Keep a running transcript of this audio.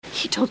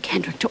He told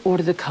Kendrick to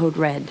order the code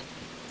red.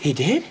 He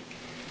did?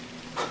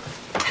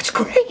 That's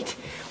great.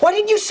 Why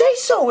didn't you say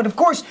so? And of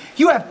course,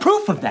 you have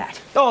proof of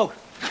that. Oh,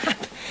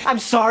 I'm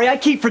sorry. I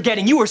keep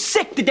forgetting. You were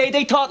sick the day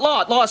they taught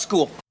law at law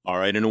school. All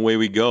right, and away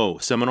we go.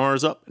 Seminar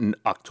is up, and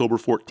October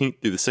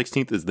 14th through the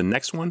 16th is the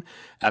next one.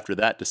 After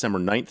that, December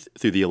 9th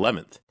through the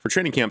 11th. For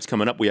training camps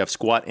coming up, we have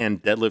squat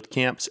and deadlift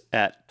camps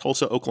at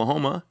Tulsa,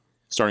 Oklahoma,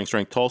 Starting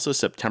Strength Tulsa,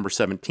 September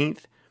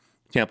 17th,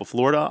 Tampa,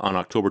 Florida on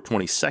October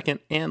 22nd,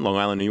 and Long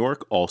Island, New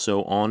York,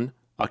 also on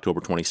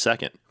October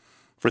 22nd.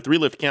 For 3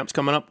 lift camps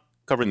coming up,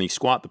 covering the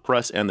squat, the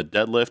press, and the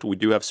deadlift, we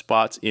do have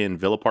spots in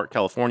Villa Park,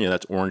 California.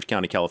 That's Orange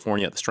County,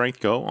 California at the Strength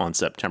Co. on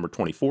September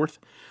 24th.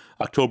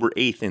 October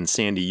 8th in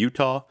Sandy,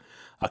 Utah,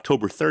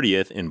 October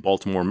 30th in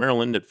Baltimore,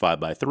 Maryland at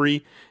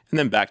 5x3, and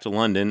then back to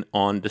London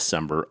on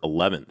December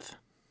 11th.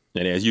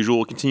 And as usual,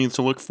 we'll continue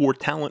to look for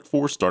talent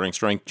for Starting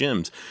Strength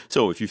gyms.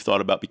 So if you've thought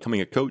about becoming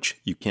a coach,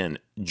 you can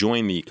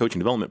join the coaching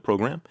development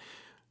program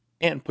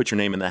and put your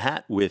name in the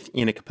hat with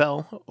Ina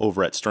Capel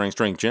over at Starting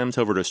Strength Gyms.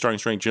 Over to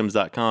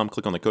StartingStrengthGyms.com,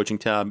 click on the coaching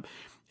tab,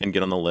 and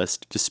get on the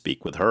list to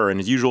speak with her. And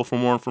as usual, for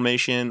more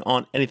information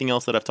on anything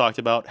else that I've talked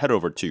about, head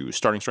over to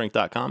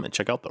StartingStrength.com and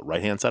check out the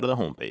right-hand side of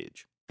the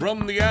homepage.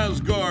 From the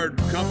Asgard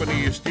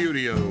Company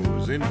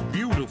Studios in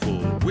beautiful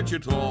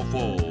Wichita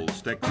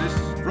Falls,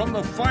 Texas, from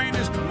the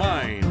finest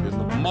mind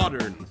in the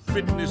modern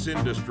fitness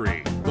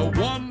industry, the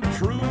one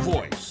true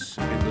voice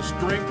in the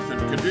strength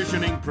and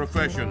conditioning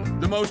profession,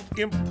 the most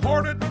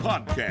important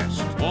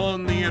podcast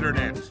on the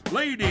internet.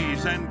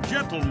 Ladies and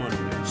gentlemen,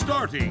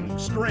 Starting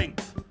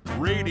Strength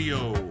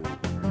Radio.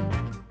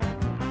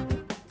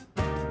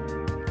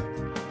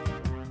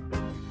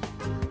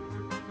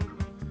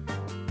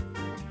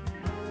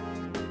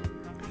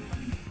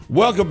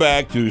 Welcome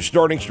back to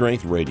Starting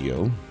Strength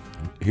Radio.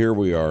 Here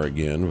we are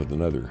again with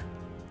another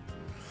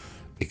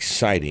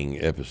exciting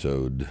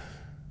episode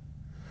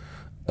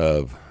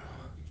of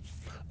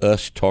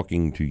us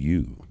talking to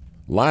you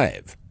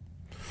live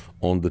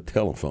on the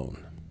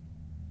telephone.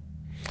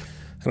 I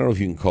don't know if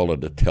you can call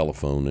it a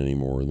telephone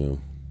anymore, though.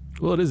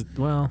 Well, it is.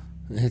 Well,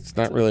 it's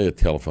not really a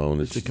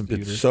telephone. It's a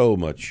computer. It's so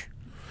much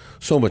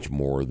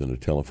more than a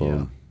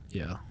telephone.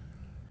 Yeah.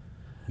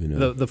 You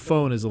know? The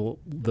phone is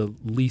the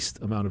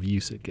least amount of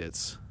use it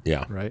gets.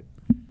 Yeah. Right?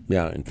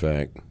 Yeah, in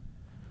fact.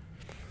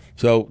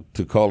 So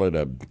to call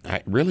it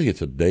really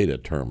it's a data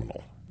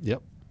terminal.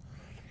 Yep.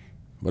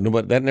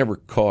 But that never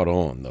caught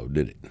on, though,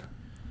 did it?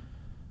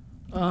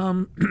 I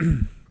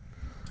mean,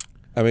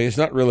 it's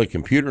not really a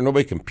computer.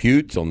 Nobody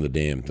computes on the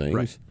damn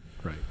things.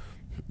 Right.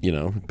 You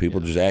know, people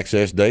just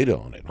access data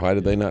on it. Why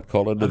did they not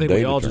call it a data terminal? I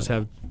think we all just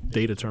have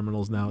data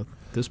terminals now at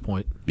this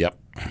point. Yep.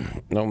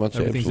 No, that's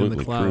Everything's absolutely in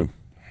the cloud. true.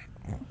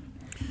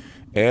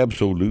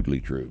 Absolutely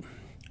true.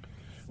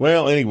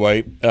 Well,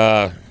 anyway,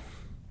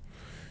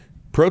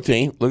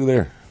 protein. Look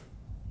there.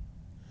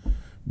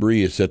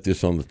 Bree has set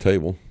this on the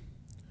table.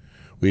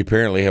 We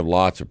apparently have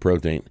lots of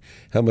protein.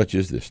 How much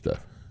is this stuff?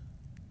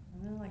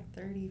 Like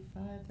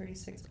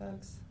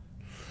 $36.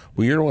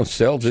 Well, you're the one who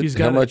sells it.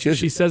 How much is it?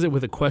 She says it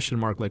with a question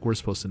mark, like we're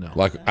supposed to know.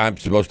 Like I'm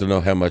supposed to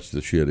know how much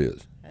the shit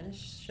is. I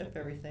just ship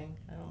everything.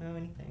 I don't know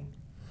anything.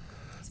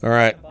 All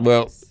right.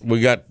 Well, we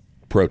got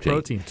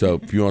protein. So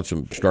if you want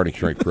some Starting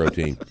Strength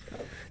protein,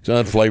 it's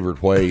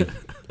unflavored whey.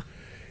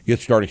 Get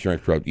Starting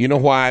Strength protein. You know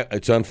why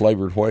it's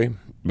unflavored whey?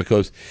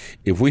 Because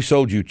if we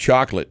sold you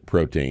chocolate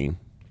protein,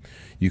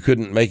 you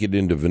couldn't make it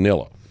into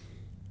vanilla.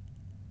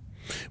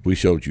 If we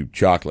sold you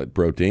chocolate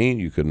protein,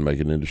 you couldn't make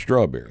it into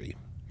strawberry.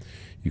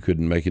 You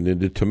couldn't make it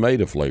into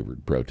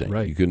tomato-flavored protein.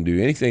 Right. You couldn't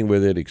do anything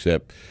with it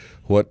except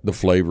what the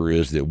flavor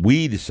is that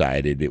we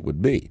decided it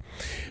would be.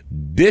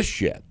 This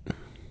shit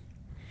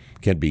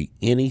can be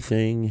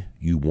anything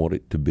you want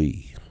it to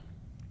be.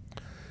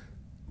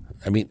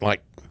 I mean,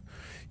 like,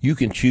 you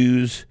can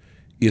choose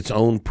its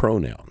own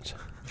pronouns.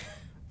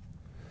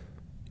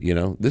 You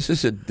know, this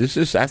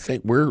is. I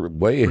think we're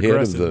way ahead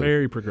of the.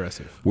 Very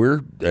progressive.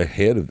 We're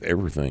ahead of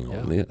everything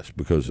on this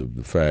because of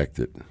the fact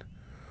that,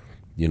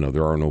 you know,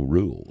 there are no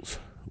rules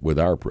with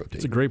our protein.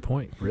 It's a great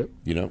point, Rip.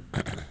 You know,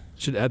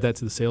 should add that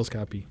to the sales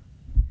copy.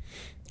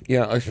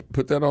 Yeah, I should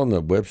put that on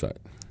the website.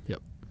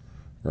 Yep.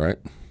 Right.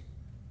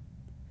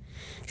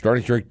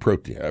 Starting Strength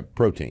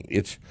protein.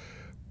 Its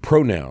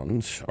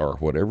pronouns are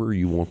whatever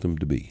you want them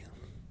to be.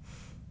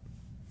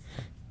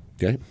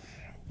 Okay.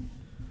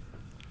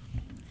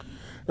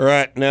 All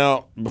right.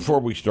 Now, before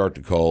we start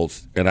the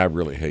calls, and I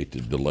really hate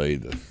to delay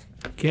the.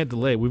 Can't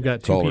delay. We've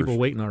got two people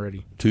waiting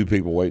already. 2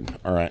 people waiting.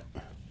 All right.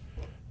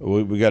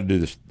 We got to do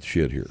this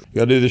shit here. We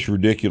got to do this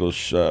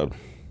ridiculous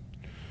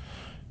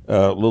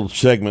little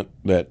segment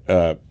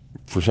that,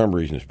 for some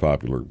reason, is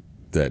popular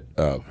that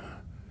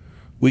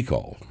we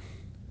call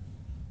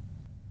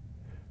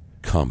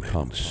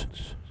comments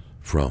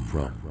from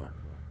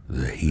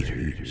the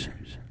haters.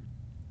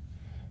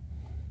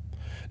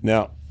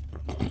 Now,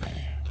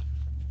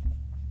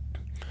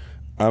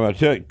 I'm going to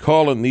tell you,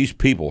 calling these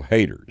people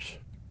haters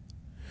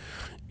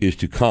is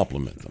to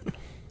compliment them.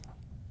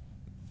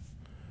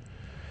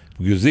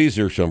 Because these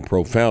are some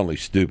profoundly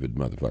stupid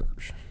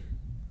motherfuckers.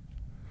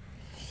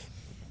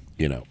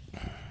 you know,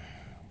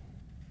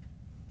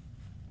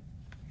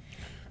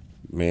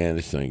 man,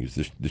 this thing is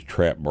this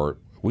trap bar.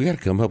 We got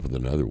to come up with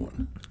another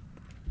one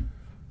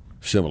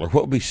similar.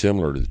 What would be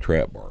similar to the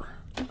trap bar?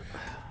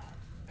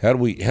 How do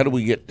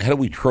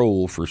we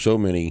troll for so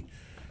many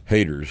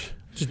haters?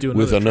 Just do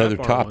with another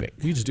trap bar topic.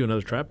 One. You just do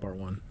another trap bar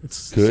one. It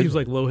Could. seems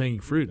like low hanging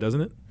fruit, doesn't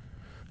it?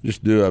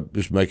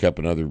 Just make up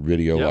another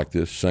video Yep. like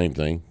this. Same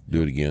thing.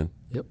 Do it again.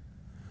 Yep.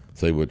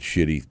 Say what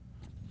shitty,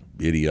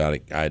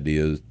 idiotic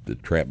ideas the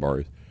trap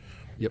bar is.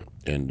 Yep.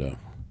 And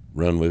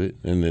run with it,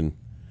 and then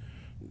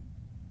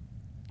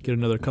get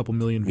another couple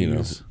million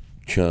views.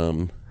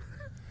 Chum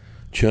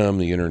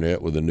the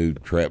internet with a new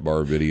trap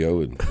bar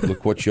video, and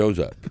look what shows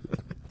up.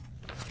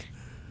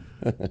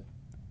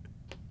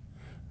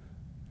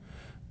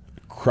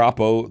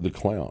 Croppo the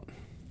clown.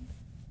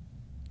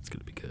 It's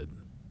gonna be good.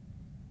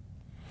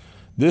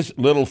 This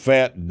little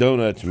fat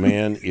donuts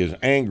man is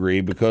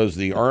angry because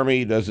the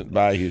Army doesn't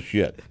buy his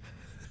shit.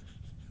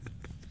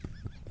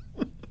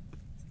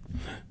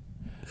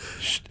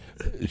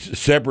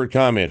 Separate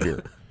comment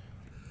here.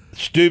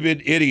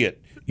 Stupid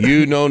idiot.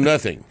 You know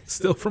nothing.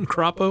 Still from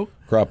Croppo?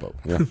 Croppo,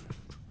 yeah.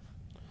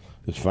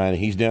 That's fine.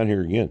 He's down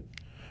here again.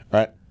 All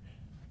right.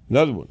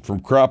 Another one from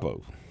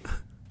Croppo.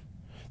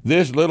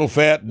 This little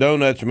fat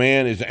donuts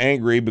man is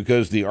angry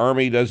because the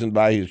Army doesn't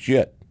buy his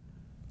shit.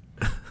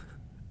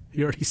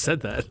 You already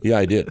said that. Yeah,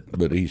 I did.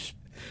 But he's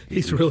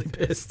really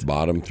pissed.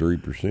 Bottom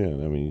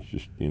 3%. I mean,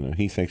 he's just,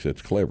 he thinks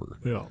that's clever.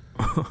 Yeah.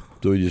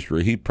 So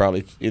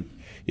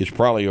it's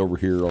probably over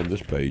here on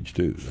this page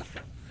too.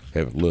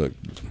 Haven't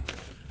looked.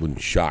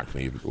 Wouldn't shock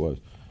me if it was.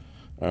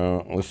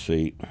 Let's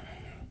see.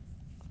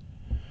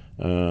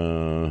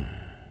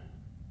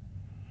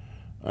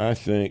 I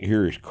think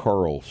here is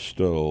Carl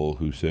Stoll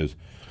who says,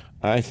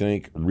 I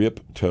think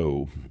Rip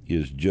Toe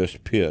is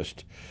just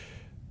pissed.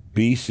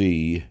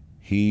 BC,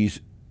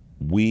 he's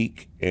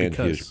weak and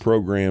his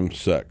program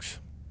sucks.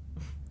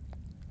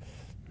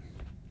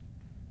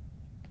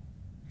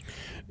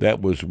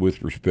 That was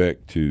with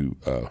respect to,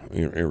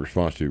 in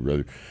response to,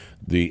 rather,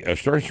 the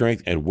Starting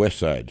Strength and West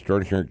Side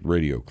Starting Strength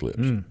radio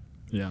clips.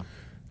 Yeah.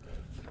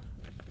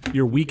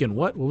 You're weak in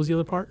what? What was the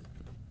other part?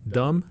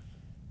 Dumb?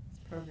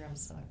 Program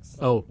sucks.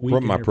 Oh, weak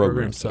in My your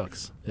program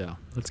sucks. Yeah,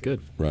 that's good.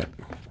 Right.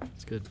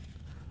 That's good.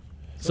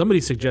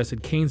 Somebody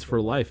suggested, Canes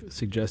for Life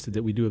suggested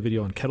that we do a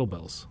video on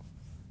kettlebells.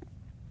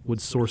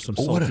 Would source some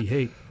salty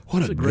hate. What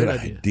That's a great good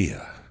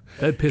idea.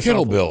 That'd piss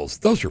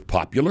Kettlebells, those are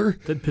popular.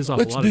 That'd piss off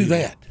Let's a lot do of people.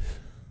 that.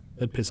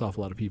 That'd piss off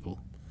a lot of people.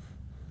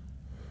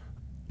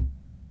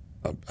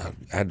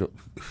 I don't.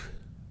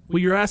 Well,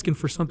 you're asking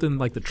for something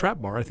like the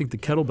trap bar. I think the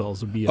kettlebells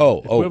would be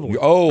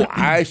equivalent.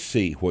 I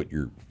see where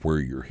you're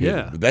headed.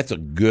 Yeah. That's a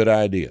good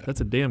idea.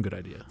 That's a damn good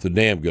idea. It's a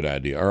damn good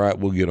idea. All right,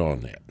 we'll get on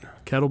that.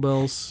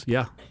 Kettlebells,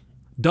 yeah.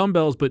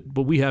 Dumbbells, but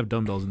we have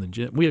dumbbells in the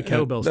gym. We have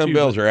kettlebells too.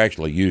 Dumbbells are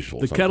actually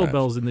useful. The sometimes.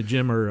 kettlebells in the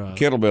gym are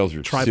kettlebells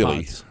are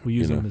tripods. silly. We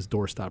use them as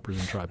door stoppers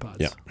and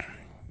tripods.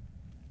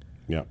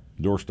 Yeah.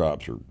 Door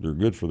stops they're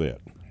good for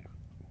that.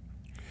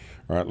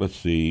 All right, let's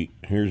see.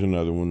 Here's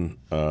another one.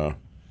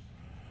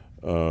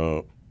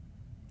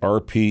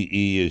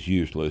 RPE is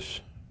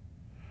useless.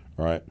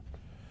 All right.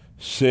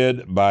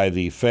 Said by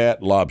the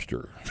fat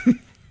lobster.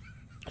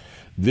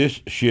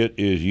 This shit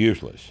is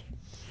useless.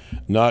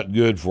 Not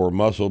good for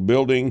muscle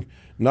building,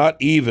 not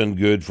even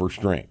good for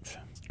strength.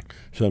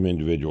 Some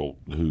individual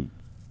who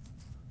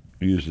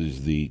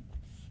uses the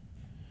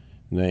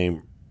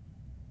name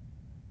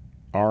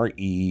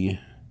RELEI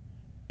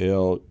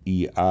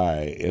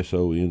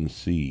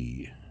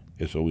SONSI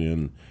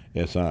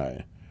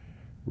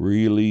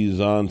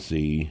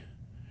Relizansi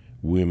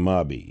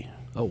Wimabi.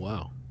 Oh,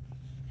 wow.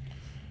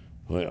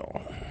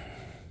 Well,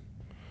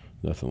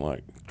 nothing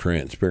like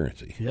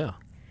transparency. Yeah.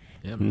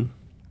 Yeah, man.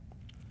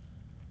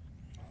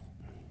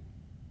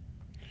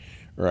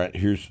 All right,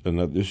 here's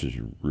another. This is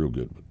a real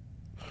good one.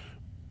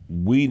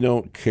 We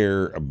don't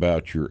care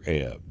about your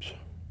abs.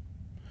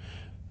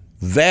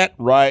 That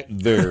right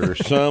there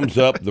sums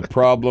up the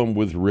problem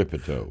with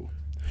Ripito.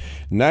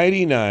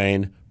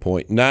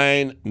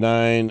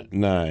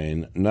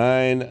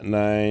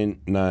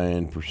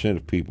 99.999999%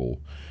 of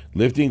people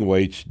lifting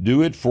weights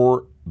do it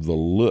for the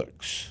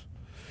looks,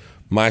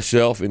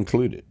 myself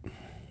included.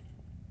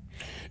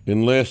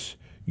 Unless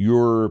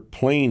you're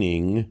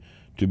planning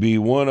to be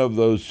one of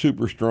those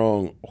super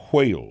strong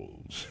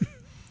whales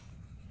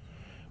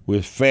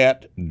with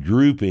fat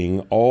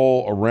drooping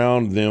all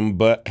around them,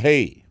 but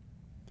hey,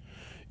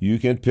 you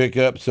can pick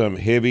up some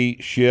heavy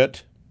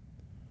shit.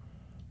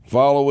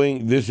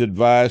 Following this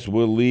advice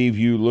will leave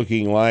you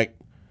looking like,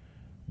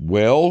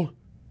 well,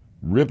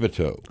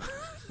 Ripito,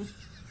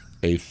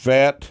 a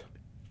fat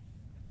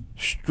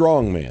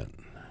strong man,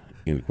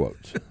 in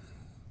quotes.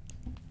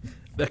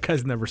 That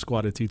guy's never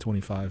squatted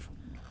 225.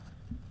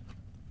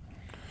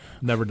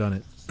 Never done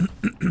it.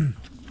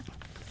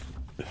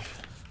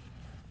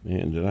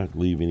 Man, did I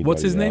leave anybody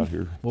What's his name? out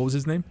here? What was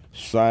his name?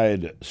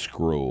 Side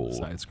Scroll.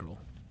 Side Scroll.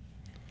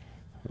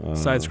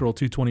 Side Scroll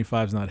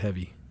 225 is not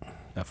heavy,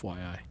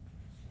 FYI.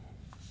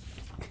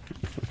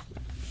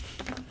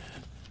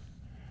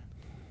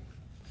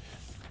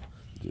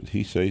 Did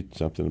he say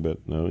something about?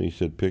 No, he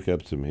said pick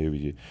up some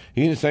heavy.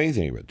 He didn't say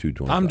anything about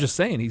 225. I'm just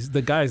saying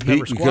the guy's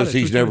never squatted because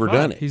he's never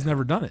 225. done it. He's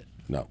never done it.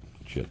 No,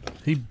 shit.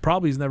 He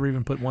probably has never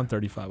even put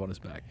 135 on his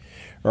back.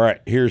 All right,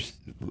 here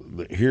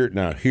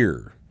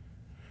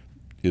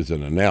is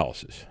an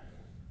analysis.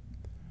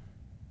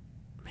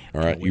 Man,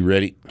 all right, you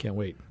ready? Can't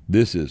wait.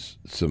 This is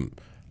some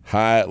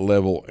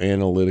high-level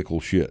analytical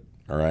shit.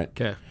 All right.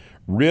 Okay.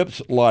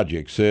 Rip's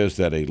logic says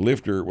that a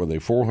lifter with a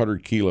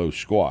 400-kilo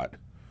squat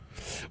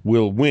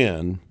will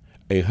win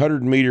a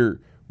 100-meter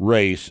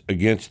race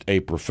against a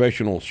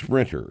professional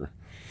sprinter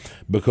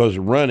because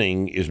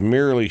running is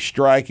merely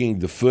striking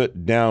the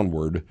foot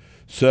downward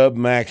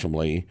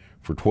sub-maximally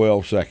for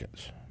 12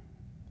 seconds.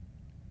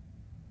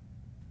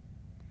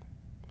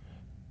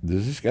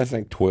 Does this guy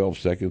think 12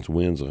 seconds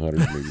wins a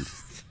 100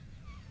 meters?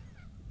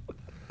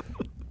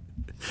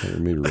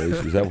 100-meter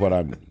race? Is that what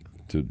I'm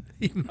to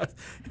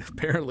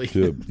apparently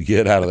to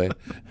get out of that?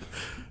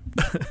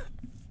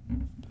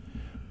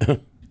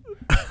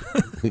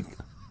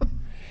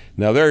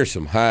 Now there's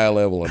some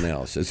high-level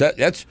analysis.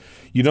 That's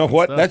you know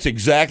what? stuff. That's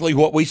exactly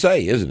what we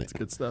say, isn't it?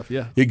 good stuff.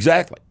 Yeah.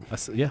 Exactly.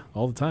 Yeah,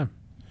 all the time.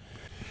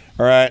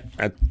 All right.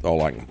 That's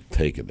all I can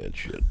take of that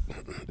shit.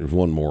 There's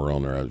one more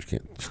on there. I just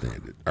can't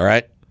stand it. All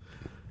right.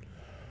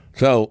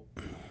 So,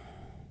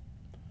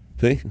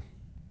 see,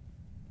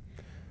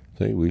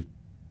 the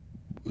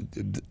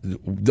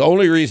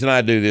only reason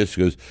I do this is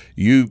because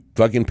you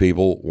fucking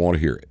people want to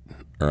hear it.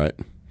 All right.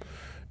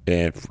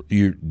 And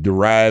you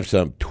derive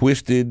some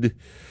twisted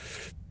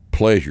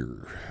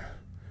pleasure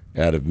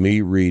out of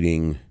me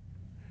reading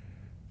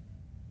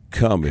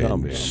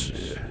comments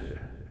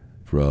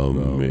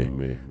from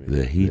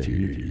the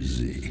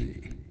haters.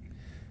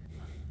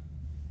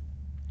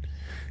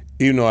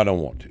 Even though I don't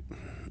want to.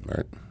 All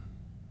right.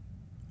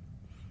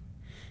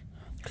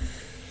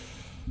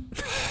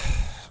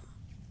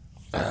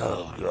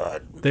 Oh,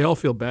 God. They all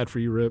feel bad for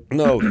you, Rip.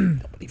 No,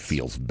 nobody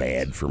feels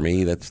bad for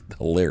me. That's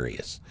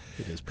hilarious.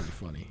 It is pretty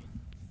funny.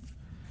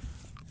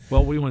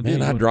 Well, we want to do.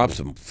 Man, I dropped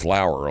some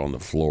flour on the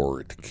floor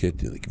at the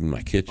kitchen, in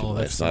my kitchen Oh,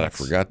 that last night. I sucks.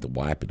 forgot to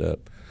wipe it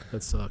up.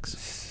 That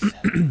sucks.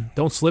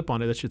 Don't slip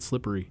on it. That shit's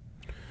slippery.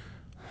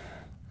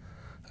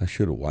 I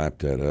should have wiped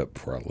that up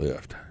before I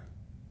left.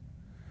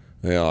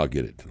 Well, I'll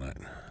get it tonight.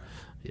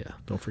 Yeah,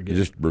 don't I forget.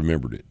 just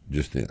remembered it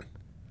just then.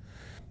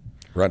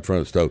 Right in front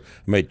of the stove.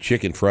 I made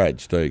chicken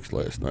fried steaks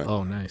last night.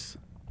 Oh, nice.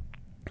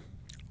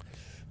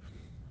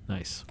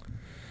 Nice.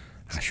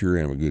 I sure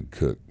am a good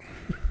cook.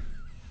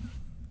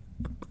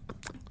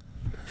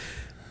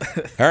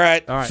 All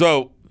right. All right.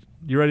 So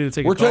You ready to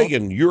take we're a call?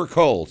 taking your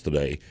calls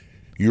today.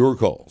 Your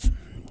calls.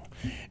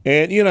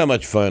 And you know how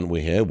much fun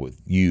we have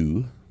with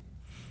you,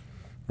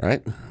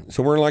 right?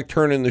 So we're like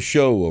turning the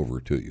show over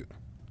to you.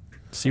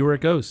 See where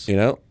it goes. You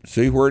know,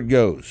 see where it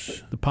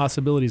goes. The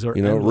possibilities are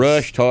You know, endless.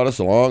 Rush taught us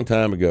a long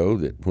time ago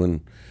that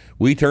when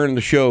we turn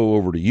the show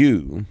over to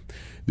you,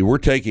 that we're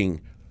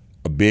taking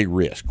a big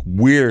risk.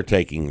 We're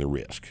taking the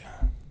risk.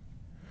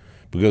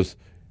 Because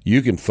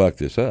you can fuck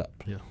this up.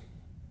 Yeah.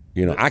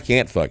 You know, I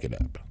can't fuck it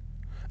up.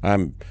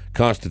 I'm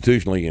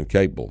constitutionally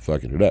incapable of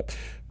fucking it up.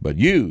 But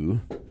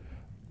your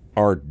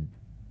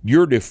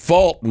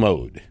default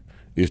mode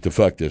is to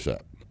fuck this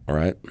up, all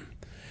right?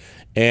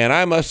 And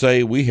I must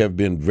say we have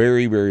been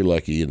very, very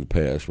lucky in the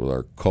past with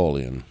our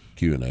call-in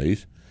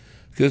Q&As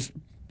because,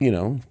 you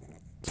know,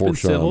 for been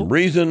some civil.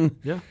 reason,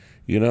 Yeah.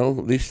 you know,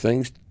 these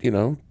things, you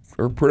know,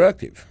 are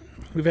productive.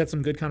 We've had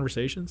some good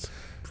conversations,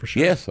 for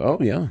sure. Yes, oh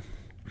yeah,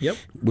 Yep.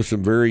 with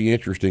some very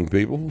interesting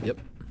people. Yep.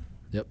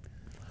 Yep.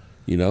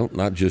 You know,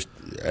 not just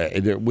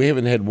we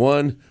haven't had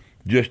one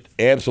just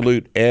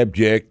absolute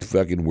abject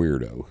fucking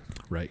weirdo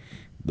Right.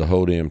 the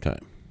whole damn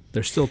time.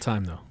 There's still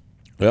time, though.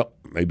 Well,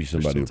 maybe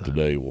somebody still time.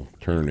 today will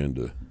turn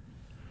into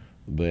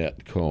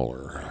that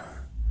caller.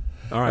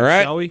 All right, All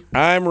right, shall we?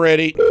 I'm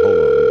ready.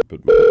 Hold on,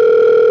 put my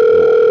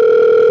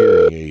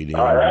hearing aid in.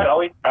 All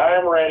right,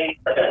 I'm ready.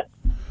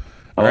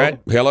 All right,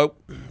 hello,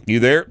 you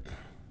there?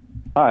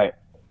 Hi.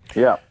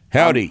 Yeah.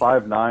 Howdy.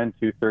 I'm 5'9",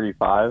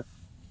 235.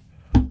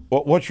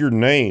 What's your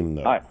name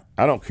though? Hi.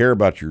 I don't care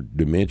about your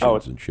dimensions Oh,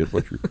 and shit.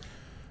 What's your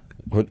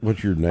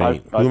what's your name?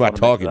 I Who am I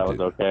just wanted to make talking sure that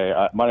to? was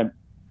okay. My name's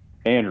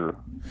Andrew.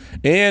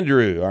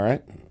 Andrew. All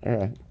right.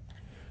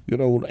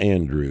 Good old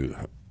Andrew.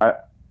 I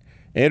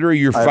Andrew,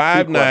 you're I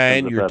have 5'9", two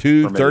questions, if you're that's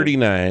permitted.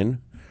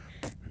 239.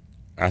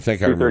 I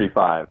think I remember.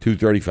 235.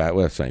 235.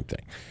 Well, same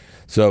thing.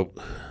 So,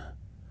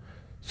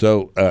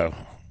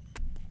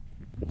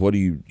 what do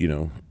you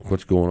know,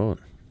 what's going on?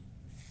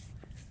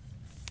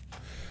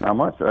 Not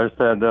much. I just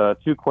had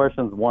two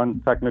questions,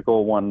 one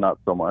technical, one not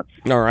so much.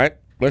 All right.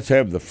 Let's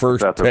have the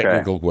first That's okay.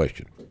 technical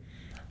question.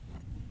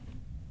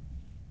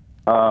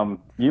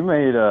 You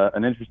made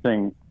an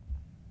interesting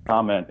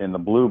comment in the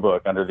Blue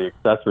Book under the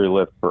accessory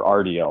list for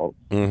RDLs,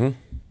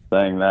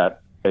 saying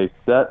that a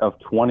set of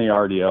 20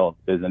 RDLs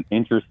is an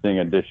interesting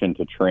addition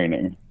to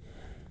training.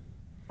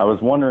 I was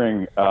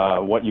wondering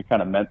what you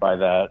kind of meant by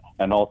that,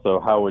 and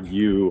also how would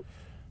you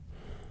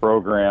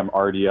program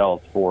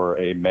RDLs for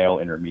a male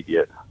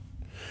intermediate?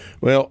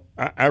 Well,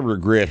 I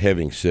regret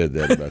having said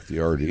that about the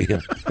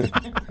RDL.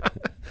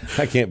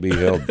 I can't be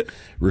held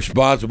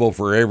responsible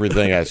for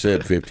everything I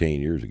said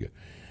 15 years ago.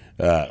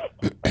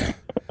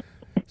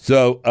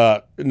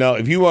 No,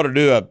 if you want to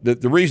do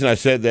the reason I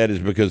said that is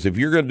because if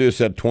you're going to do a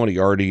set of 20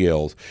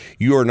 RDLs,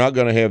 you are not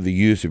going to have the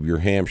use of your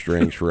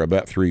hamstrings for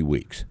about 3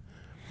 weeks.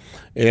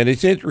 And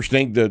it's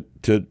interesting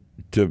to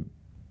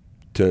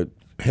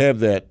have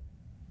that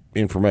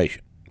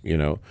information. You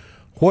know,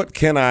 what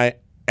can I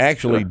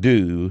actually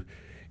do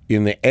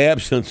in the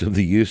absence of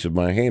the use of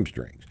my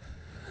hamstrings?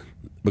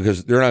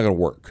 Because they're not going to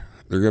work.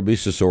 They're going to be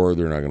so sore.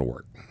 They're not going to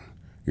work.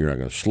 You're not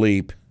going to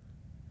sleep.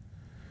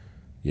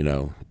 You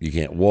know, you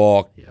can't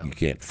walk. Yeah. You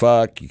can't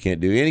fuck. You can't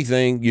do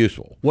anything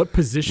useful. What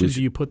position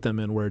do you put them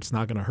in where it's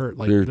not going to hurt?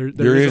 Like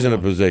there isn't a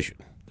position.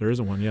 There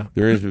isn't one. Yeah,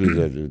 there is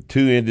a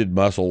two-ended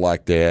muscle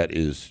like that.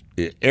 Is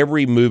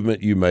every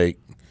movement you make,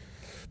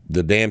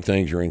 the damn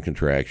things are in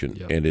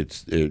contraction, and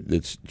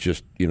it's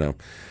just, you know,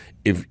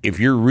 if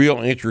you're real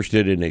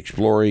interested in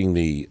exploring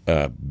the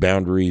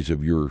boundaries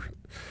of your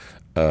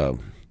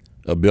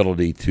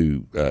ability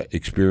to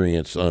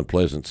experience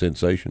unpleasant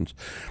sensations,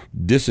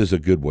 this is a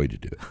good way to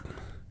do it.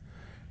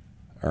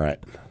 All right.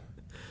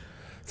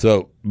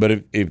 So, but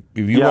if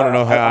you want to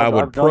know how I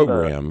would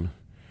program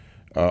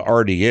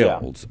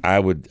RDLs,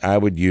 I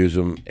would use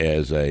them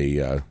as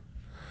an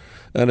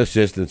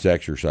assistance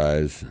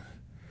exercise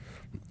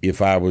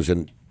if I was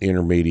an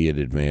intermediate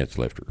advanced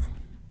lifter.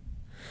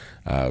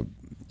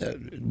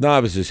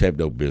 Novices have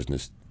no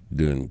business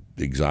doing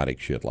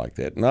exotic shit like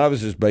that.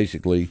 Novices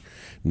basically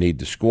need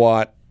to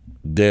squat,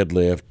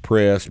 deadlift,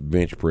 press,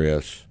 bench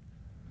press,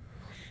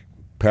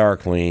 power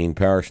clean,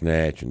 power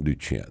snatch, and do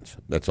chins.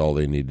 That's all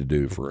they need to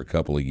do for a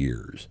couple of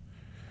years.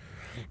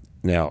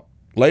 Now,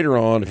 later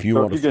on, if you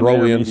want to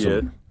throw in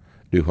some...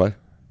 Do what?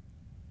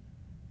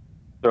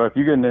 So if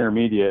you get an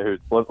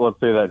intermediate, let's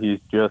say that he's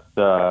just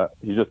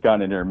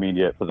gotten an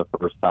intermediate for the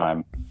first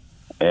time,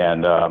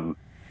 and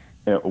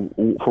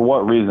for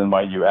what reason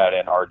might you add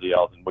in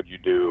RDLs, and would you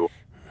do,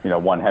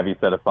 one heavy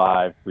set of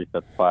 5, 3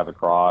 sets of 5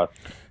 across?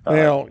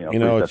 Well,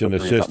 it's an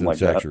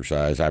assistance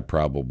exercise. I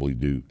probably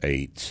do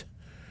 8s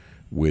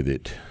with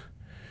it,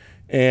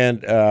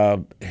 and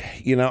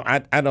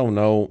I don't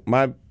know.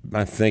 My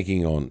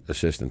thinking on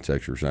assistance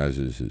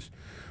exercises has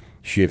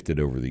shifted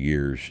over the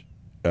years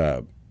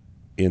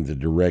in the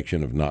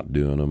direction of not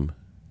doing them.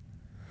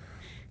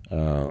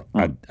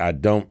 I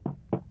don't.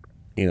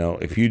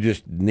 If you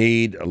just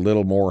need a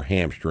little more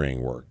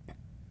hamstring work,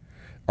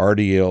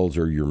 RDLs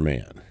are your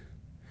man.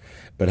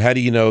 But how do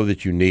you know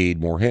that you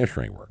need more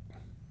hamstring work?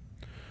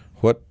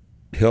 What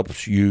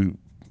helps you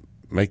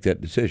make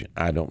that decision?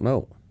 I don't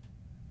know.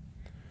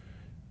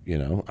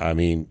 I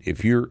mean,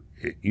 if when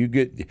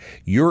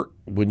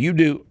you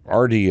do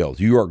RDLs,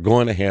 you are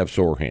going to have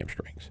sore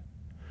hamstrings.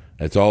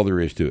 That's all there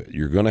is to it.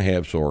 You're going to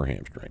have sore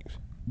hamstrings.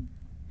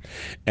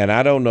 And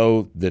I don't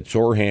know that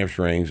sore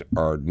hamstrings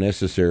are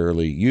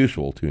necessarily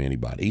useful to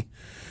anybody,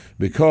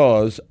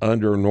 because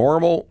under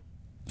normal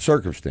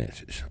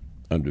circumstances,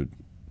 under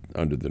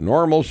the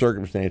normal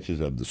circumstances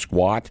of the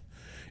squat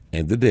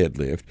and the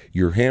deadlift,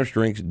 your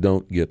hamstrings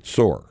don't get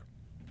sore.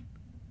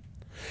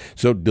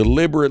 So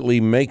deliberately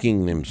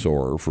making them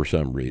sore for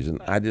some reason,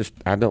 I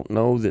don't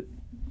know that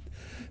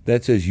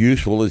that's as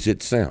useful as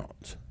it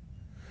sounds.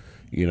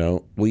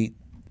 We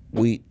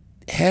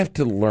have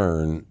to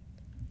learn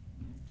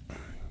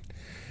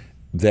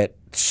that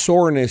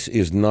soreness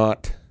is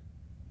not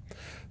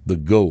the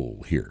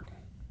goal here.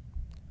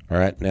 All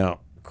right,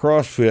 now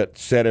CrossFit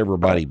set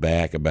everybody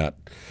back about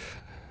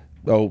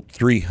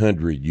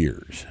 300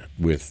 years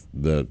with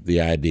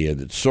the idea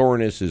that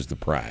soreness is the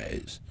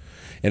prize.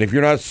 And if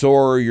you're not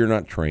sore, you're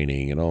not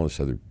training, and all this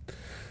other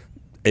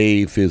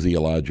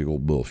aphysiological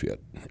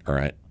bullshit. All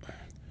right,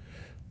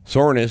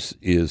 soreness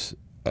is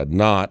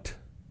not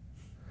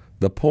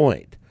the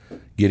point.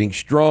 Getting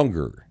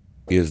stronger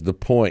is the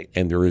point,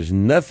 and there is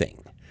nothing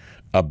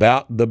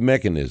about the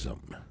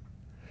mechanism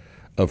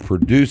of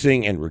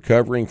producing and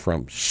recovering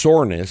from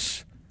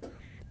soreness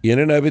in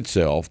and of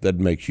itself that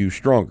makes you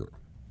stronger.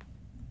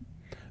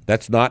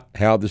 That's not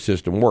how the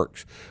system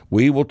works.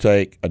 We will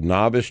take a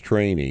novice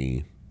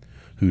trainee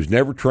who's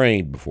never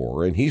trained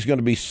before, and he's going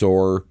to be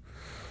sore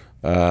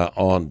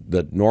on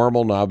the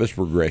normal novice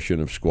progression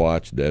of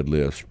squats,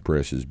 deadlifts,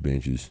 presses,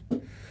 benches,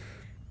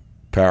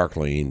 power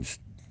cleans.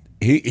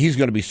 He's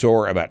going to be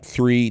sore about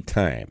 3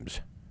 times.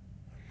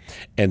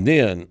 And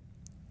then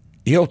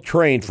he'll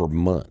train for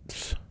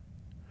months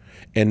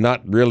and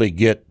not really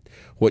get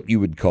what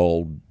you would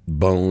call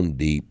bone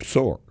deep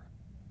sore.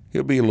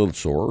 He'll be a little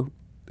sore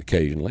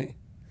occasionally,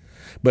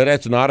 but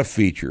that's not a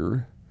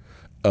feature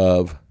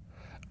of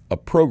a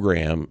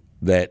program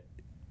that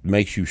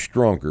makes you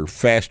stronger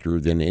faster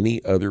than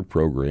any other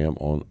program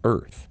on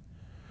earth.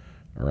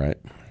 All right?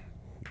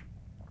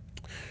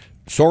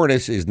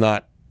 Soreness is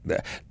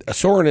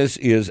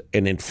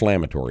an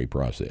inflammatory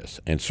process,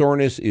 and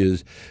soreness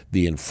is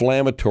the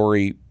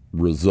inflammatory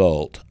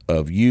result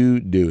of you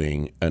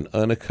doing an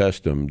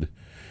unaccustomed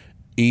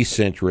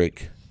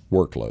eccentric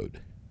workload.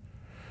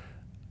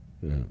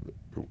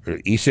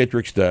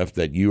 eccentric stuff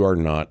that you are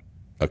not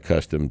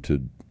accustomed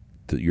to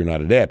you're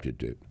not adapted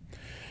to.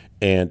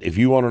 And if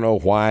you want to know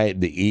why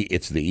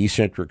it's the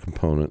eccentric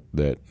component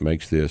that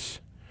makes this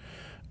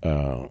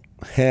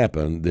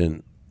happen,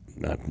 then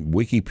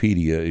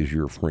Wikipedia is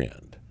your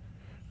friend.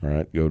 All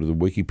right, go to the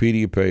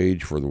Wikipedia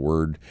page for the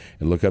word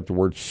and look up the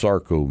word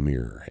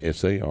sarcomere,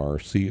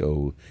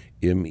 sarcomere,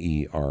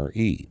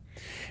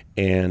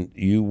 and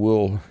you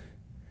will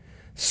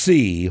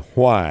see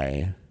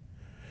why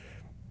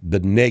the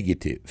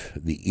negative,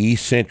 the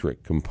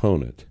eccentric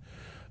component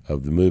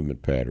of the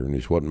movement pattern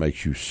is what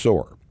makes you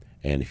sore.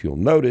 And if you'll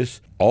notice,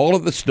 all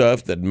of the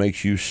stuff that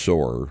makes you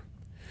sore,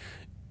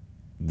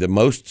 the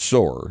most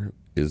sore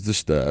is the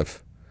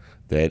stuff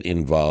that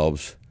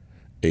involves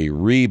a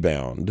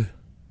rebound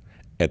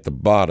at the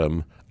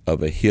bottom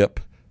of a hip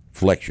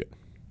flexion.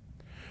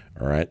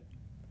 All right?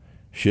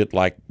 Shit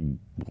like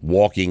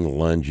walking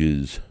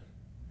lunges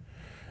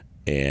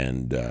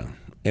and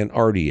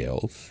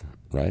RDLs,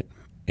 right?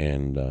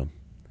 And,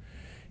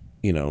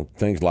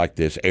 things like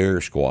this, air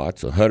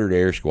squats. 100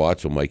 air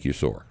squats will make you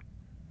sore.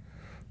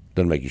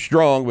 Doesn't make you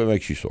strong, but it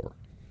makes you sore.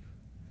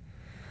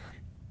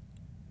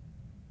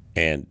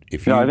 And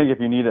if you, I think if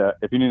you need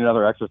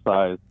another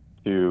exercise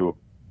to,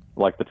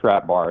 like the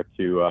trap bar,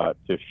 to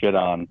shit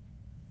on,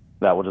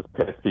 that will just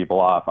piss people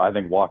off. I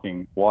think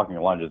walking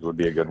lunges would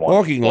be a good one.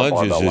 Walking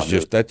lunges is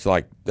just that's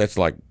like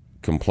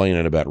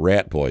complaining about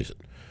rat poison.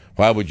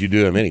 Why would you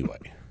do them anyway?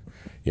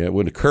 It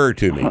wouldn't occur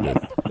to me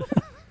that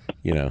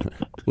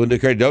wouldn't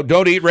occur.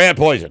 Don't eat rat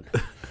poison.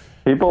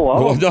 People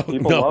love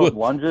love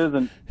lunges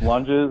and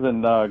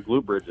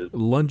glute bridges.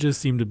 Lunges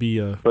seem to be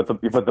you put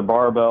the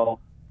barbell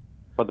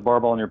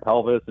on your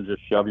pelvis and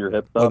just shove your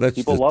hips up.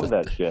 People love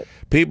that shit.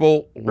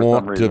 People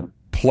want to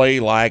play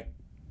like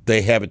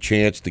they have a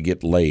chance to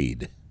get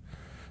laid.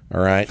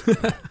 All right?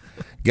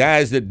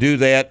 Guys that do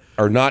that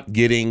are not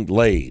getting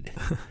laid.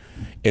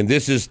 And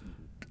this is,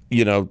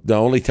 the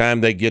only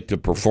time they get to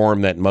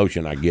perform that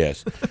motion, I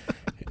guess.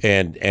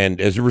 And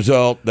as a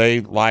result, they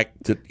like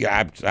to.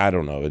 I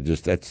don't know.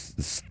 That's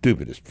the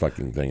stupidest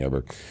fucking thing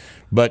ever.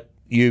 But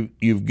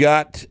you've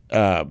got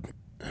a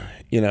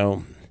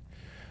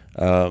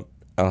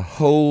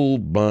whole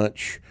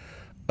bunch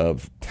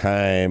of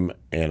time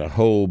and a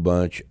whole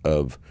bunch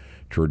of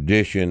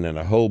tradition and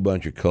a whole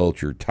bunch of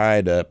culture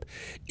tied up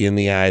in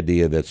the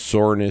idea that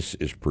soreness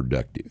is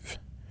productive.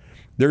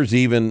 There's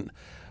even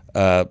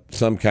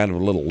some kind of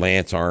a little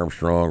Lance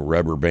Armstrong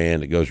rubber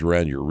band that goes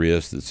around your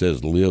wrist that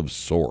says "Live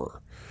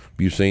Sore." Have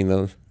you seen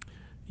those?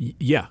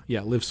 Yeah,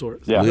 Live Sore.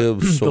 Yeah.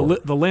 Live Sore.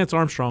 The Lance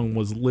Armstrong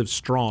was Live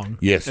Strong.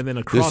 Yes, and then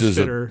a this is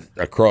CrossFitter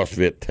a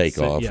CrossFit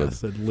takeoff.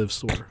 Said Live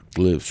Sore.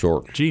 Live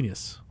Sore.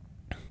 Genius.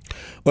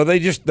 Well, they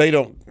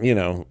don't.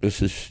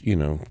 This is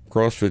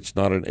CrossFit's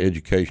not an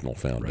educational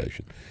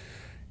foundation.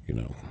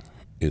 Right.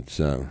 It's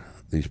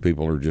these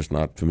people are just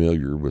not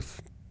familiar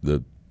with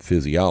the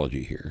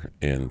physiology here,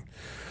 and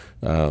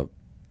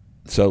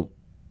so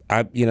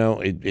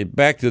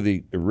back to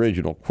the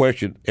original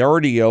question.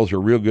 RDLs are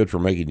real good for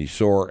making you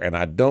sore, and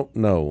I don't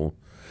know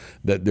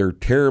that they're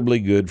terribly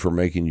good for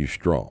making you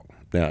strong.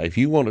 Now, if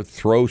you want to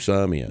throw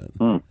some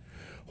in,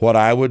 what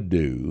I would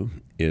do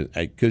is,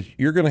 because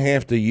you're going to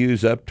have to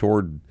use up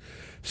toward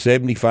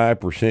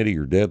 75% of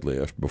your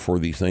deadlift before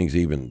these things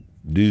even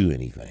do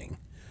anything,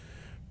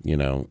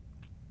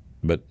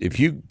 But if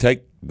you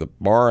take the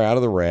bar out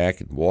of the rack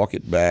and walk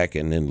it back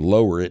and then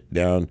lower it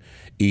down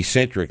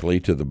eccentrically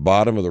to the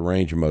bottom of the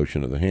range of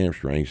motion of the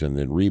hamstrings and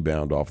then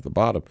rebound off the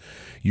bottom,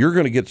 you're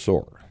going to get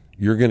sore.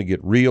 You're going to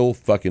get real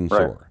fucking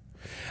sore.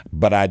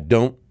 But I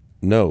don't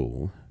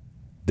know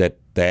that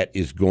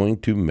is going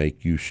to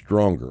make you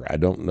stronger. I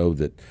don't know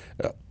that,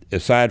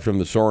 aside from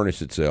the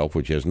soreness itself,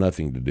 which has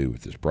nothing to do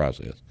with this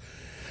process,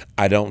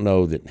 I don't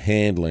know that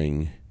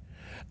handling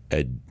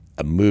a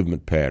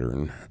movement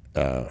pattern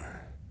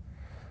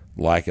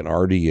like an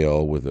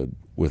RDL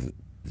with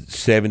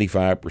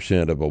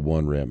 75% of a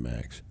 1 rep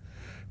max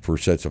for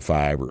sets of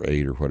 5 or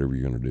 8 or whatever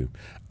you're going to do,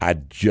 I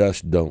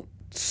just don't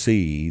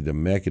see the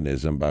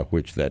mechanism by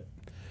which that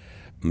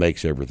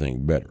makes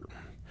everything better.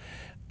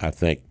 I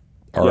think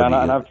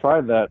RDL, and I've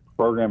tried that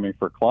programming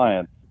for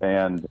clients,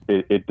 and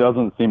it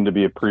doesn't seem to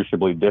be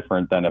appreciably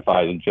different than if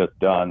I had just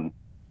done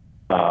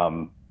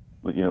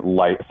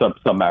light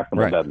some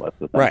maximum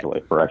deadlifts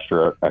essentially for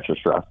extra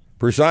stress.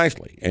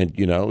 Precisely. And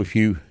if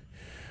you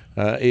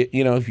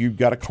if you've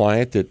got a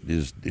client that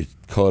is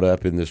caught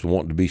up in this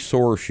wanting to be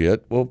sore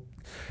shit, well,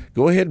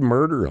 go ahead and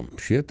murder them.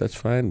 Shit, that's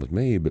fine with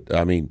me. But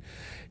I mean,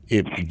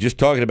 if just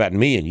talking about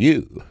me and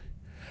you,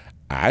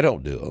 I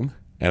don't do them,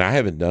 and I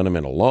haven't done them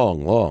in a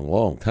long, long,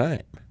 long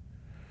time.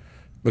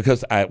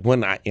 Because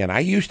I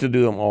used to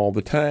do them all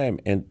the time,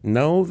 and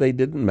no, they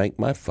didn't make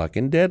my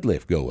fucking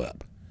deadlift go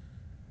up.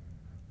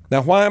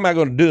 Now, why am I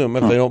going to do them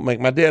if they don't make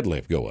my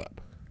deadlift go up?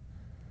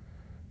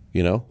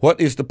 What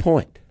is the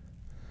point?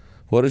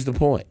 What is the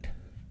point?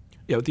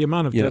 Yeah, with the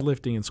amount of You know.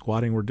 deadlifting and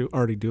squatting we're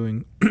already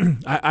doing,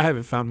 I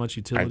haven't found much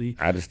utility.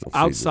 I just don't see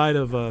outside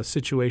of a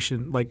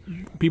situation like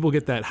people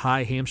get that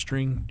high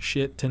hamstring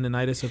shit,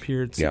 tendonitis up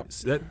here.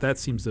 That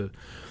seems to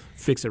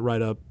fix it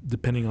right up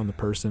depending on the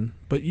person.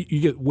 But you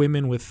get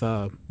women with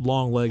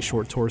long legs,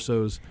 short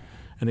torsos,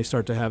 and they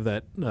start to have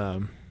that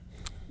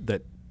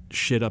that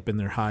shit up in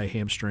their high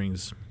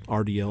hamstrings.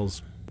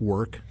 RDLs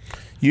work.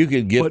 You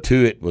could get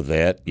to it with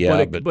that,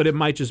 yeah. But it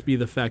might just be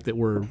the fact that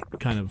we're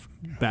kind of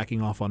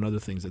backing off on other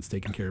things that's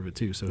taking care of it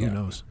too. So who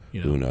knows?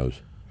 Who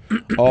knows?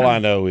 All I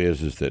know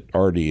is that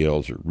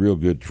RDLs are real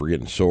good for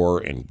getting sore,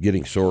 and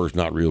getting sore is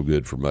not real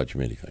good for much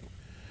of anything.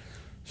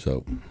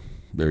 So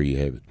there you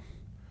have it.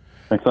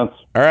 Makes sense.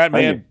 All right, Thank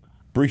man. you.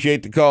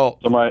 Appreciate the call.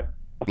 So I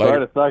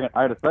had a second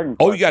question.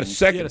 Oh, you got a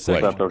second If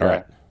question. that's okay. All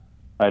right.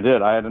 I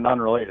did. I had an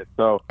unrelated.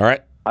 So All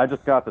right. I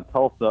just got to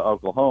Tulsa,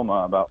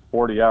 Oklahoma about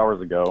 40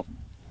 hours ago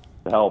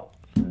to help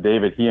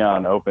David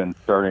Heon open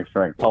Starting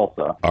Strength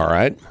Tulsa. All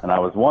right. And I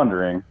was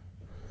wondering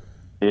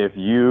if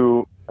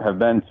you have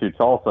been to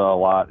Tulsa a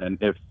lot, and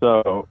if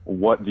so,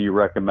 what do you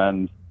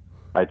recommend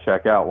I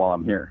check out while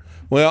I'm here?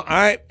 Well,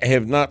 I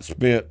have not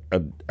spent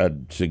a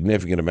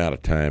significant amount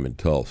of time in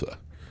Tulsa.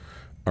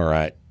 All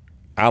right.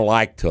 I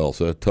like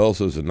Tulsa.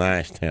 Tulsa's a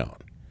nice town.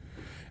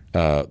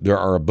 There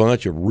are a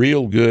bunch of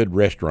real good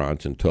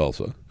restaurants in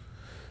Tulsa.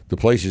 The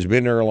place has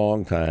been there a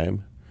long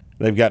time.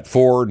 They've got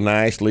 4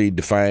 nicely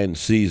defined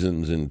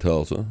seasons in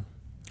Tulsa.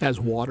 Has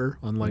water,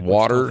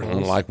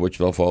 unlike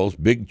Wichita Falls.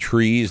 Big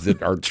trees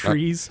that are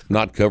trees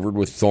not covered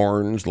with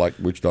thorns like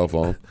Wichita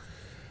Falls.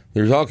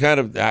 There's all kind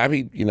of. I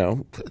mean,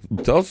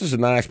 Tulsa's a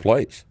nice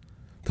place.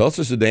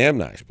 Tulsa's a damn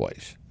nice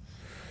place.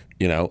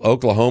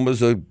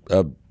 Oklahoma's a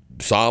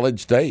solid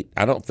state.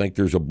 I don't think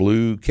there's a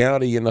blue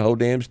county in the whole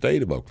damn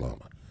state of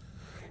Oklahoma.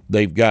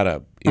 They've got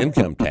a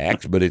income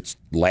tax, but it's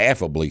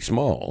laughably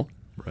small.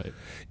 Right.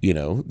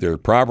 Their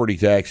property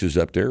taxes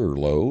up there are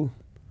low.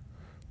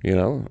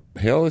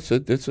 Hell,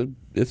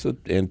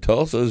 and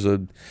Tulsa's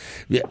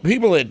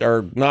people that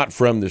are not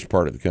from this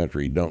part of the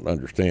country don't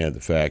understand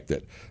the fact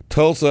that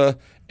Tulsa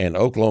and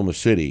Oklahoma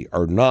City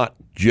are not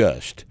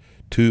just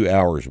 2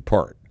 hours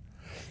apart.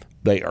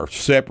 They are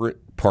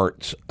separate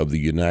parts of the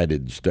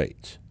United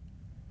States.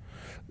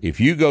 If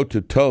you go to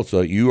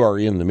Tulsa, you are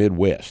in the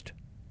Midwest.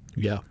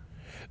 Yeah.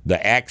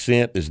 The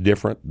accent is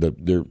different.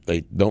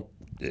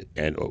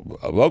 And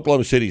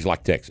Oklahoma City's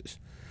like Texas.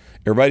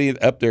 Everybody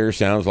up there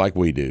sounds like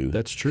we do.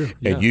 That's true.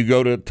 Yeah. And you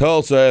go to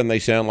Tulsa, and they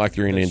sound like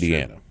they're in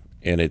Indiana. True.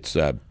 And it's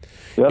that's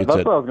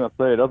what I was going to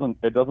say.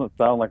 It doesn't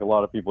sound like a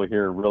lot of people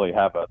here really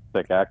have a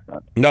thick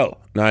accent. No,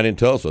 not in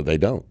Tulsa. They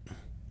don't.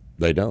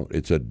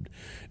 It's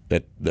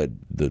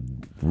the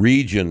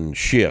region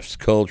shifts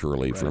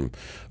culturally from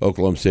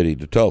Oklahoma City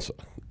to Tulsa.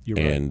 You're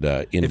right. And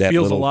it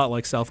feels a lot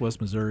like Southwest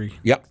Missouri.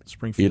 Yep,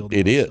 Springfield.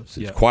 It is.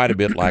 It's quite a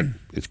bit like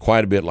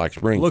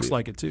Springfield. Looks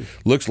like it too.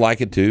 Looks like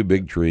it too.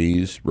 Big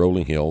trees,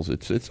 rolling hills.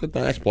 It's a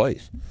nice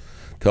place.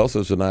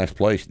 Tulsa's a nice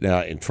place.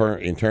 Now, in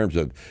terms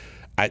of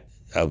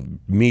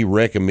me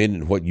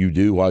recommending what you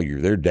do while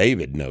you're there,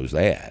 David knows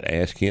that.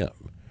 Ask him.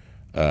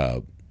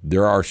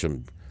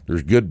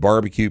 There's good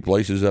barbecue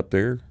places up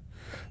there.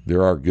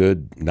 There are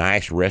good,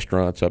 nice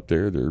restaurants up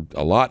there.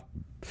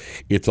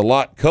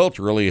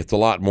 Culturally, it's a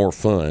lot more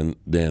fun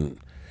than,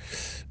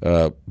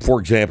 for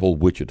example,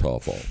 Wichita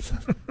Falls.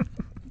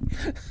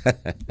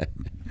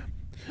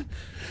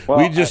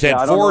 We just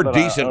had 4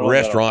 decent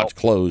restaurants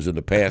close in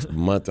the past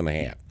month and a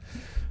half.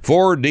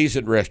 4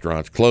 decent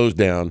restaurants closed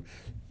down,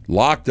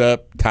 locked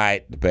up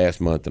tight the past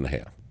month and a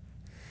half.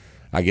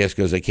 I guess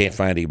because they can't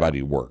find anybody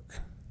to work.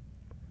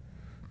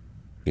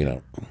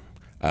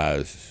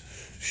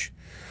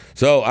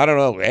 So I don't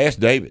know. Ask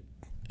David.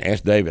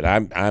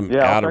 I'm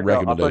out of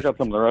recommendations. I'll check out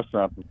some of the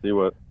restaurants and see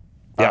what.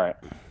 Yeah.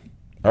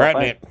 All right,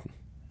 man.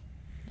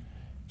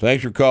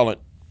 Thanks for calling.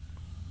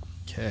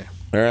 Okay.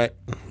 All right.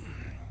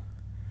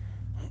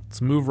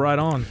 Let's move right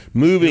on.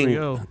 Moving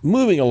along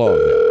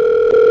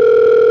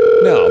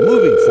now.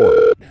 Moving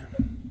forward.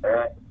 All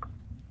right.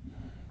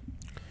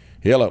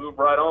 Hello. Move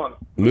right on.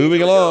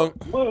 Moving along.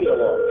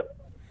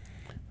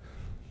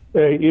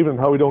 Hey, Evan.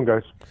 How we doing,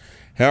 guys?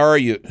 How are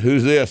you?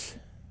 Who's this?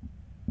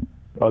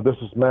 This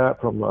is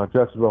Matt from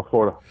Jacksonville,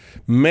 Florida.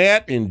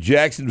 Matt in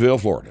Jacksonville,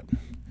 Florida.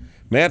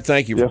 Matt,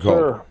 thank you for calling.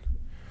 Sir.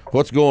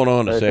 What's going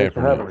on this thanks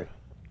afternoon? for having me.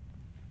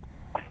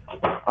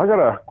 I got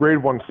a grade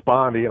 1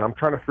 spondy, and I'm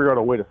trying to figure out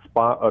a way to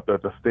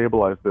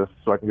stabilize this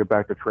so I can get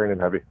back to training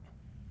heavy.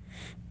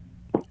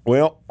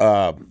 Well,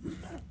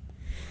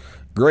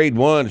 grade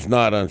 1 is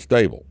not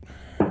unstable.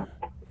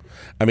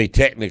 I mean,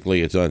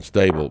 technically it's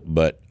unstable,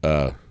 but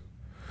has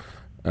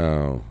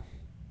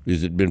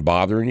it been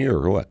bothering you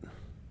or what?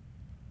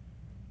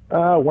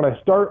 When I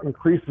start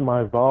increasing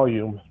my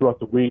volume throughout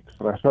the weeks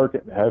and I start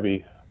getting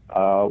heavy,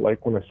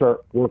 like when I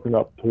start working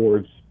up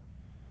towards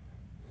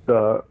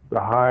the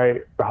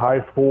high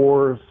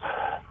 4s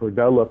for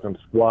deadlift and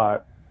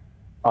squat,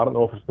 I don't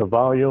know if it's the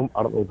volume,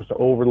 I don't know if it's the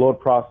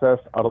overload process,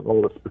 I don't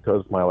know if it's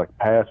because my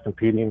past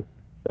competing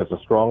as a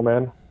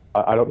strongman.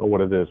 I don't know what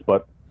it is,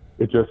 but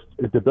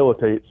it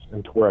debilitates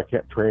into where I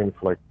can't train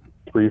for like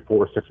 3,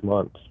 4, 6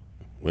 months.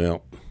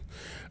 Well,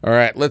 all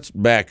right, let's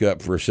back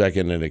up for a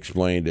second and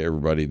explain to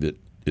everybody that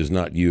is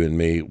not you and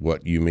me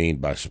what you mean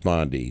by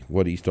spondy.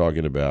 What he's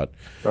talking about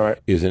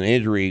is an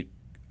injury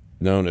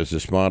known as a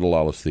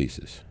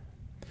spondylolisthesis,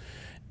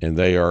 and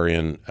they are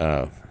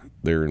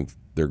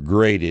they're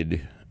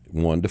graded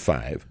 1 to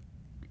 5.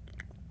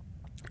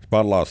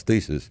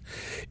 Spondylolisthesis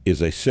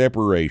is a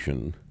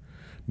separation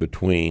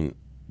between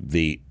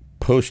the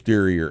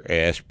posterior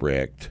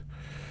aspect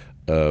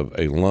of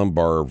a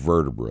lumbar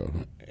vertebra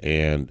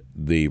and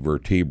the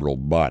vertebral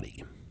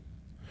body.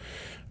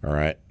 All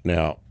right.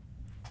 Now,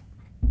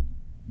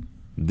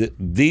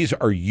 these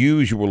are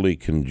usually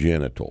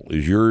congenital.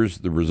 Is yours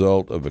the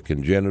result of a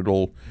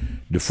congenital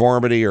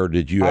deformity, or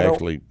did you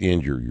actually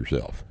injure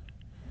yourself?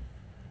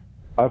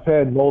 I've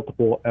had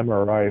multiple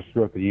MRIs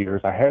throughout the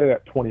years. I had it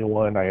at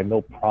 21. I had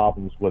no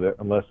problems with it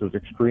unless it was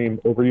extreme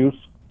overuse.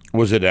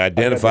 Was it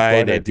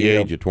identified at the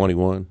age of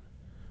 21?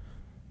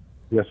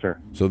 Yes, sir.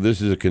 So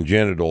this is a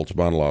congenital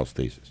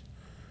spondylolisthesis.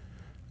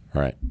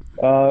 All right.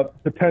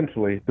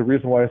 Potentially. The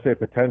reason why I say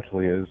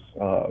potentially is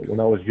when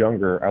I was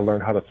younger, I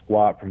learned how to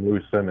squat from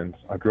Louis Simmons.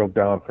 I drove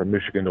down from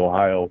Michigan to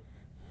Ohio.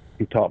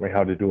 He taught me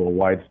how to do a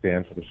wide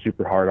stance with a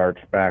super hard arch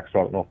back, so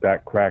I don't know if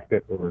that cracked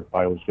it or if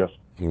I was just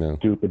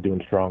stupid doing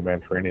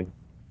strongman training.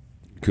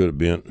 Could have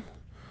been.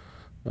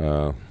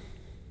 Could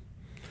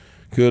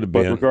have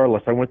been. But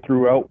regardless, I went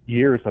throughout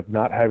years of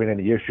not having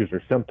any issues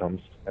or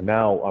symptoms, and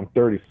now I'm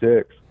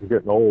 36, I'm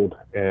getting old,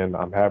 and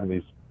I'm having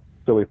these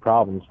silly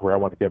problems where I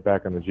want to get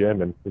back in the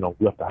gym and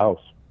lift the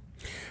house.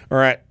 All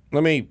right,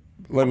 let me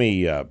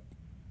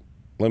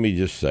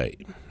just say,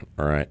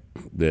 all right,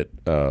 that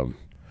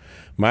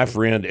my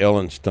friend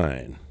Ellen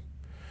Stein,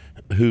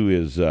 who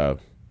is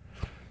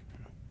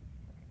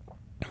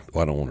I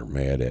don't want her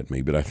mad at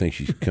me, but I think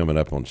she's coming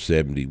up on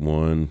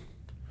 71.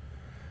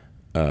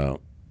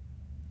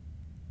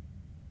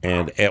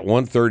 And at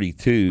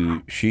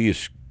 132,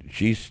 she's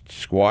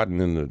squatting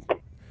in the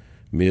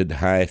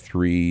mid-high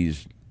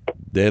threes,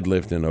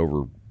 deadlifting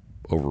over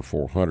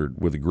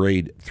 400 with a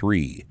grade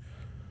 3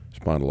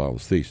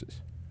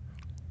 spondylolisthesis.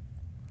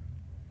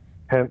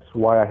 Hence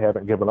why I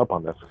haven't given up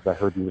on this, because I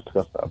heard you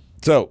discuss that.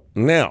 So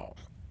now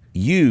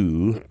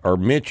you are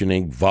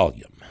mentioning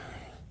volume.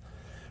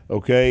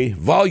 Okay,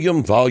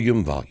 volume.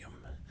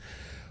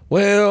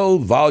 Well,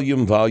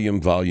 volume,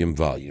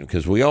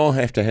 because we all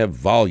have to have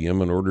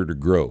volume in order to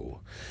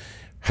grow.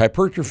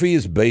 Hypertrophy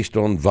is based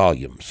on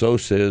volume. So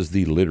says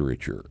the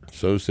literature.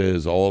 So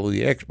says all of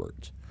the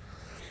experts.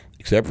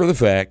 Except for the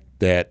fact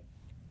that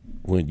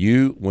when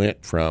you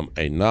went from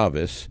a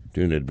novice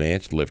to an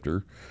advanced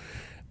lifter,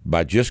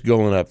 by just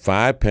going up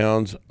 5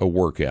 pounds a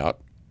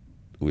workout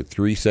with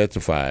 3 sets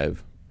of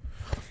 5,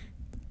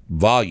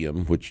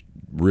 volume, which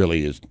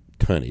really is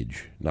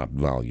tonnage, not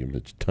volume,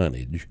 it's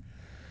tonnage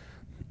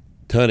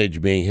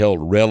being held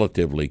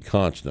relatively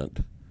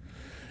constant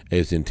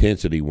as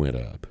intensity went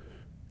up.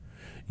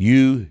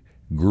 You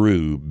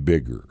grew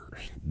bigger,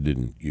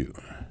 didn't you?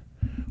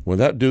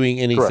 Without doing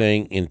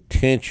anything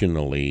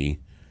intentionally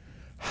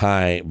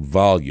high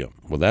volume,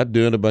 without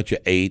doing a bunch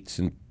of 8s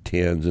and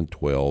 10s and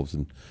 12s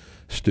and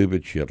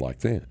stupid shit like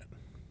that.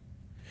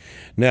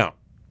 Now,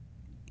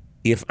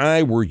 if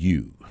I were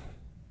you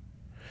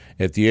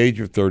at the age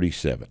of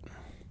 37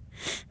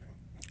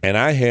 and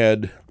I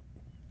had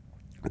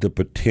the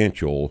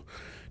potential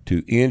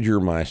to injure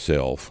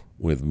myself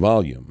with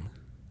volume,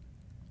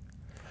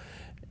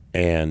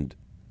 and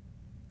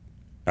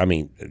I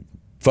mean,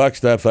 fuck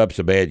stuff up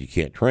so bad you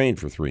can't train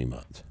for 3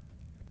 months.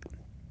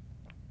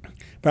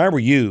 If I were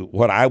you,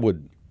 what I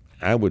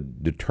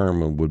would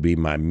determine would be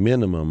my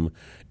minimum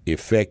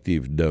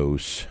effective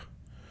dose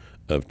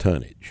of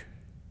tonnage.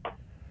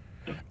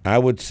 I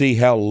would see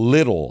how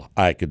little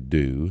I could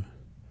do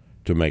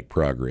to make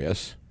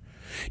progress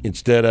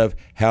instead of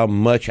how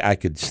much I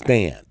could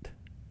stand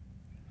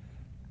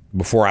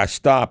before I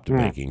stopped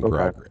making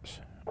progress.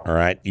 All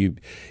right,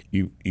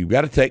 you've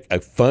got to take a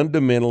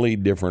fundamentally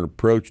different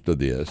approach to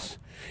this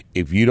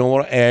if you don't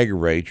want to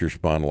aggravate your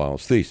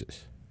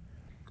spondylolisthesis.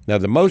 Now,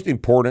 the most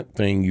important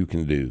thing you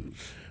can do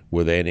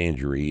with that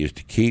injury is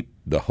to keep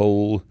the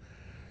whole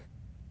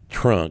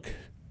trunk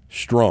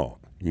strong.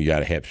 You got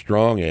to have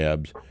strong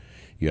abs.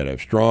 You got to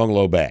have strong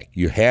low back.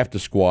 You have to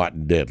squat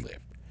and deadlift.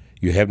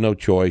 You have no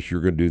choice.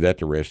 You're going to do that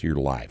the rest of your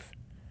life.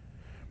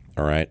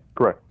 All right?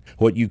 Correct.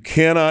 What you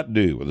cannot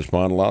do with a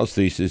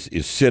spondylolisthesis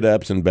is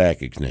sit-ups and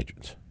back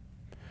extensions.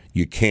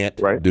 You can't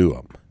do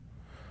them.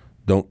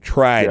 Don't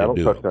try to do them.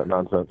 Don't touch that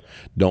nonsense.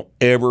 Don't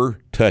ever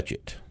touch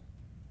it.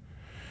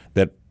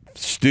 That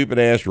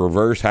stupid-ass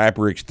reverse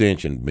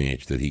hyperextension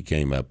bench that he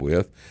came up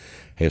with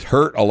has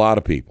hurt a lot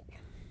of people.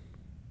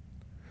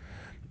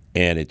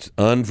 And it's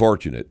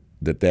unfortunate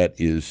that that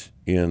is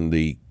in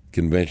the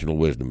conventional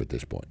wisdom at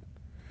this point.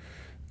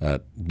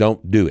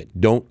 Don't do it.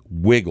 Don't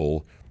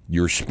wiggle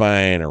your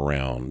spine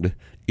around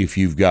if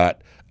you've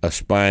got a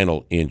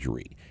spinal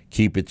injury.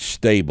 Keep it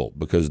stable,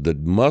 because the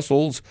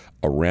muscles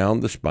around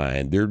the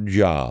spine, their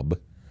job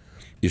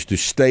is to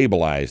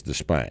stabilize the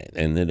spine.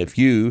 And then if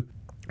you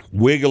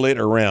wiggle it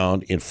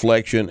around in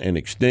flexion and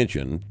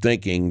extension,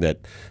 thinking that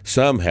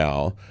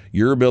somehow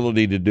your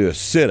ability to do a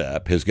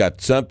sit-up has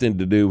got something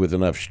to do with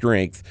enough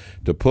strength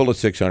to pull a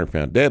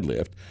 600-pound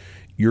deadlift,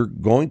 you're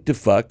going to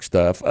fuck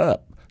stuff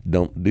up.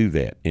 Don't do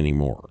that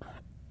anymore.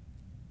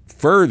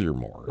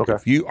 Furthermore,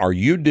 are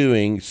you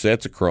doing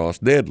sets across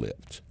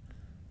deadlifts?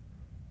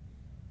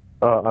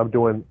 I'm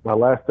doing, my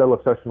last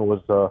deadlift session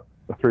was a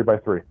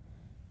 3x3.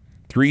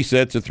 3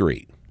 sets of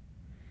 3.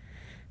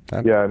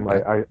 Yeah, and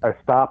I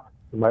stop,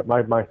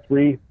 my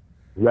 3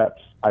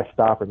 reps, I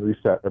stop and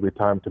reset every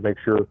time to make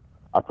sure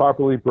I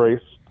properly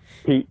brace.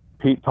 Pete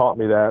taught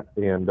me that,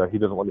 and he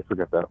doesn't let me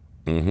forget that.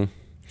 Mm-hmm.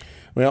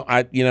 Well,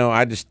 I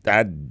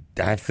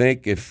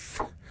think if,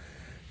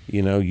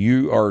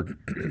 you are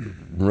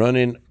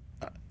running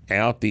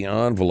out the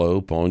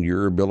envelope on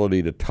your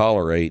ability to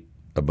tolerate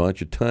a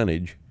bunch of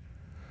tonnage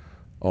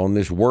on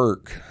this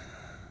work,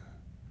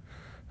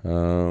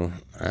 I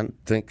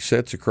think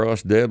sets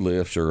across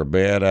deadlifts are a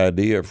bad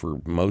idea for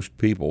most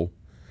people,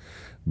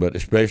 but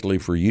especially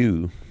for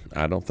you.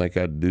 I don't think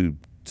I'd do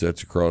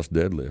sets across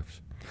deadlifts.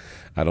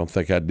 I don't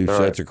think I'd do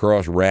sets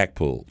across rack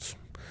pulls.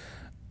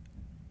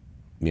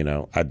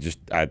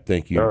 I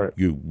think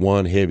you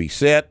one heavy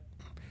set,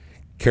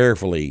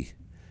 carefully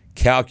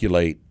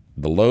calculate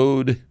the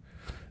load,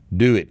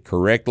 do it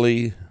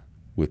correctly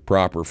with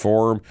proper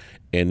form,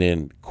 and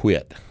then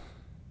quit.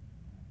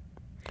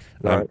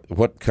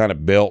 What kind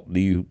of belt do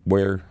you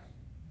wear?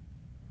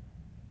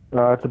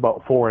 It's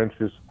about 4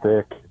 inches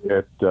thick.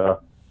 It's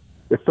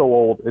so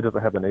old, it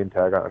doesn't have the name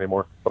tag on it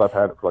anymore, but I've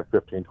had it for like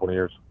 15, 20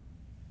 years.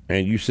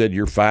 And you said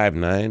you're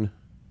 5'9"?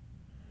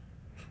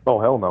 Oh,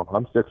 hell no.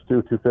 I'm 6'2",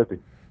 250.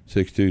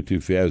 6'2",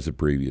 250. That was the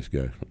previous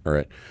guy. All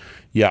right.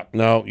 Yeah,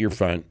 no, you're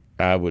fine.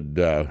 I would,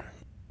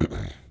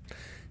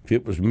 if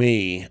it was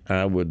me,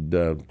 I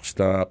would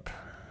stop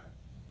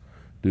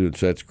doing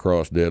sets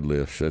across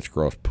deadlifts, sets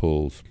across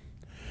pulls.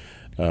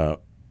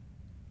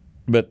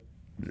 But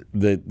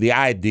the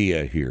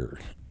idea here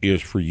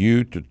is for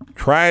you to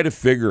try to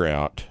figure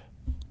out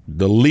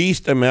the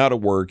least amount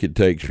of work it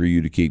takes for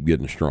you to keep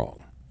getting strong.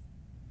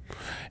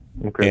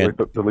 Okay, like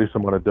the least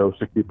amount of dose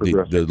to keep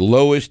progressing. The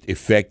lowest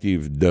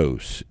effective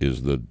dose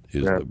is the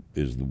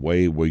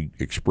way we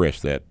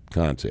express that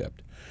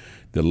concept.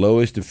 The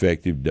lowest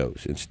effective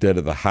dose instead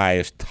of the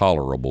highest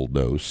tolerable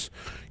dose.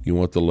 You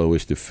want the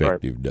lowest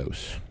effective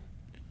dose.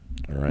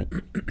 All right.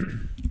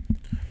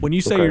 When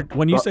you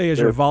say as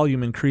your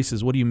volume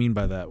increases, what do you mean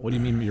by that? What do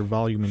you mean your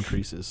volume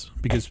increases?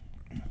 Because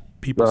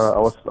people, I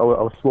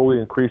was slowly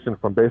increasing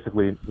from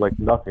basically like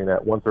nothing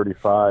at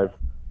 135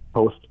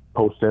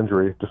 post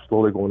injury to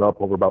slowly going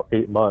up over about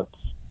 8 months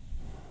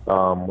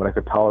when I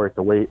could tolerate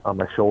the weight on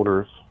my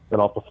shoulders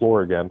and off the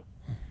floor again.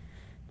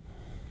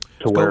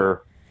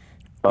 Where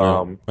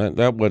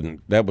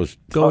that was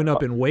going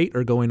up in weight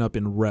or going up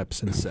in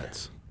reps and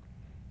sets,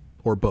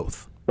 or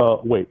both.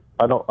 Weight.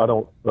 I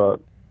don't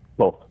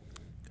both.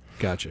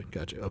 Gotcha.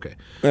 Okay.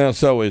 Well,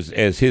 so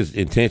as his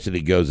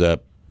intensity goes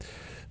up,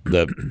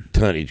 the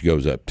tonnage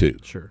goes up too.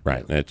 Sure.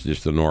 Right. That's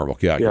just the normal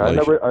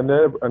calculation. Yeah,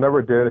 I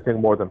never did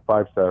anything more than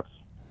 5 sets.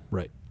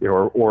 Right.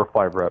 Or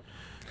 5 reps.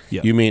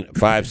 Yeah. You mean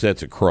 5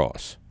 sets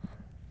across?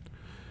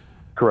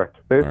 Correct.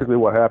 Basically,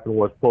 what happened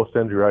was post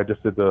injury, I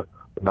just did the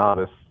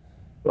novice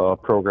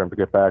program to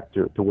get back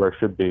to where it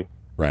should be.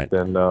 Right.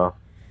 Then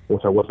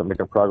once I wasn't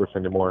making progress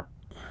anymore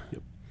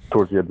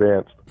towards the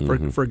advanced.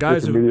 For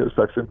guys intermediate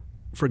section.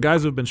 For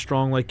guys who've been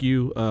strong like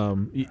you,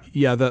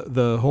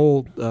 the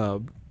whole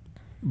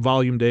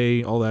volume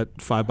day, all that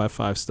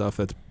 5x5 stuff,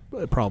 that's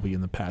probably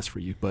in the past for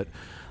you. But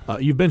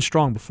you've been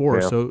strong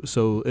before, so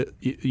to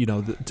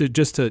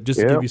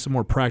give you some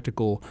more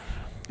practical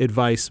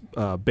advice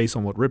based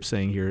on what Rip's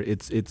saying here,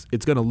 it's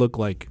going to look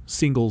like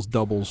singles,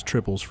 doubles,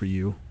 triples for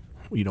you.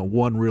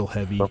 One real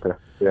heavy,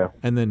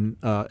 and then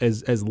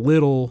as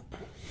little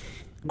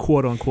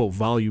quote unquote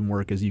volume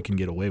work as you can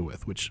get away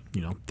with, which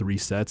 3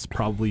 sets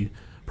probably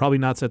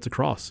not sets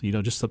across,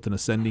 just something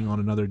ascending on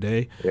another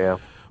day. Yeah.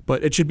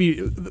 But it should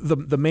be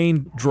the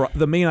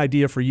main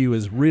idea for you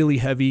is really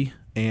heavy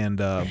and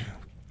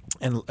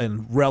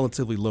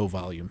relatively low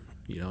volume.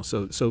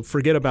 So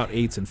forget about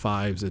 8s and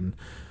 5s and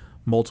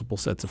multiple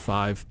sets of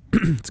 5.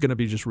 It's going to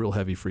be just real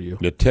heavy for you.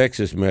 The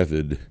Texas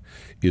method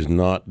is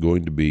not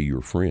going to be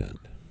your friend.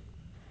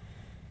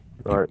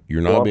 All right.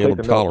 You're not able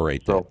to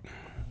tolerate that.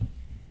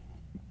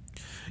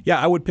 Yeah,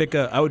 I would pick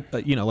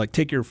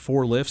take your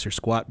 4 lifts, your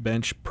squat,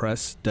 bench,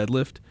 press,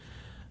 deadlift,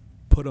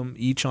 put them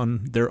each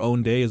on their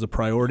own day as a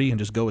priority, and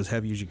just go as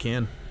heavy as you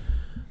can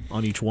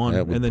on each one.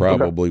 That would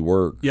probably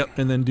work. Yep,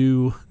 and then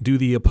do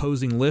the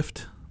opposing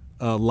lift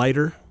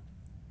lighter,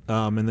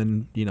 and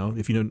then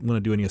if you don't want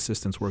to do any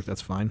assistance work,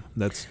 that's fine.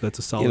 That's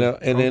a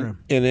solid program.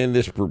 And in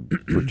this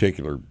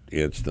particular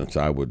instance,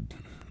 I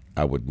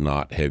would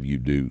not have you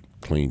do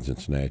cleans and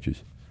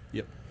snatches.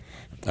 Yep.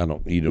 You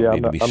don't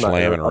need to be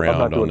slamming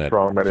around on that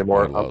strong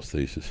anymore.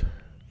 Thesis.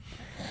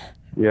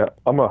 Yeah,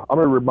 I'm a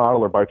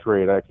remodeler by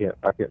trade. I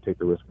can't take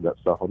the risk of that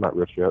stuff. I'm not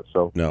rich yet,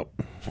 so no.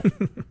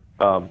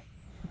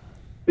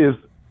 is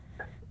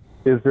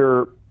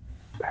there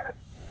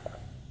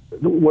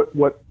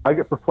what I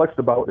get perplexed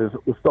about is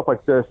with stuff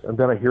like this, and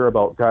then I hear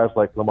about guys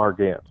like Lamar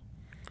Gant.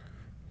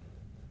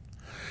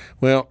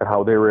 Well, and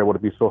how they were able to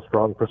be so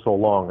strong for so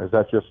long. Is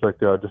that just like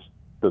just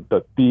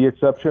the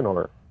exception,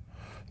 or?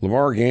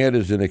 Lamar Gant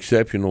is an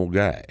exceptional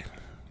guy.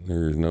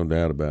 There's no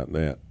doubt about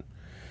that.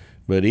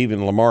 But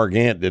even Lamar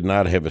Gant did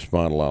not have a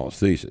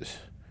spondylolisthesis.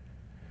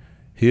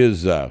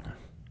 His it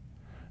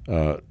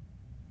was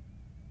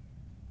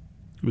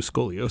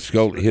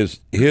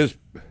scoliosis.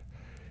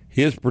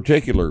 His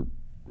particular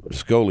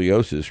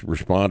scoliosis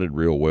responded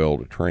real well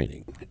to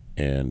training,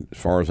 and as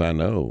far as I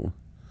know,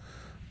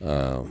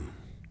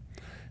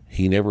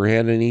 he never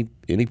had any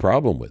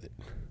problem with it.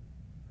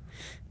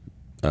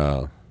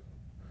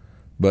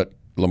 But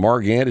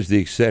Lamar Gant is the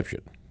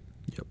exception.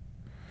 Yep.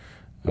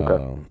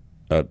 Okay.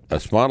 A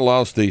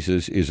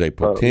spondylolisthesis is a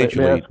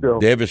potentially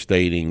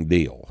devastating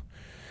deal.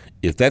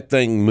 If that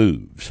thing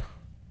moves,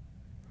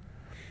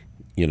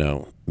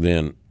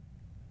 then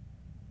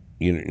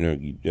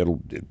it'll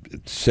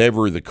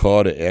sever the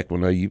cauda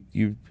equina.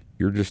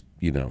 You're just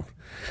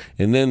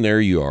and then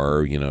there you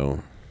are.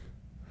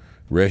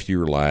 Rest of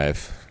your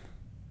life,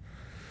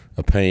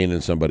 a pain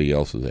in somebody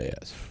else's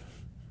ass.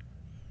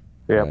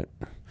 Yeah. Right?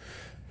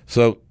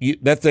 So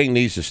that thing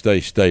needs to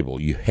stay stable.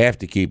 You have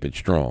to keep it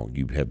strong.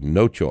 You have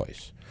no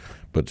choice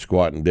but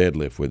squat and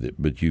deadlift with it.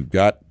 But you've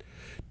got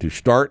to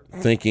start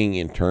thinking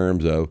in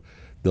terms of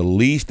the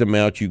least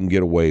amount you can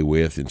get away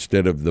with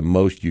instead of the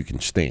most you can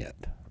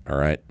stand. All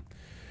right?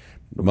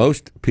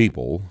 Most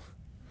people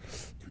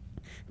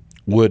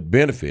would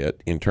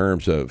benefit in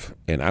terms of,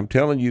 and I'm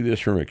telling you this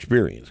from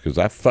experience because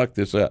I fucked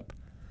this up.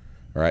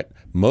 All right?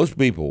 Most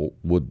people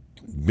would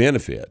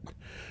benefit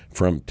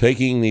from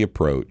taking the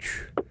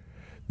approach,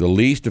 the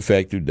least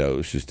effective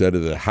dose instead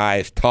of the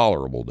highest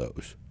tolerable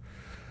dose.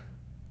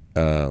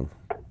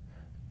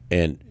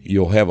 And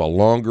you'll have a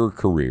longer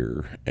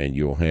career, and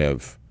you'll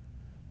have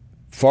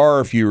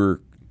far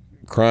fewer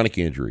chronic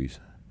injuries,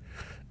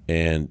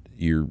 and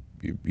you're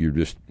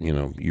just you're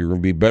going to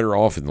be better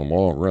off in the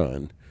long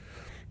run,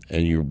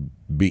 and you'll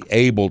be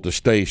able to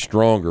stay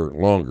stronger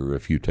longer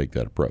if you take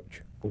that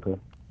approach. Okay.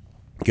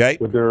 Okay.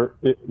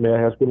 May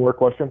I ask one more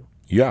question?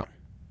 Yeah.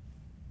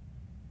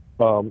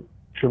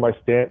 Should my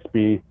stance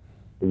be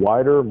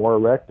wider, more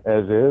erect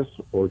as is,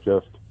 or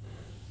just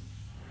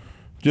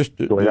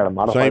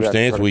the same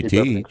stance we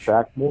teach,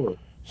 more?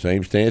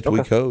 Same stance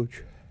we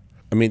coach.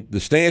 I mean, the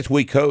stance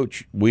we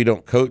coach, we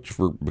don't coach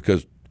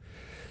because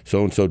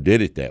so-and-so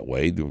did it that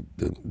way.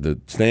 The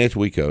stance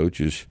we coach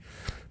has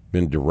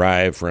been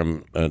derived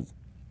from an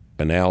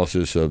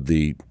analysis of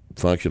the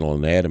functional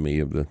anatomy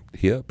of the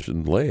hips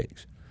and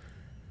legs.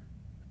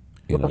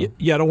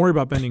 Yeah, don't worry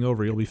about bending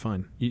over. You'll be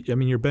fine.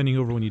 You're bending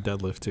over when you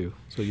deadlift too,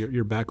 so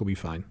your back will be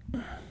fine.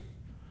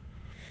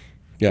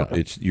 Yeah,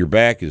 your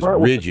back is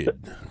rigid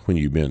when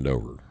you bend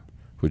over,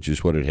 which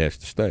is what it has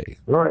to stay.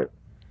 All right.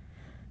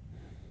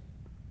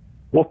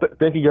 Well,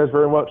 thank you guys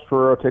very much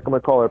for taking my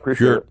call. I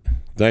appreciate it.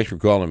 Thanks for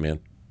calling, man.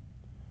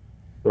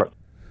 All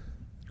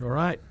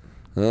right.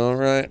 All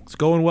right. It's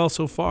going well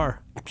so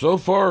far. So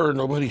far,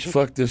 nobody's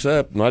fucked this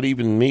up, not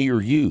even me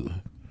or you,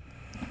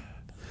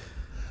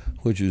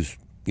 which is,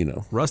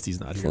 Rusty's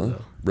not here,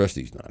 though.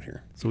 Rusty's not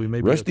here. So we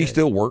may be Rusty okay.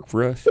 still work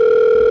for us?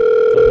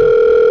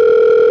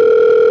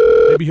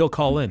 Maybe he'll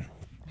call in.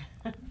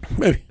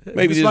 Maybe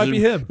this might be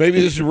him. Maybe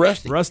this is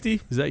Rusty.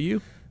 Rusty, is that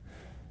you?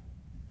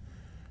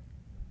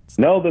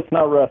 No, that's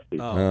not Rusty.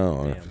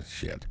 Oh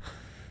shit.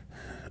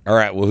 All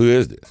right, well, who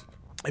is this?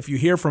 If you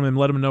hear from him,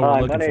 let him know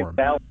we're looking for him.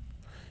 Alan.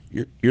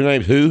 Your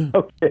name's who?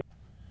 Okay.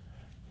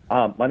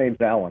 My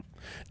name's Alan.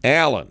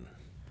 Alan.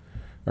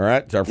 All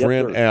right, it's our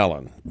friend sir.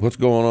 Alan. What's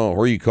going on?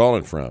 Where are you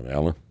calling from,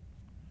 Alan?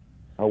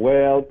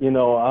 Well,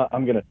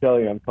 I'm going to tell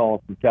you I'm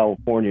calling from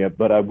California,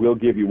 but I will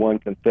give you one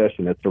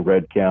concession. It's a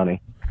red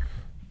county.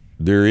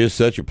 There is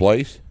such a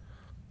place?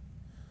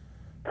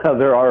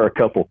 There are a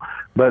couple,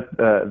 but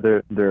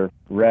they're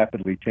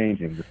rapidly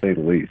changing, to say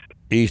the least.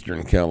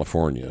 Eastern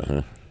California,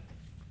 huh?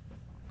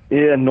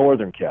 Yeah,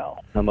 Northern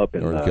Cal. I'm up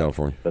in Northern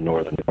California, the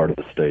northern part of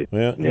the state.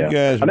 Well, you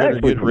guys better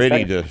get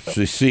ready to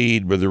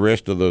secede with the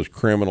rest of those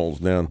criminals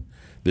down,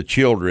 the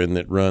children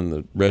that run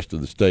the rest of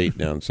the state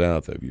down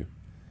south of you.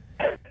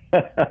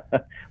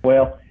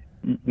 Well,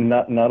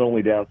 not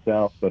only down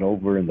south, but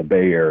over in the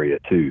Bay Area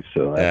too.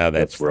 So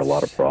that's where a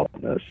lot of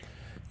problem is.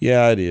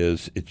 Yeah, it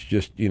is. It's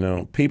just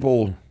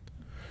people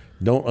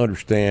don't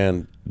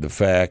understand the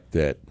fact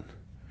that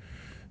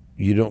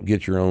you don't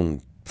get your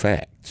own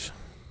facts.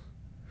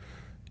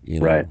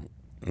 Right.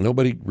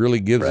 Nobody really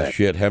gives a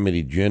shit how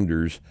many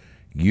genders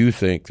you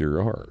think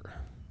there are.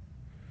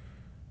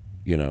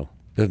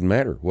 Doesn't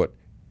matter what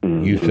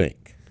you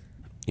think.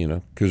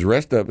 Because the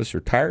rest of us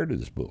are tired of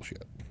this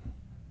bullshit.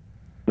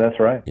 That's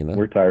right.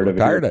 We're tired of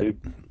it.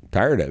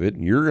 Tired of it.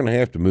 You're going to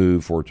have to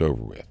move before it's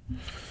over with,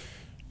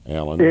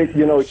 Alan.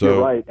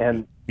 You're right.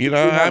 And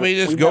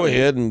just go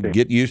ahead and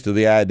get used to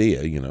the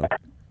idea.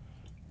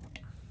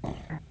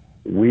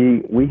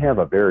 We have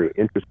a very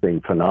interesting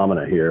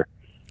phenomena here.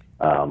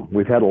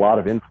 We've had a lot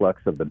of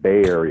influx of the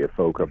Bay Area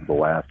folk over the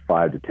last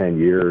 5 to 10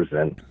 years,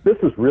 and this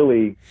is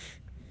really,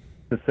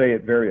 to say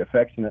it very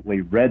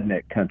affectionately,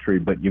 redneck country,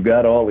 but you've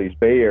got all these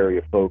Bay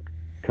Area folk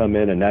come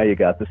in, and now you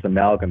got this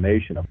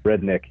amalgamation of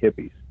redneck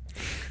hippies.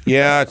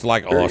 Yeah, it's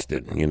like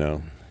Austin, you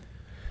know.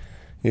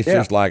 It's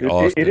just like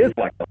Austin. It is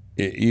like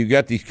Austin. You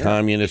got these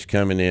communists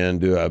coming in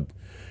to a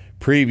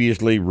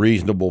previously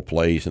reasonable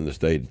place in the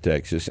state of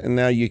Texas, and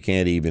now you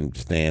can't even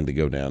stand to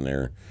go down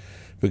there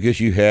because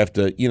you have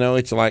to, you know,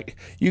 it's like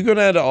you go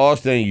down to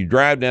Austin and you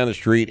drive down the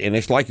street, and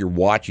it's like you're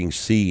watching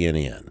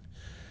CNN,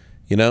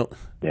 you know?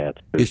 Yeah,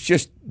 it's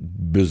just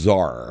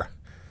bizarre.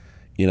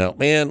 You know,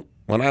 man,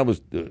 when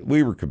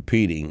we were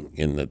competing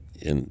in the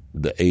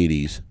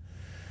 80s,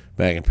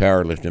 back in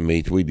powerlifting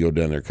meets, we'd go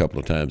down there a couple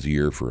of times a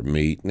year for a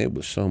meet, and it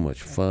was so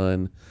much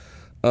fun.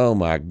 Oh,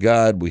 my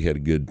God, we had a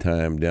good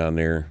time down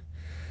there.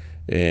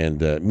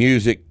 And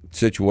music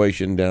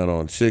situation down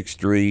on 6th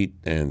Street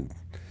and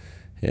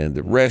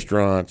the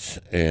restaurants,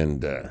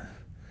 and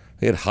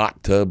they had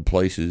hot tub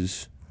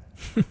places.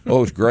 Oh,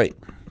 it was great.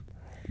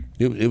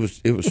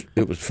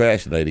 It was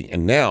fascinating.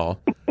 And now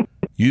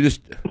you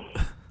just...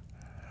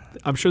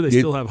 I'm sure they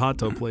still have hot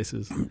tub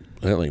places.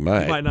 Well, they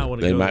might. You might not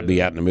want to They go might be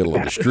there. out in the middle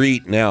of the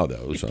street now,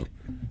 though. So,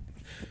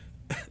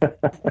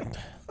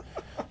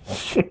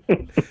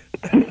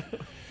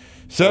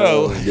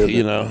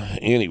 you know,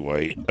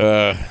 anyway.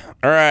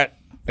 All right,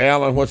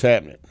 Alan, what's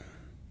happening?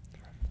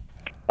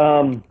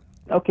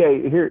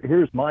 Okay,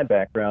 here's my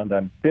background.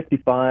 I'm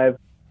 55,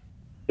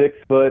 6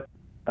 foot.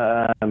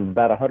 I'm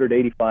about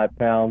 185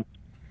 pounds.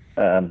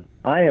 I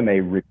am a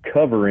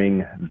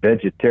recovering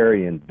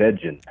vegetarian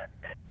veggie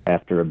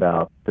after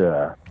about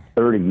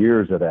 30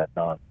 years of that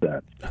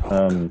nonsense.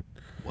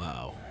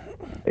 Wow.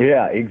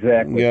 Yeah,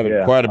 exactly. You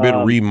got quite a bit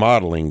of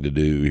remodeling to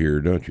do here,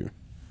 don't you?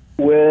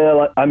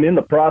 Well, I'm in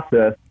the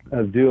process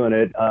of doing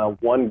it.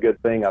 One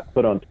good thing, I've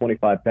put on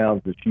 25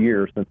 pounds this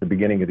year since the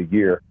beginning of the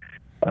year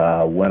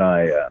when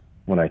I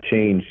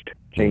changed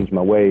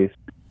my ways.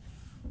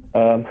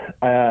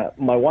 My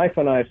wife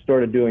and I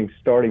started doing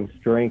starting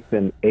strength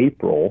in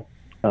April.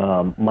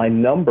 My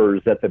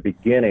numbers at the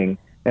beginning,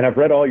 and I've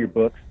read all your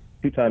books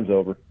 2 times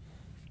over,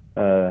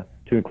 to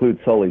include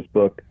Sully's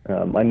book.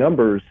 My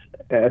numbers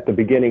at the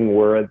beginning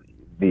were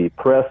the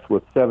press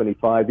was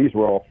 75. These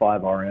were all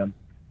 5RM.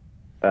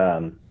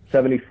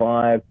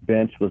 75,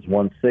 bench was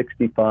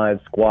 165,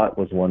 squat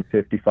was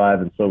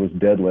 155, and so was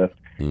deadlift.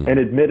 And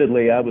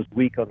admittedly, I was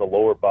weak on the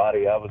lower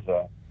body. I'm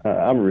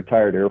a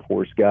retired Air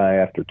Force guy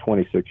after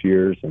 26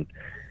 years, and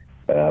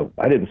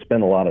I didn't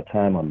spend a lot of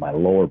time on my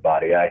lower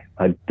body. I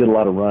did a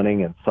lot of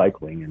running and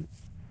cycling and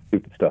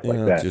stupid stuff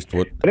like that.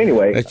 But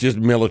anyway, that's just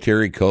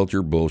military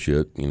culture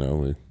bullshit, you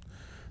know.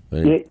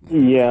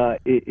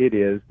 It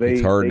is.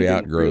 It's hard to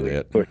outgrow really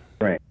that. push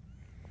strength.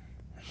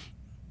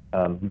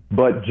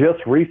 But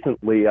just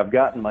recently, I've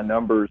gotten my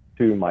numbers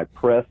to my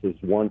press is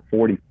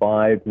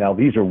 145. Now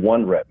these are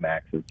 1-rep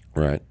maxes.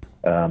 Right.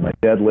 My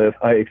deadlift,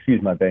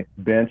 my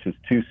bench is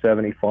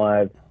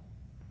 275.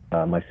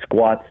 My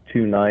squat's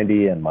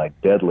 290, and my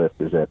deadlift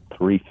is at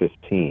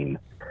 315.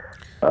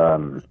 I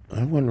wonder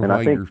and why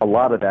I think you're a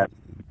lot of that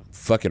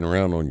fucking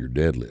around on your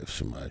deadlift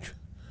so much.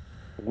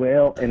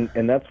 Well,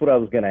 and that's what I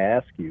was going to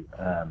ask you.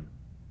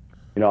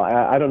 You know,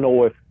 I don't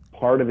know if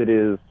part of it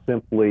is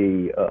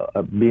simply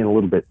being a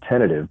little bit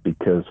tentative,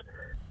 because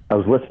I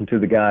was listening to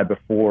the guy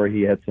before.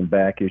 He had some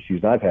back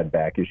issues. I've had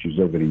back issues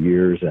over the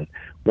years, and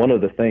one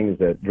of the things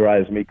that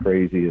drives me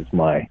crazy is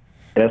my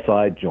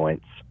SI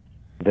joints.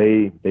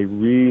 They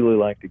really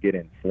like to get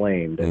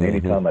inflamed, and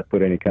anytime I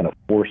put any kind of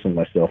force on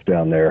myself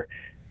down there,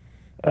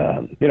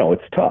 you know,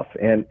 it's tough.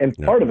 And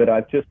part of it,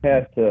 I've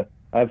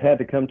had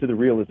to come to the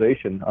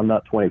realization I'm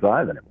not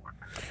 25 anymore.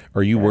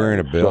 Are you wearing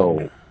a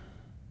belt? So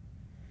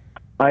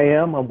I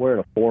am. I'm wearing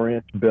a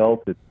 4-inch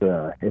belt.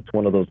 It's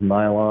one of those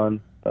nylon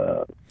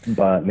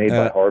made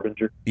by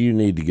Harbinger. You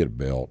need to get a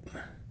belt.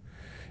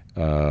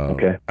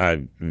 Okay.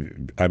 I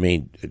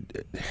mean,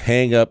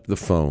 hang up the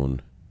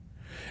phone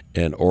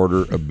and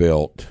order a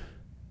belt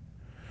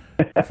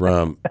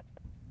from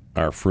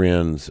our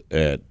friends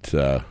at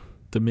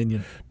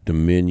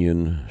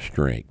Dominion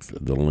Strength.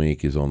 The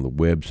link is on the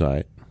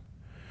website.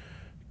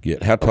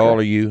 How tall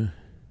are you?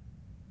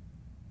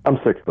 I'm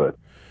 6 foot.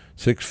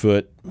 6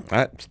 foot.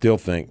 I still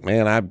think,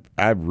 man,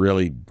 I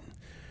really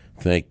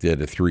think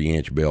that a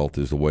 3-inch belt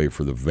is the way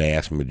for the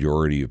vast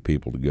majority of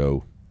people to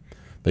go.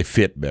 They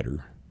fit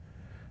better.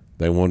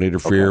 They won't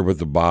interfere with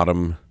the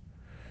bottom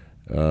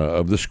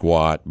of the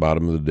squat,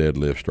 bottom of the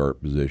deadlift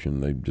start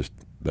position.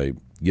 They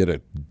get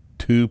a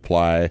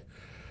 2-ply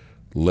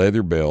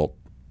leather belt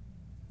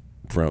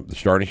from the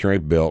starting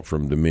strength belt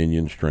from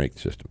Dominion Strength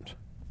Systems.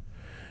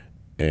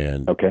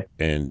 And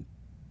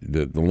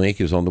the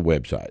link is on the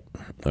website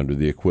under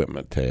the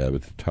equipment tab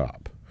at the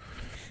top.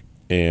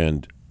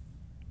 And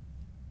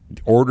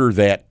order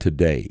that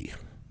today.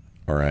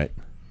 All right.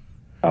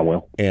 I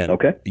will. And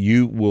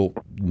you will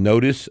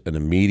notice an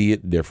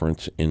immediate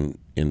difference in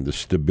the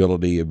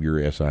stability of your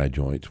SI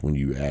joints when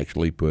you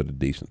actually put a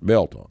decent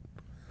belt on.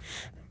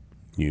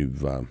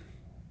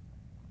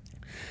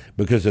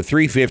 because a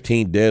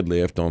 315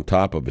 deadlift on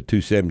top of a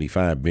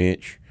 275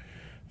 bench,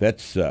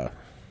 that's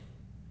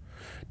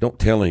don't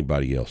tell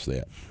anybody else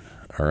that.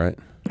 All right,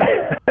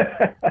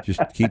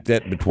 just keep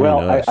that between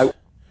us. I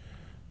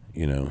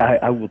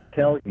will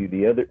tell you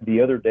the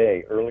other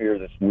day, earlier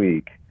this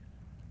week,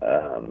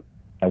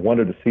 I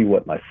wanted to see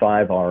what my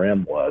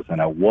 5RM was,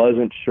 and I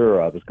wasn't sure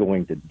I was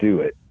going to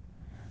do it.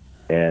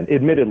 And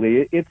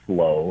admittedly, it's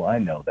low. I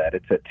know that.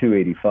 It's at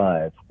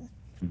 285.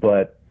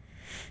 But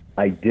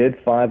I did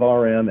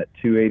 5RM at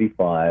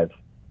 285,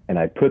 and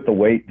I put the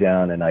weight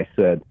down, and I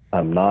said,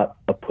 I'm not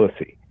a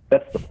pussy.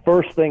 That's the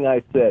first thing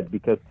I said,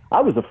 because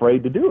I was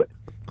afraid to do it,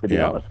 to be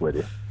honest with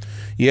you.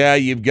 Yeah,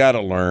 you've got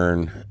to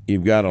learn.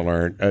 You've got to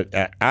learn.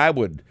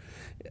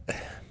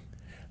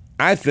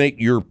 I think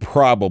you're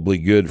probably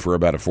good for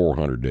about a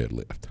 400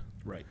 deadlift.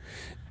 Right.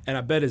 And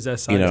I bet his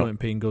SI joint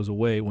pain goes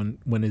away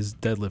when his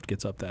deadlift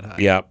gets up that high.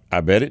 Yeah,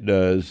 I bet it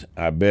does.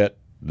 I bet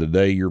the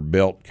day your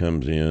belt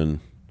comes in,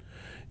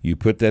 you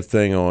put that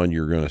thing on,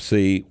 you're going to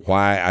see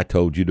why I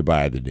told you to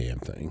buy the damn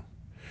thing.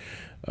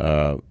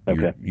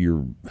 Okay.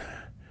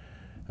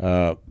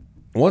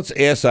 Once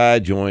SI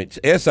joints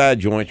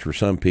for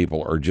some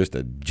people are just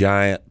a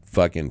giant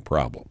fucking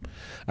problem.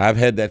 I've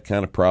had that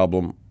kind of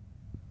problem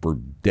for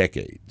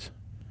decades.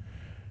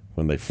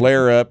 When they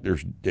flare up,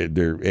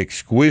 they're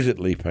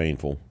exquisitely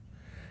painful,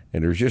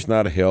 and there's just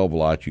not a hell of a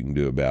lot you can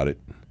do about it,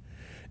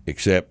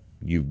 except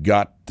you've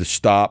got to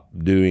stop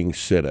doing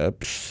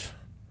sit-ups.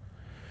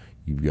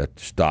 You've got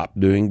to stop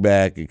doing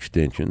back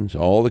extensions,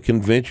 all the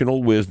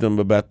conventional wisdom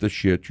about the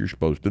shit you're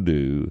supposed to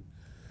do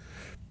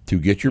to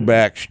get your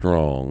back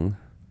strong,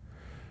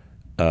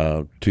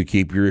 to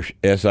keep your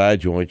SI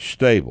joints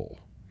stable.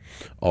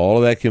 All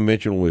of that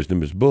conventional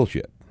wisdom is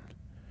bullshit,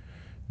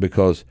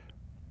 because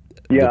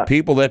the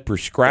people that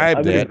prescribe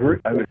I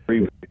would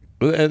agree with you.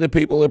 The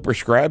people that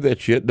prescribe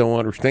that shit don't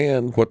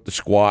understand what the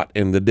squat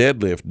and the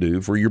deadlift do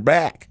for your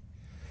back.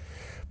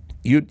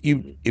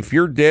 If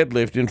you're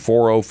deadlifting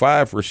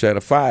 405 for a set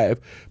of 5,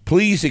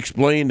 please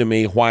explain to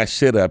me why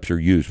sit-ups are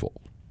useful.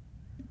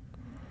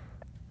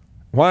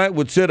 Why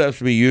would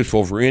sit-ups be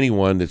useful for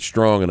anyone that's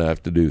strong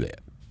enough to do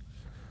that?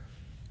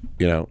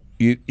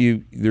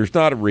 There's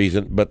not a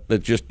reason, but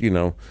it's just,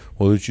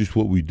 well, it's just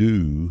what we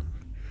do.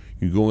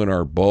 You go in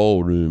our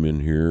ballroom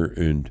in here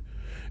and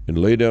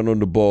lay down on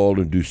the ball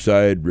and do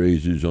side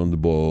raises on the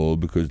ball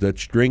because that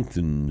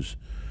strengthens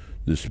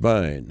the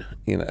spine.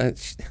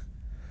 It's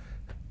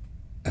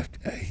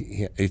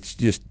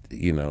just,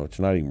 it's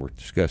not even worth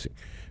discussing.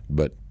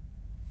 But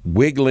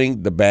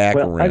wiggling the back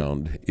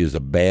around is a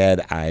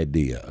bad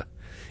idea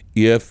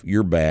if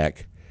your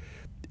back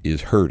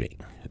is hurting.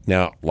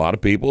 Now, a lot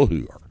of people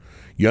who are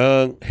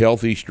young,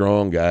 healthy,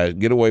 strong guys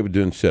get away with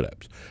doing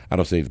sit-ups. I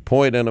don't see the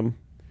point in them,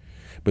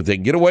 but they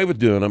get away with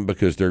doing them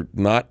because they're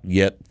not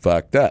yet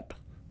fucked up.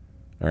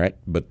 All right?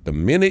 But the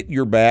minute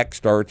your back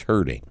starts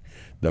hurting,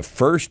 the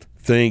first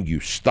thing you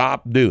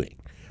stop doing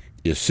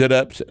is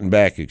sit-ups and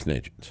back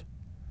extensions.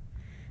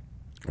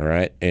 All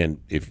right?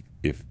 And if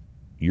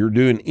you're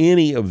doing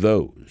any of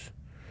those,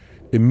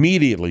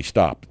 immediately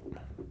stop.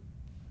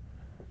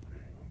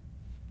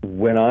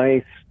 When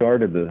I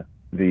started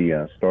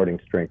the Starting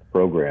Strength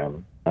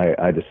program,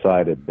 I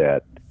decided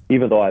that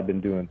even though I've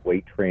been doing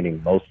weight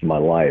training most of my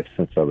life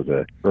since I was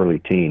an early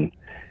teen,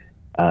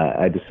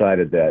 I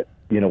decided that,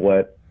 you know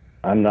what,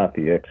 I'm not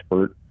the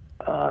expert,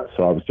 so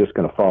I was just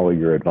going to follow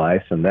your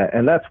advice, and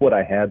that's what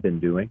I have been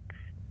doing.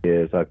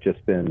 Is I've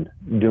just been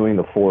doing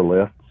the 4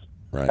 lifts.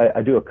 Right.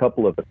 I do a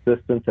couple of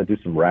assistants. I do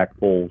some rack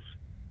pulls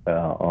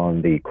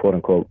on the quote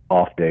unquote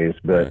off days,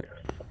 but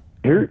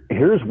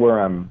here's where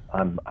I'm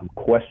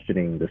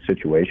questioning the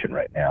situation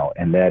right now,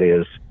 and that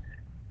is,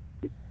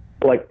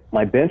 like,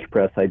 my bench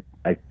press.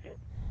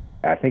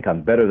 I think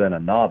I'm better than a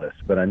novice,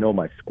 but I know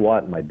my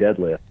squat and my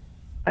deadlift,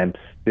 I'm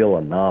still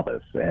a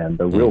novice, and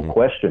the real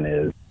question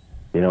is,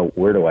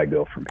 where do I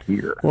go from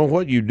here? Well,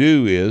 what you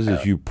do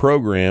is you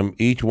program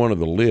each one of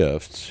the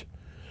lifts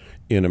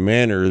in a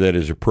manner that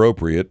is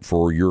appropriate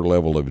for your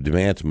level of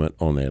advancement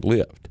on that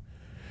lift.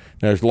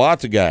 Now, there's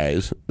lots of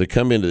guys that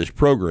come into this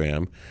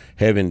program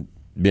having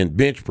been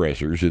bench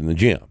pressers in the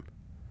gym.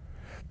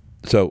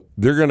 So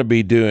they're going to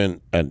be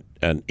doing an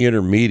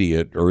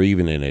intermediate or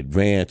even an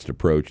advanced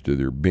approach to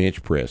their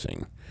bench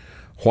pressing,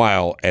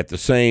 while at the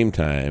same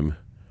time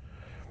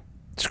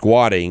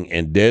squatting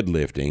and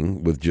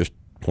deadlifting with just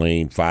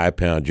plain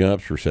 5-pound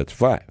jumps for sets of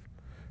 5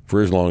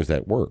 for as long as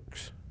that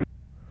works.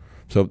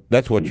 So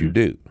that's what you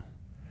do.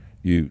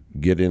 You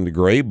get in the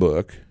gray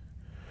book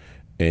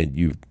and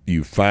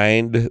you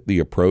find the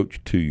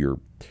approach to your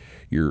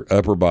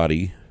upper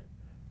body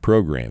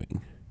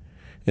programming.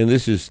 And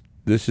this is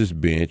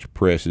bench,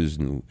 presses,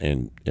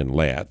 and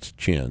lats,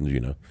 chins,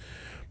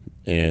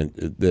 and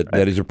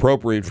that is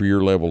appropriate for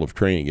your level of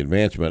training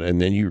advancement.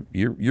 And then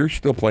you're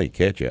still playing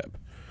catch up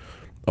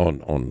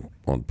on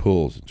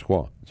pulls and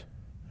squats.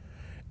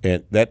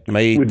 And that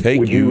may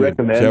take you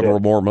several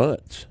more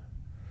months,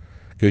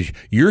 because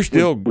you're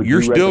still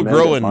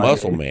growing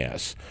muscle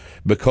mass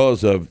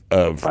because of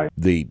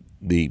the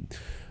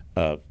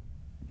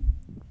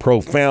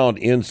profound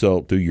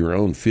insult to your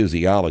own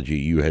physiology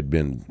you had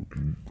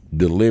been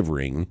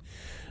delivering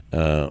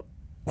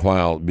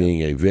while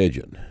being a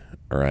vegan.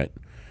 All right.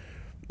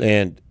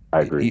 And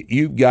I agree.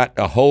 You've got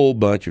a whole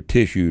bunch of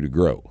tissue to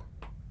grow.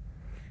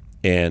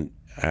 And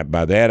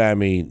by that I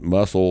mean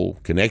muscle,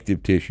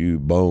 connective tissue,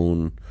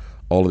 bone,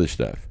 all of this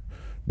stuff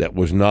that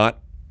was not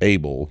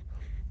able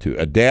to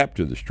adapt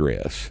to the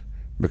stress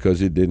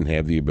because it didn't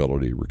have the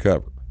ability to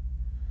recover.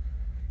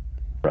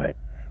 Right.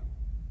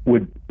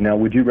 Would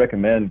you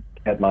recommend,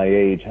 at my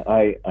age,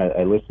 I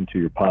listened to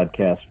your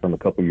podcast from a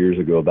couple years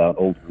ago about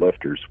older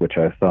lifters, which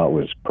I thought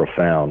was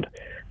profound.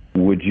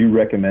 Would you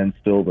recommend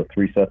still the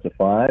 3 sets of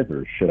 5,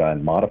 or should I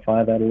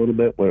modify that a little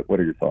bit? What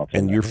are your thoughts on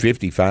And that? you're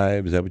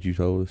 55, is that what you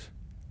told us?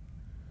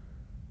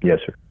 Yes,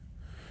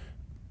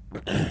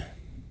 sir.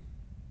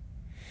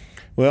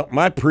 Well,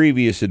 my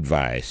previous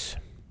advice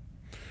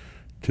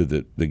to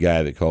the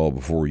guy that called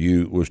before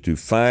you was to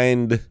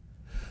find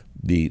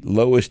the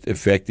lowest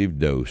effective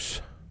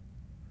dose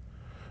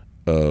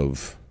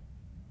of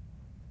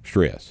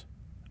stress.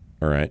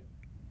 All right?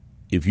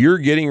 If you're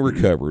getting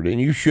recovered,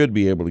 and you should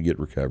be able to get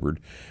recovered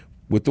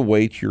with the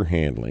weights you're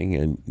handling,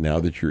 and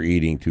now that you're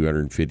eating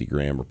 250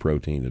 grams of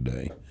protein a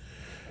day,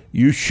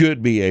 you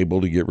should be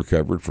able to get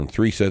recovered from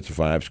 3 sets of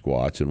 5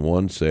 squats and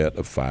 1 set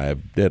of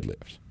 5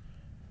 deadlifts.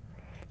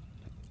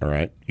 All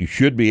right? You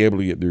should be able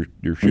to get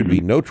there should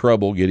be no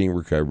trouble getting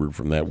recovered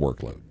from that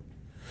workload.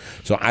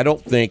 So I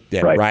don't think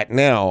that right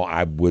now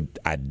I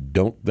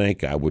don't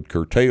think I would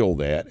curtail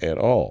that at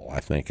all. I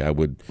think I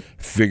would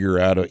figure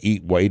out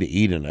a way to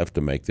eat enough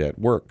to make that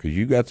work, because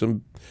you got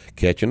some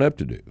catching up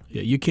to do.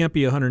 Yeah, you can't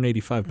be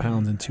 185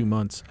 pounds in 2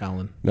 months,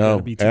 Alan.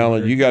 No,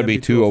 Alan, you got to be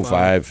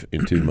 205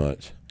 in 2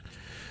 months.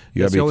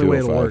 That's the only way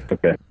it'll work.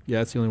 Okay. Yeah,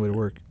 that's the only way to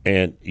work.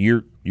 And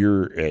you're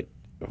at,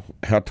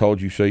 how tall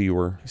did you say you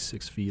were?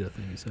 6 feet, I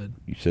think you said.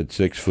 You said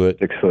 6 foot.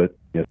 6 foot.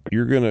 Yes.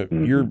 You're gonna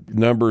your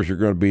numbers are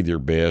gonna be their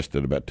best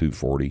at about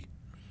 240.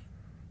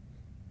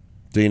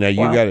 See, now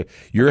you're gonna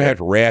have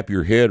to wrap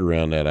your head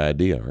around that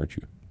idea, aren't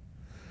you?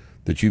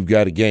 That you've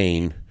got to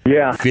gain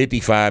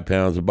 55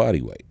 pounds of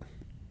body weight.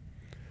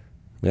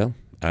 Well,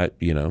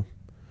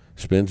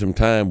 spend some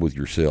time with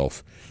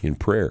yourself in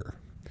prayer.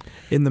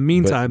 In the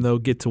meantime, though,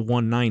 get to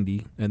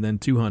 190 and then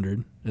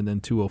 200 and then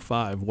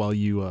 205 while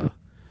you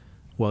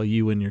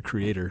and your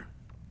creator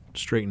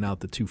straighten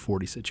out the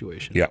 240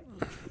 situation. Yeah,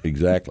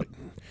 exactly.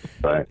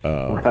 Right.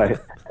 Right.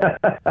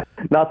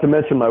 Not to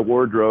mention my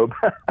wardrobe.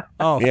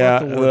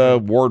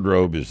 The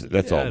wardrobe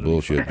that's all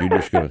bullshit.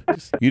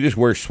 You just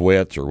wear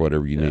sweats or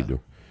whatever you need to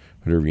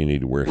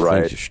wear. Right.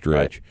 Things to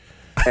stretch.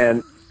 Right.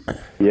 And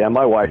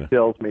my wife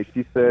tells me,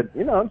 she said,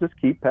 just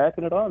keep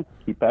packing it on.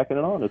 Keep packing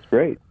it on. It's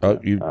great.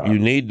 You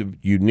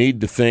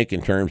need to think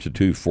in terms of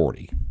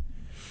 240.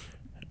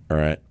 All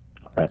right.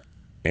 Right.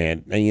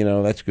 And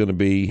that's going to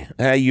be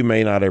you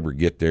may not ever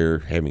get there,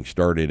 having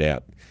started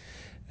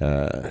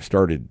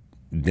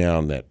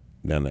down that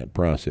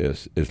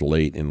process as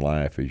late in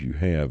life as you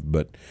have.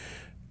 But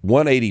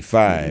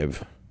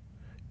 185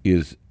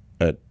 is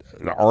an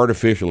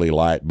artificially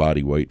light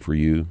body weight for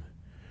you,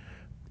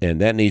 and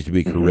that needs to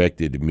be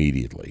corrected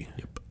immediately.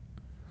 Yep.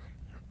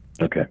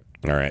 Okay.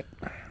 All right.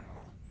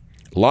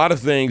 A lot of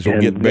things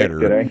will get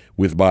better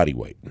with body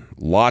weight.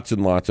 Lots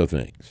and lots of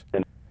things.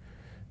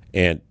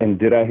 And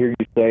did I hear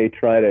you say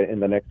try to, in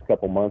the next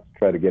couple months,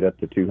 try to get up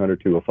to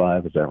 200,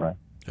 205? Is that right?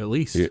 At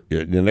least. In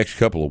the next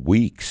couple of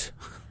weeks.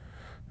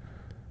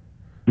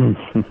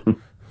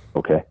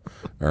 Okay.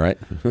 All right.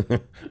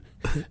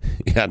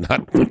 Yeah,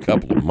 not a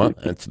couple of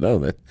months. No,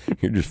 that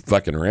you're just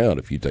fucking around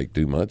if you take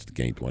 2 months to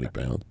gain 20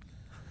 pounds.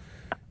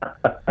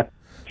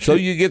 So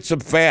you get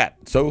some fat.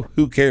 So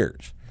who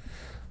cares?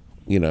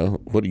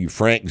 What are you,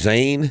 Frank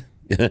Zane?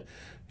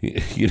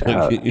 you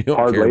don't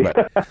hardly. care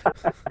about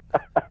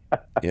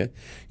it.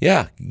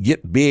 Yeah.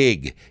 Get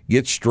big,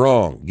 get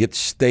strong, get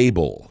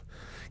stable,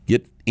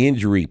 get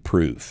injury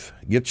proof,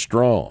 get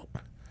strong.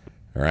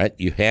 All right,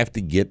 you have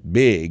to get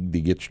big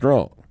to get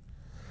strong.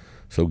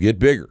 So get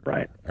bigger.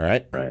 Right. All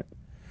right. Right.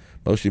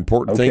 Most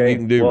important thing you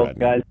can do right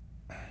guys,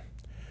 now.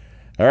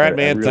 All right,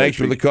 man. Really thanks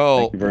for the call.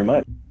 Thank you very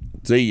much.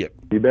 See you.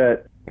 You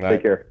bet. All right.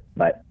 Take care.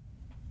 Bye.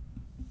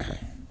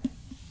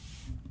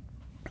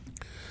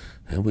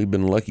 Well, we've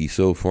been lucky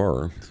so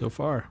far. So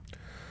far.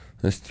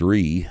 That's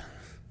 3.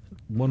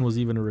 One was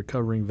even a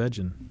recovering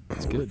vegan.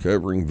 That's good.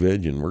 Recovering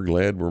vegan. We're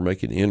glad we're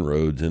making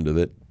inroads into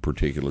that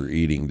particular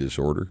eating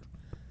disorder.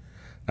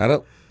 I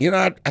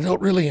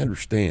don't really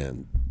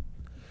understand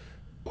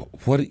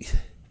I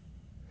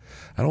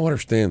don't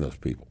understand those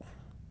people.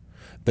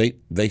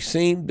 They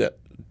seem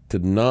to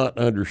not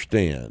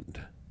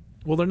understand.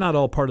 Well, they're not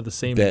all part of the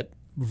same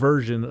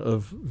version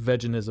of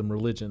veganism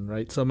religion,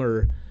 right? Some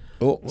are.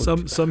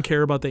 Some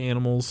care about the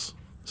animals.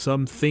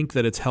 Some think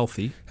that it's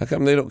healthy. How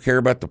come they don't care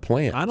about the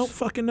plants? I don't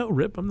fucking know,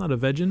 Rip. I'm not a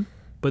vegan,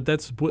 but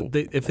that's what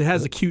if it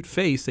has a cute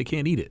face, they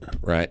can't eat it.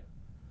 Right.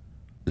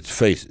 It's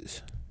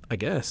faces. I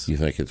guess. You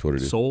think it's what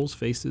it is? Souls,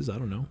 faces. I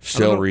don't know.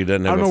 Celery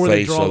doesn't have a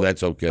face, so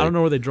that's okay. I don't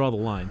know where they draw the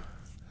line.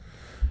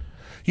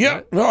 Yeah,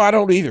 Right? no, I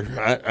don't either.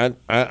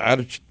 I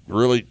just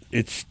really,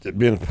 it's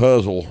been a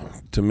puzzle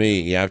to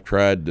me. I've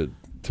tried to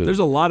There's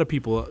a lot of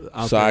people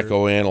out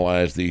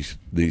psychoanalyze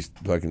these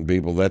fucking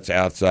people. That's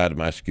outside of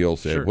my skill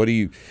set. Sure. What do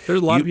you?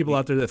 There's a lot of people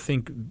out there that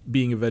think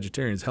being a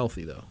vegetarian is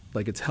healthy, though.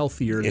 Like it's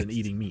healthier than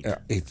eating meat.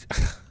 It's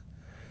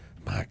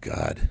my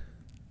God.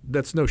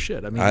 That's no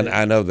shit. I mean,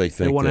 I know they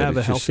think they want to have a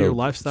It's just healthier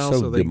lifestyle,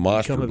 so they become a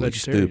demonstrably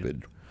vegetarian.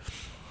 stupid.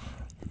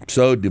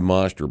 So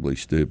demonstrably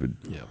stupid.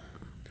 Yeah.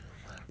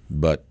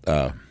 But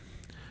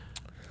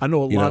I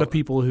know a lot of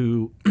people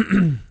who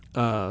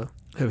have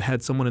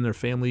had someone in their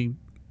family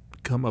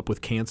come up with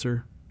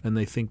cancer, and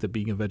they think that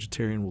being a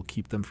vegetarian will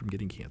keep them from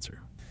getting cancer.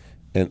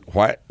 And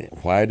why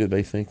do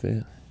they think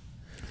that?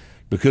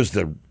 Because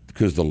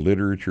the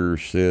literature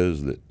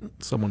says that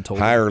someone told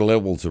higher them.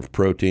 levels of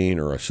protein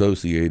are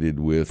associated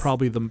with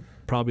Probably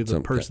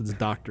the person's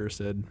doctor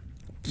said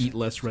eat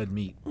less red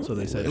meat. So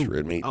they said,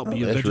 red meat. I'll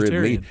be a That's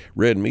vegetarian.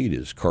 Red meat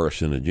is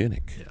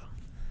carcinogenic. Yeah.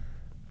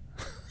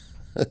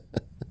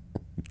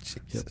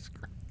 Jesus Christ.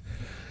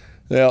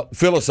 Well,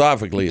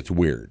 philosophically, it's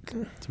weird.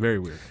 It's very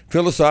weird.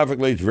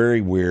 Philosophically, it's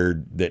very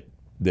weird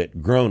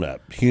that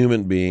grown-up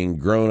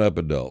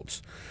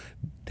adults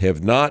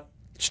have not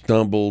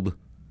stumbled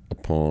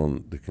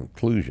upon the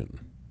conclusion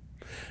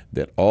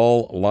that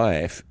all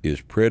life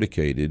is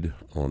predicated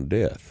on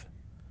death.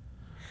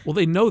 Well,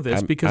 they know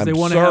this because they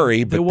want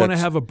to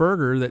have a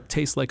burger that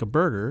tastes like a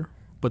burger,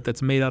 but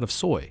that's made out of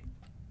soy.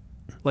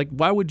 Like,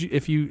 why would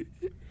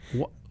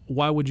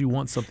why would you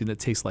want something that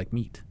tastes like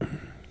meat?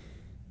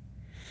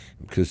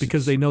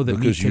 Because they know that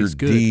meat tastes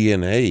good. Because your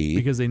DNA,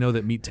 because they know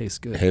that meat tastes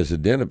good, has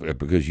identified,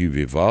 because you've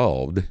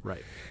evolved,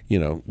 right?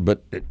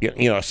 But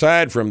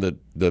aside from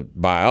the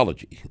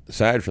biology,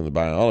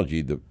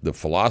 the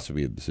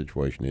philosophy of the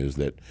situation is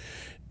that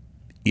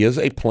is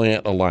a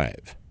plant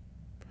alive?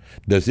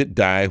 Does it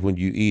die when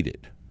you eat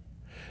it?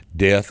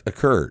 Death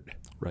occurred.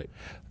 Right.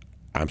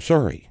 I'm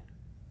sorry,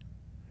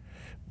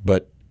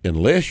 but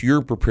unless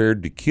you're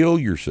prepared to kill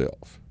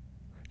yourself,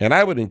 and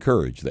I would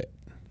encourage that,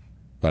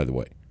 by the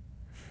way.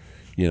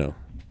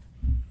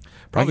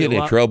 Probably I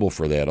get in trouble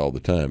for that all the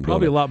time.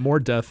 Probably a lot more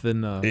death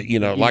than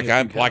like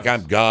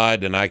I'm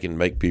God and I can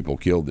make people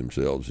kill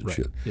themselves and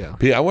shit. Yeah.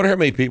 I wonder how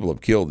many people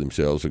have killed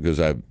themselves because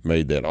I've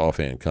made that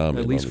offhand comment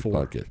At least on the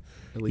 4. podcast.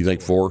 At least You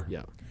think 4?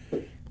 Yeah.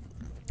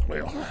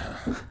 Well,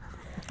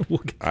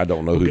 I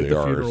don't know who they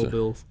are. Funeral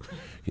bills.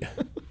 Yeah.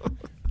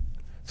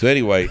 So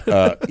anyway,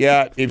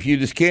 if you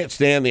just can't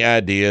stand the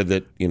idea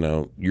that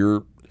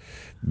your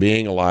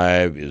being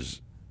alive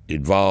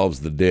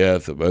involves the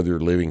death of other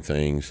living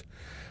things,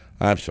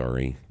 I'm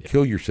sorry. Yeah.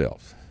 Kill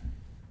yourself.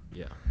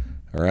 Yeah.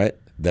 All right?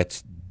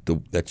 That's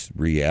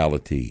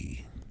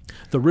reality.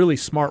 The really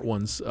smart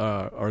ones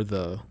are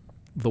the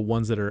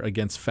ones that are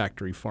against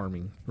factory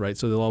farming, right?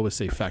 So they'll always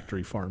say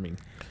factory farming.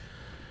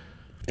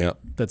 Yeah.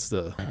 That's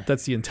the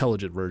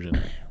intelligent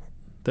version.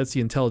 That's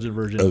the intelligent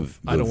version of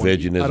I don't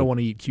veganism. want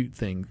to eat cute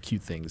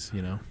things,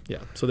 Yeah.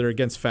 So they're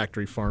against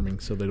factory farming,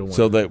 so they don't want.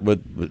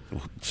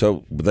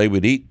 So they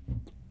would eat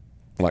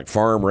like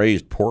farm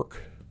raised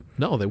pork?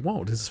 No, they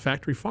won't. This is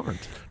factory farmed.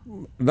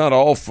 Not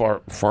all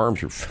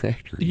farms are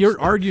factories. You're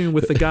arguing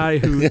with the guy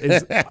who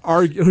is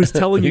who's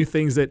telling you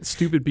things that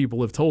stupid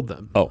people have told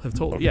them. Okay.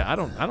 Yeah, I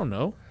don't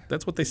know.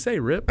 That's what they say,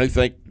 Rip. I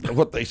think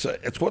what they say.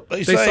 It's what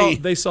they say.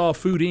 They saw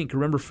Food Inc.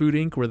 Remember Food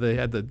Inc. where they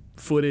had the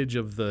footage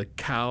of the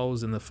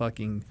cows and the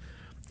fucking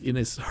in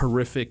this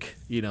horrific,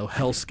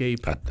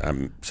 hellscape.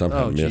 I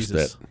somehow missed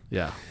Jesus. that.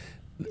 Yeah.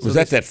 Was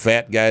that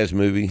fat guy's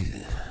movie?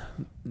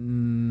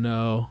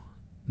 No.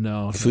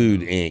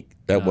 Food Inc.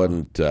 That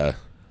wasn't.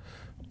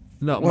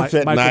 No. What's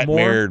that Michael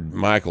nightmare?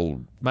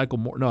 Moore? Michael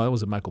Moore. No, that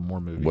was a Michael Moore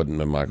movie. Wasn't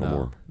a Michael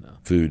Moore. No.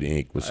 Food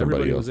Inc. was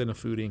somebody Everybody else. was in a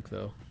Food Inc.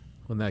 though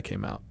when that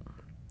came out.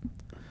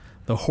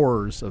 The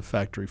horrors of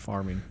factory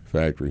farming.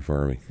 Factory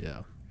farming.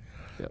 Yeah.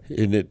 Yep.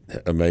 Isn't it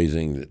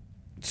amazing that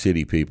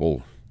city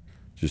people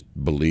just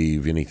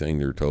believe anything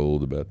they're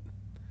told about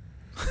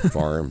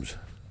farms?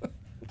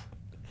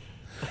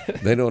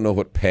 They don't know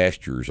what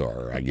pastures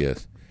are, I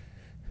guess.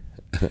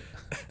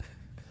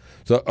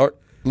 So,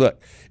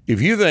 look,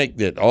 if you think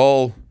that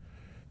all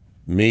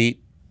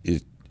meat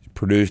is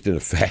produced in a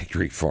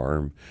factory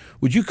farm,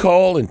 would you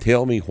call and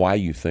tell me why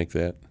you think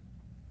that?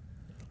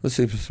 Let's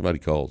see if somebody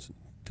calls and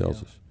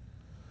tells us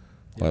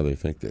why they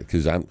think that,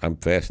 because I'm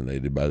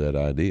fascinated by that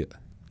idea.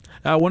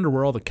 I wonder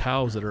where all the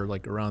cows that are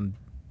like around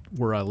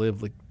where I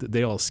live, like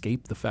they all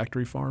escaped the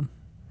factory farm.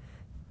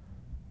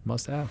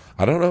 Must have.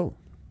 I don't know.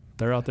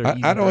 They're out there.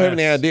 I don't have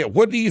any idea.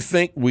 What do you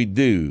think we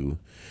do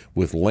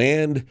with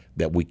land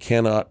that we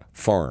cannot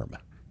farm?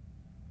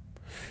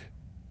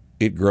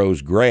 It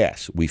grows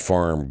grass. We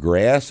farm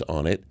grass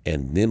on it,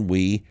 and then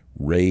we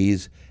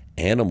raise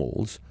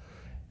animals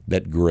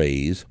that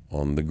graze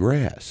on the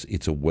grass.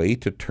 It's a way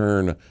to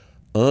turn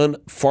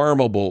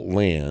unfarmable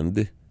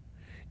land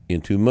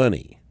into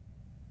money.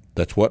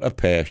 That's what a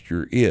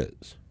pasture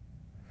is.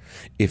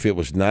 If it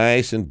was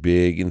nice and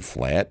big and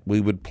flat,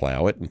 we would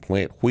plow it and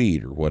plant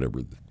wheat or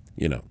whatever,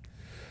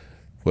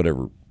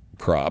 whatever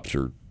crops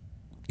are,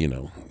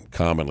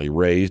 commonly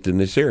raised in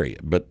this area.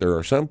 But there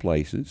are some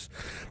places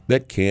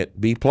that can't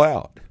be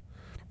plowed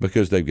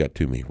because they've got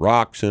too many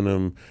rocks in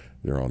them.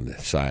 They're on the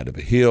side of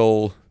a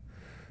hill.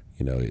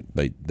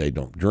 They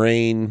don't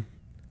drain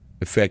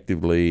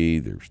effectively.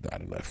 There's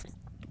not enough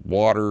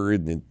water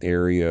in the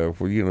area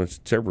for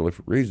several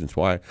different reasons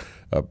why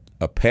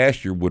a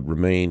pasture would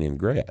remain in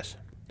grass.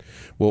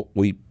 Well,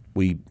 we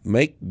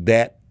make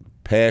that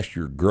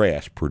pasture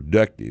grass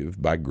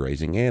productive by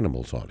grazing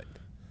animals on it.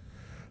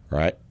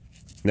 Right?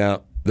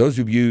 Now, those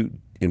of you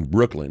in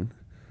Brooklyn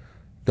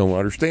don't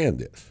understand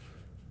this.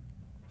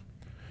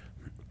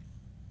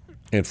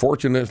 And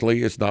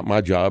fortunately, it's not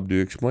my job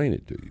to explain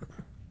it to you.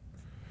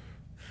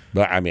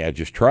 But I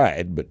just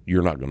tried, but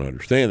you're not going to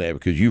understand that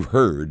because you've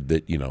heard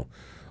that,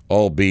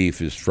 all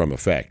beef is from a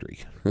factory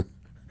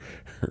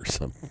or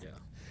some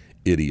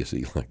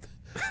idiocy like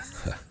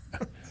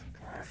that.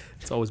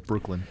 It's always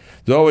Brooklyn.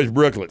 It's always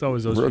Brooklyn. It's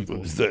always those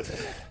people.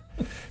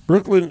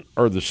 Brooklyn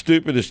are the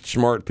stupidest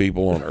smart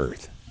people on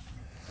earth.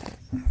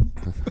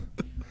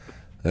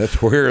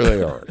 That's where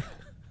they are.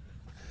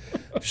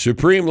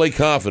 Supremely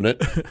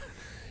confident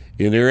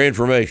in their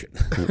information.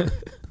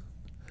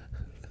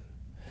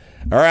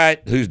 All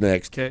right, who's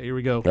next? Okay, here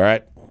we go. All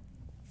right.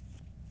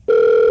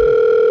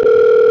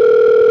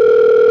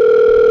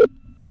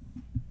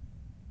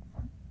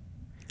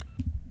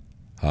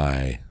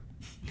 Hi.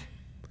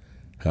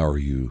 How are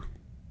you?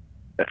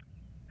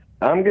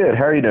 I'm good.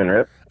 How are you doing,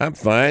 Rip? I'm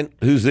fine.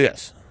 Who's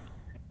this?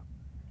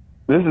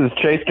 This is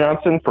Chase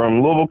Johnson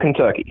from Louisville,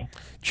 Kentucky.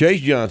 Chase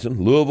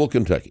Johnson, Louisville,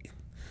 Kentucky.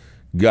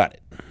 Got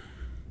it.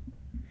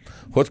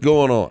 What's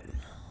going on?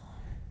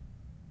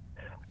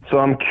 So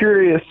I'm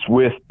curious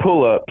with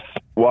pull-ups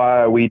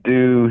why we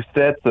do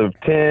sets of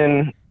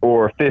 10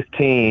 or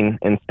 15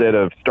 instead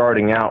of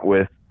starting out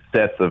with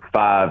sets of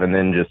 5 and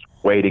then just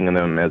weighting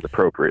them as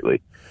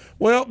appropriately.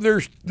 Well,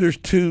 there's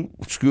two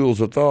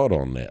schools of thought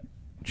on that,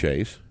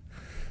 Chase.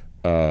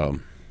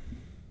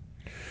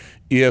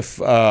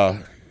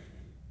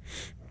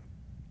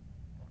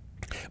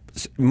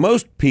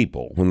 Most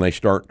people, when they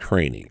start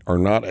training, are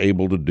not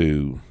able to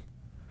do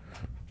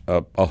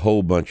a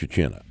whole bunch of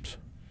chin-ups.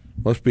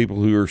 Most people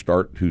who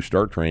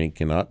start training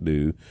cannot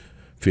do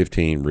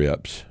 15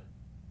 reps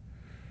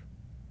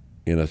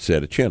in a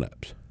set of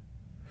chin-ups.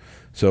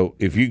 So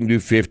if you can do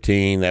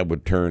 15, that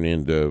would turn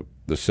into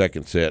the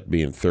second set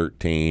being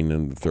 13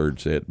 and the third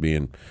set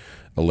being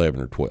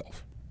 11 or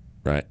 12,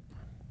 right?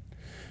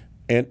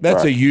 And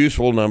that's a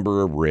useful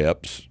number of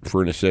reps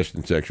for an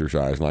assistance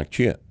exercise like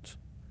chins.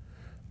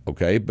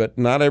 Okay, but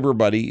not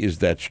everybody is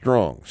that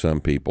strong.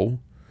 Some people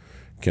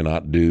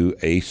cannot do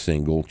a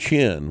single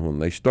chin when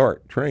they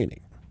start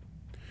training.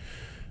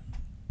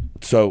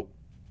 So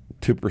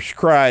to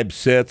prescribe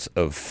sets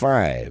of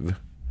 5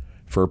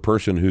 for a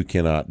person who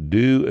cannot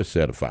do a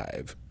set of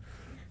 5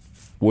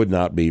 would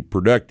not be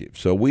productive.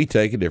 So we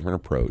take a different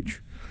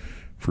approach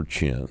for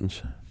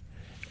chins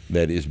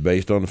that is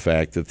based on the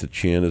fact that the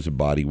chin is a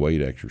body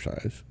weight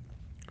exercise.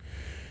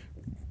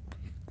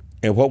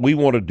 And what we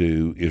want to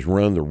do is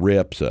run the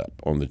reps up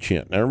on the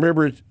chin. Now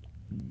remember,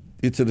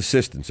 it's an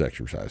assistance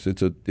exercise.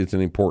 It's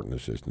an important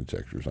assistance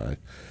exercise.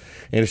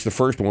 And it's the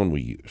first one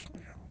we use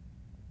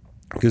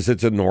because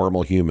it's a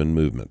normal human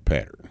movement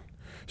pattern.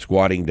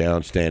 Squatting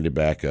down, standing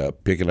back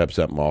up, picking up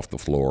something off the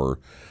floor,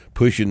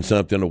 pushing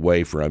something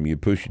away from you,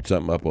 pushing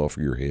something up off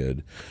your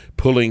head,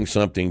 pulling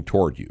something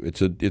toward you.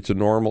 It's a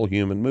normal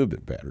human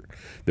movement pattern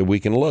that we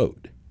can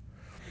load.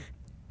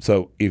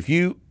 So if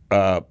you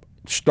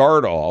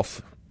start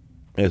off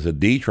as a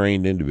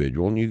detrained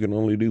individual and you can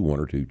only do 1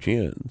 or 2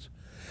 chins,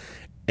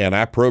 and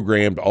I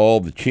programmed all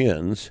the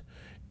chins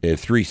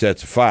as 3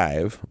 sets of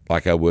 5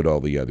 like I would all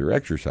the other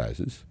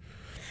exercises,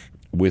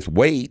 with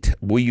weight,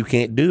 well, you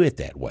can't do it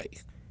that way.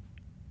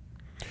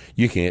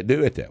 You can't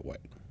do it that way.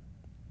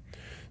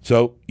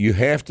 So you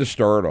have to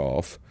start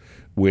off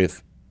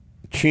with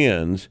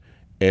chins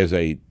as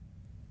a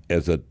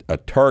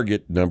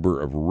target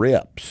number of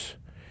reps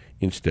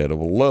instead of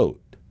a load.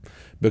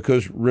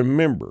 Because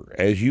remember,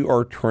 as you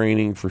are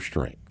training for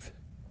strength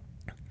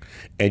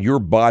and your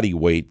body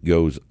weight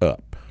goes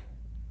up,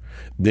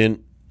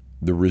 then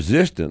the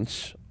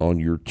resistance on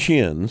your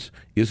chins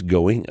is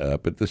going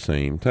up at the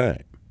same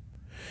time.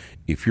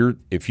 If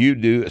you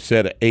do a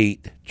set of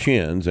 8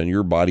 chins and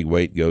your body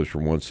weight goes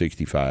from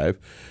 165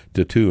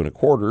 to 2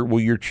 1/4, well,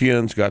 your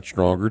chins got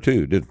stronger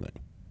too, didn't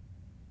they?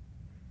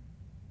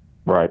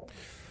 Right.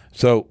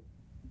 So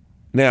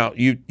now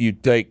you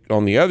take,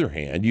 on the other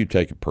hand, you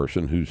take a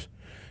person who's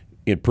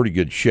in pretty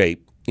good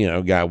shape.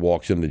 A guy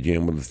walks in the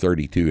gym with a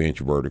 32-inch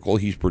vertical.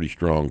 He's a pretty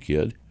strong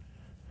kid.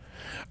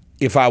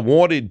 If I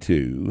wanted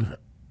to,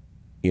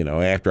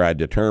 after I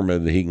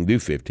determined that he can do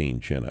 15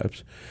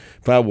 chin-ups,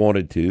 if I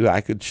wanted to, I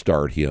could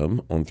start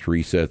him on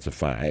 3 sets of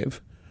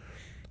 5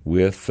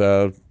 with,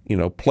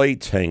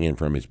 plates hanging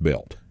from his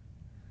belt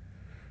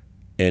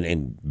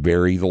and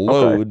vary the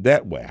load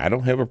that way. I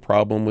don't have a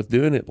problem with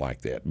doing it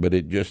like that, but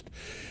it just,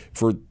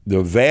 for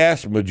the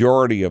vast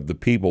majority of the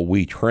people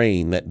we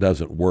train, that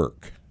doesn't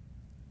work.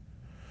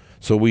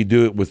 So we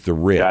do it with the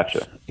ribs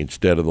Gotcha.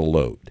 instead of the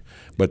load.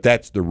 But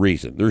that's the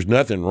reason. There's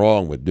nothing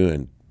wrong with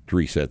doing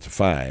 3 sets of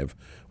 5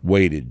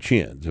 weighted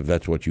chins if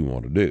that's what you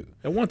want to do.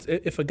 And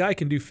if a guy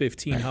can do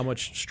 15, how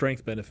much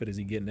strength benefit is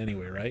he getting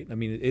anyway, right? I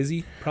mean, is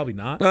he? Probably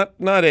not.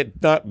 Not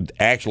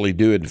actually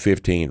doing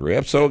 15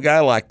 reps. So a guy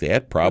like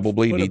that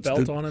probably needs to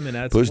put a belt on him and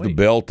add some puts the weight.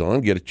 belt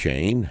on, get a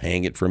chain,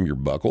 hang it from your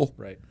buckle,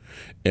 Right.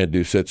 and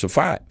do sets of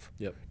 5.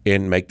 Yep.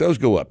 And make those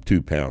go up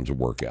 2 pounds of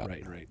workout.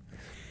 Right.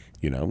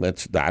 You know,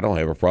 I don't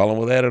have a problem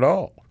with that at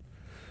all.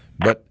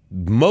 But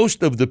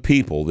most of the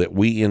people that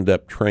we end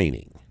up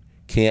training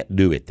can't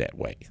do it that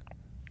way.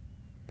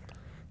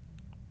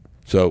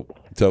 So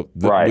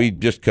Right. we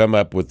just come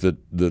up with the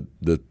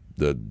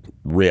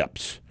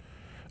reps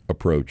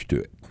approach to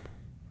it.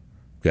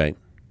 Okay.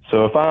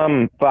 So if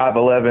I'm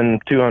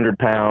 5'11", 200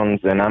 pounds,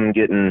 and I'm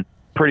getting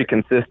pretty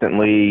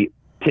consistently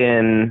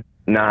 10,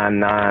 9,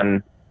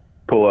 9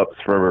 pull-ups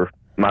for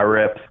my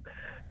reps,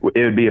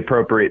 it would be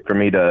appropriate for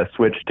me to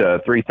switch to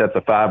 3 sets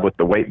of 5 with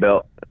the weight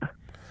belt.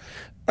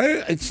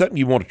 It's something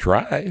you want to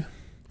try.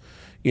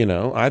 You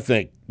know, I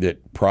think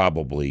that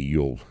probably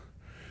you'll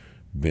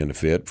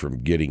benefit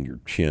from getting your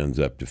chins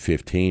up to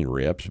 15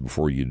 reps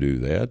before you do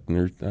that.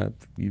 And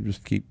you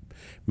just keep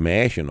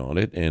mashing on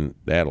it, and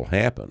that'll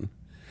happen.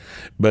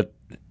 But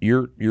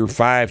you're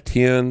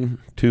 5'10",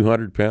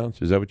 200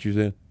 pounds. Is that what you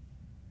said?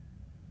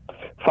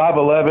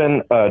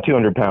 5'11",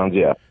 200 pounds,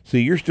 yeah. See,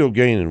 you're still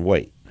gaining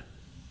weight.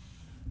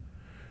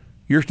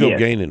 You're still Yes.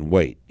 gaining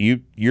weight.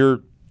 You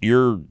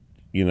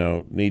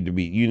need to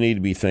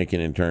be thinking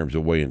in terms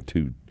of weighing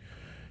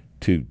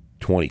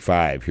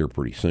 225 here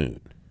pretty soon.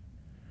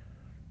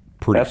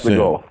 That's the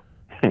goal.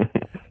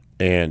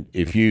 And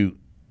if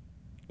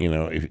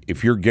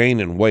if you're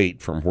gaining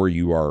weight from where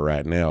you are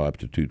right now up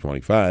to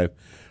 225,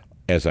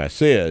 as I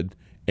said,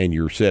 and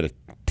your set of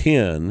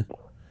 10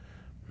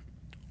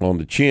 on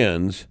the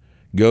chins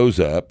goes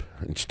up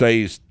and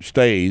stays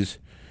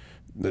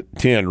the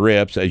 10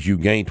 reps as you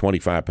gain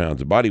 25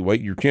 pounds of body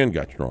weight, your chin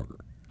got stronger.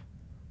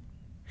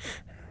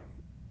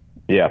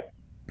 Yeah.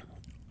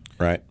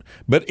 Right.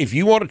 But if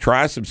you want to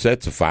try some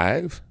sets of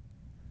 5,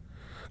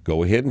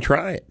 go ahead and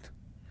try it.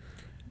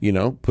 You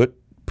know,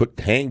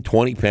 hang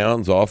 20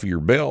 pounds off of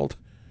your belt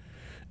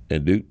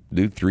and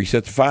do 3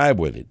 sets of 5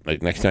 with it.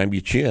 Like next time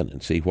you chin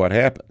and see what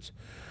happens.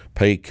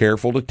 Pay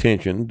careful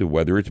attention to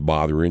whether it's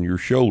bothering your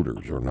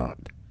shoulders or not.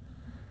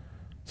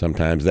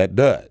 Sometimes that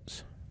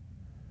does.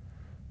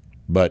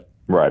 But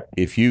right.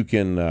 if you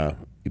can do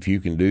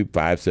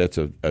 3 sets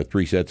of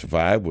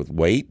 5 with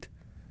weight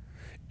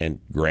and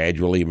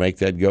gradually make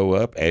that go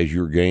up as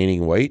you're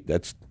gaining weight,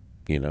 that's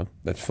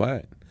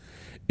fine.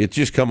 It's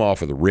just come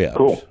off of the reps.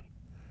 Cool.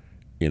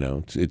 You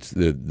know, it's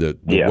the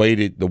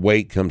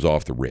weight comes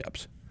off the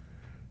reps.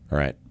 All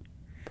right.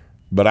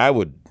 But I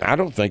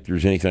don't think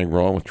there's anything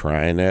wrong with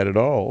trying that at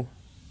all.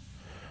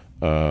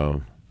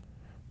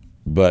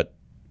 But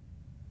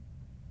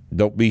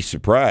don't be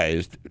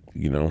surprised,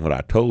 when I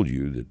told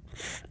you that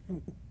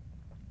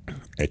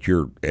at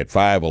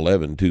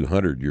 5'11",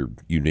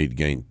 200, you need to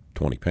gain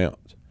 20 pounds.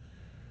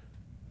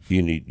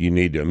 You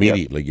need to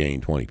immediately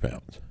gain 20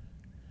 pounds.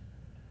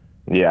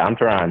 Yeah, I'm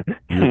trying.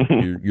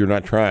 You're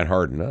not trying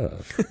hard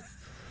enough,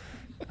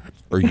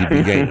 or you'd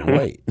be gaining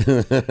weight.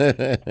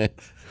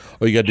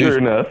 All you got to do is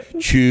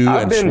chew and swallow.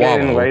 I've been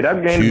gaining weight.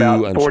 I've gained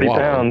about 40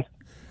 pounds.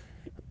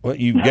 Well,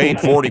 you've gained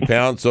 40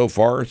 pounds so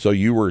far, so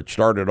you were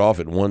started off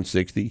at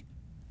 160?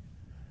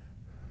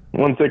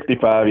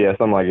 165, yeah,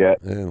 something like that.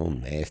 A little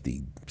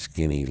nasty,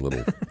 skinny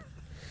little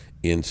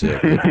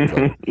insect looking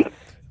fellow.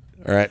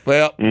 All right,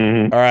 well,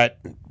 all right,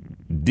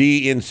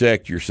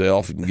 de-insect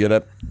yourself and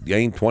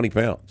gain 20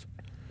 pounds.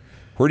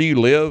 Where do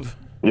you live?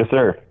 Yes,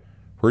 sir.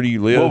 Where do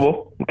you live?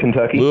 Louisville,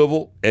 Kentucky.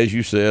 Louisville, as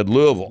you said,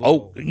 Louisville.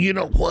 Oh, you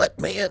know what,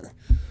 man?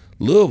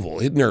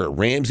 Louisville. Isn't there a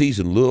Ramsey's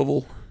in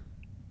Louisville?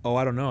 Oh,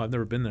 I don't know. I've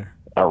never been there.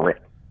 A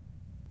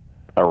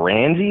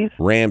Ramsey's?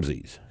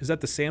 Ramsey's. Is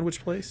that the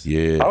sandwich place?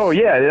 Yeah. Oh,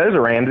 yeah, there's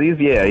a Ramsey's.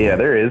 Yeah,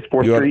 there is.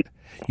 4th Street.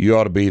 You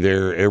ought to be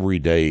there every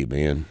day,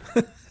 man.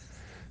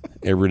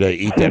 Every day.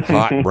 Eat that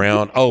hot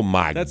brown. Oh,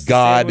 my That's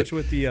God. The sandwich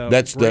with the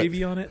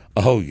gravy on it?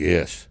 Oh,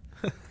 yes.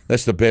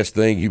 That's the best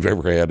thing you've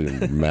ever had in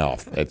your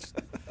mouth. That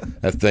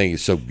thing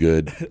is so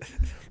good.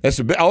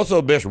 That's also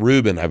the best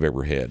Reuben I've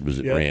ever had was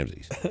at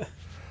Ramsey's.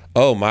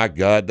 Oh, my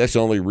God. That's the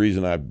only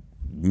reason I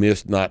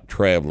missed not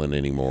traveling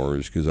anymore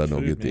is because I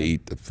don't get to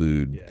eat the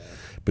food. Yeah.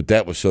 But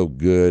that was so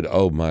good.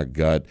 Oh, my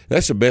God.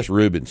 That's the best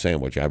Reuben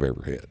sandwich I've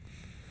ever had.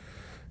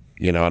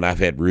 And I've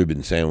had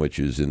Reuben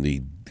sandwiches in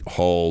the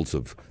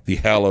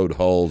hallowed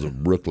halls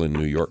of Brooklyn,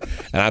 New York.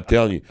 And I'm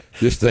telling you,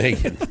 this thing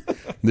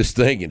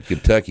in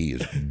Kentucky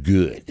is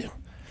good.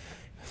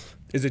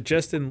 Is it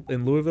just in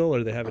Louisville, or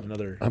do they have it in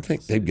other? I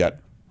think they've got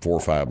 4 or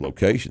 5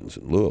 locations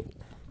in Louisville.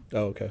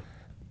 Oh, okay.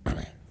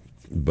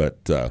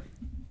 But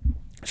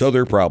so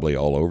they're probably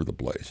all over the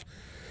place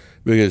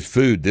because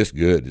food this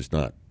good is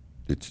not.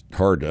 It's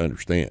hard to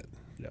understand.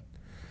 Yeah.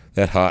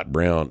 That hot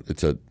brown.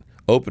 It's a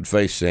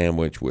open-faced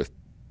sandwich with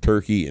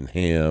turkey and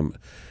ham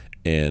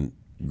and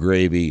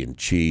gravy and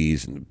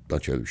cheese and a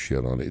bunch of other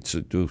shit on it. It's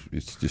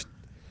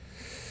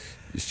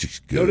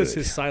just good. Notice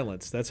his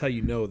silence. That's how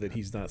you know that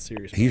he's not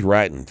serious. He's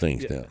writing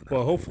things down.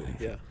 Well, hopefully,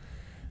 yeah.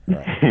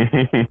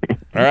 Right.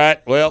 All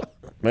right. Well,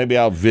 maybe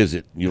I'll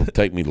visit. You'll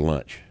take me to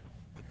lunch.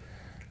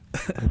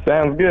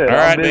 Sounds good. All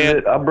right,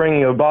 man. I'll bring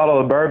you a bottle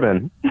of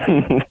bourbon.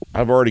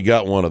 I've already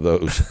got one of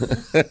those.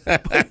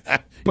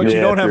 But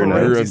you don't have a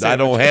Ramsey. I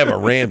don't have a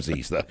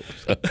Ramsey's though.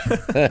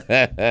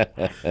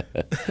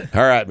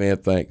 All right, man.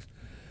 Thanks.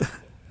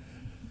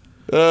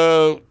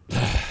 Oh,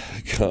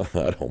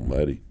 God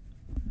Almighty!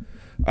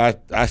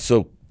 I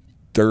so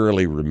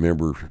thoroughly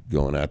remember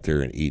going out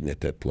there and eating at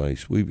that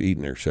place. We've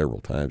eaten there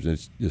several times. And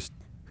it's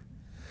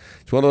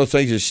one of those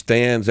things that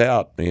stands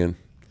out, man.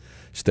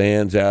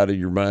 Stands out of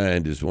your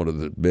mind is one of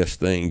the best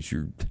things.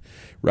 You're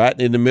right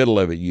in the middle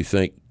of it. You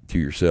think to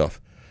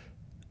yourself,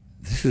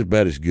 this is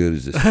about as good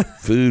as this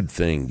food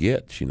thing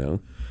gets, you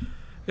know.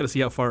 Got to see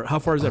how far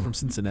is that from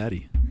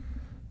Cincinnati?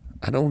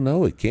 I don't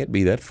know. It can't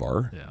be that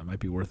far. Yeah, it might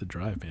be worth a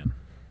drive, man.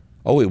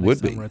 Oh, it would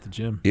be. We're at the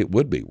gym. It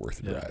would be worth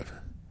a drive.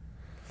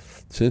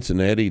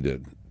 Cincinnati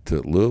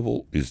to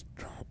Louisville is,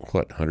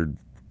 what,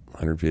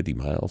 150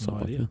 miles? No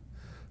idea.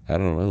 I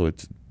don't know.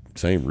 It's the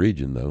same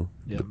region, though.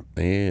 Yeah. But,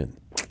 man.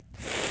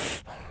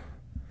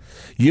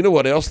 You know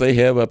what else they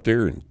have up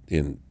there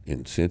in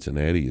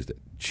Cincinnati is that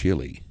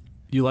chili.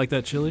 You like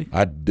that chili?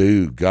 I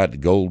do.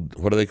 Got gold.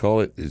 What do they call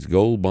it? Is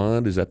Gold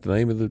Bond? Is that the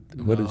name of the?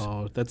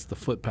 No, that's the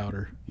foot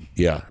powder.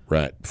 Yeah,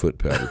 right. Foot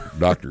powder.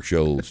 Dr.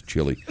 Scholl's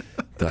chili.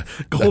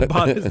 Gold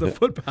Bond is the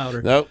foot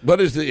powder. No,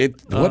 what is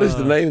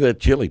the name of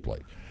that chili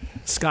place?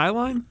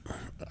 Skyline.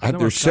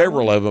 There's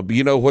several of them. But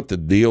you know what the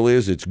deal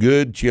is? It's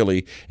good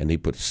chili, and they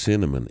put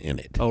cinnamon in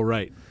it. Oh,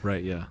 right,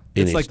 yeah.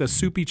 It's like the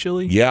soupy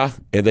chili. Yeah,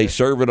 and they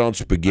serve it on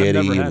spaghetti.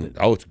 I've never had it.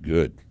 Oh, it's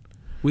good.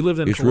 We lived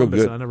in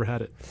Columbus, and I never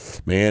had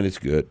it. Man, it's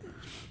good.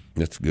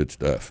 That's good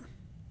stuff.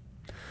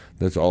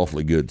 That's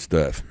awfully good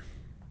stuff.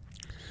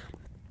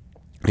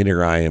 And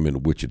here I am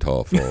in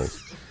Wichita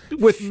Falls.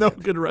 With no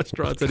good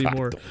restaurants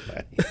anymore.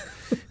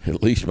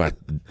 At least my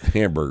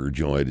hamburger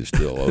joint is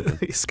still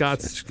open.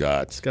 Scott's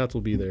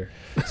will be there.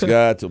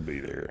 Scott's will be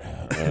there.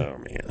 Oh,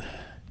 man.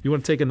 You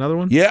want to take another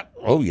one? Yeah.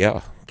 Oh,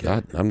 yeah.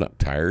 God, I'm not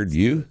tired.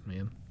 You?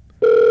 Man.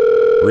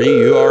 Bree,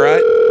 you all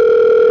right?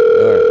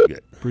 All right,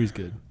 good. Bree's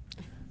good.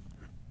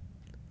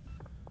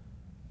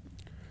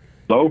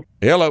 Hello?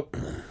 Hello.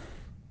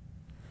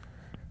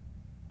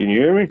 Can you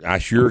hear me? I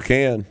sure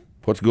can.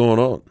 What's going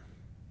on?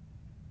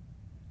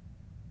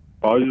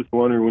 I was just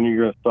wondering when you're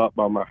going to stop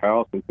by my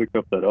house and pick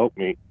up that elk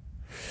meat.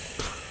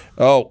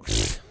 Oh.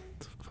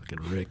 Fucking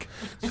Rick.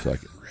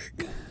 Fucking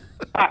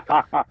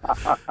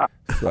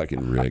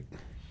Rick.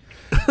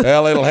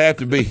 Well, it'll have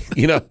to be,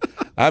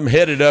 I'm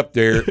headed up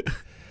there.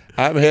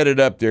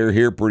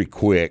 Here pretty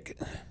quick.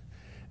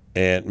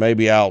 And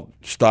maybe I'll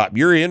stop.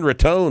 You're in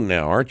Raton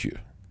now, aren't you?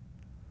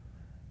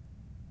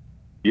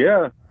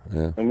 Yeah.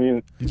 I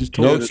mean,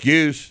 no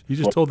excuse. You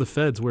just told the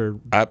feds where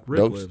Rick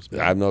lives.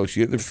 I have no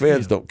excuse. The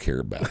feds don't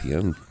care about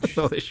him.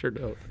 No, they sure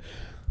don't.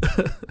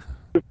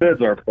 The feds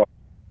aren't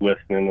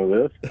listening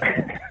to this.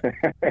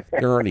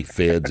 There aren't any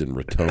feds in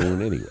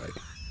Raton anyway.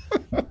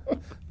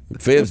 The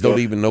feds don't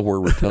even know where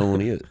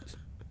Raton is.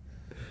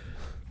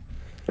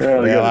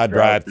 Well, I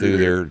drive through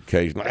there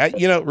occasionally.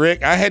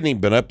 Rick, I hadn't even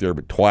been up there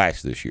but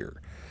twice this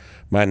year.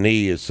 My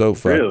knee is so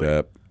fucked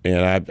up.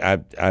 And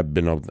I've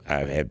been up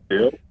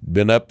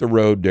the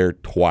road there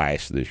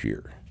twice this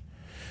year,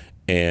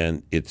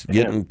 and it's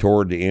getting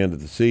toward the end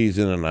of the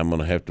season, and I'm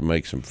going to have to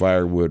make some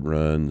firewood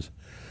runs,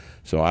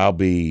 so I'll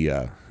be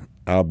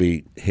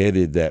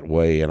headed that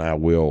way, and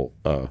I'll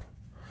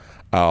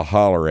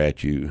holler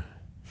at you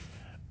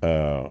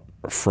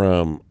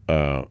from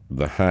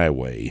the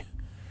highway,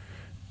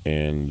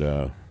 and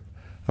I'll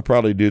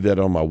probably do that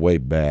on my way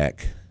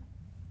back.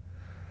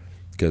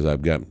 Because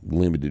I've got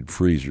limited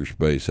freezer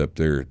space up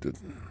there at the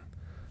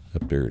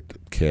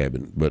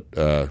cabin. But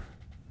in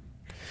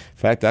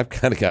fact, I've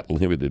kind of got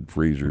limited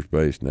freezer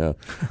space now.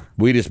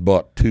 We just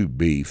bought 2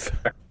 beef.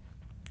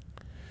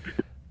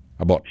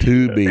 I bought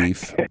 2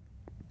 beef.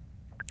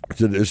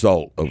 So this is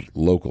all of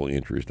local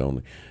interest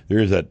only.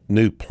 There's a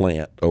new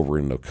plant over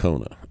in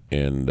Nocona,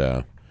 and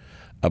I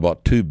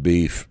bought 2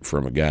 beef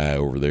from a guy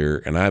over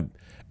there, and I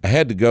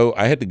had to go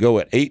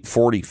at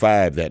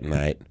 8:45 that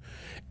night.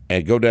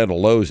 And go down to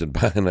Lowe's and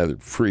buy another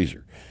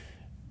freezer,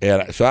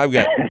 and so I've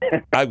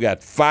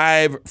got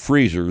 5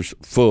 freezers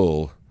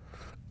full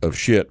of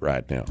shit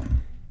right now.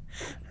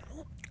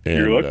 And,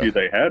 you're lucky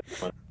they had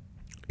one.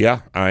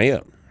 Yeah, I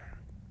am.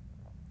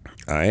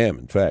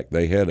 In fact,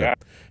 they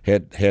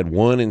had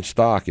one in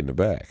stock in the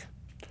back.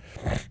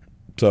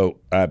 So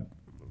I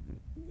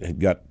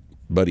had got a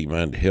buddy of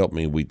mine to help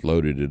me. We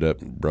loaded it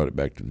up and brought it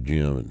back to the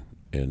gym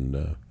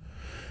and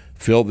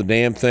filled the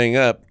damn thing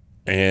up.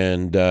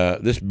 And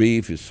this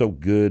beef is so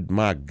good.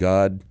 My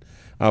God,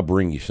 I'll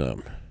bring you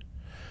some.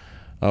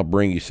 I'll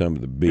bring you some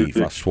of the beef.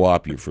 I'll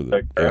swap you for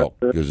the elk.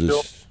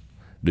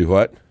 Do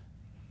what?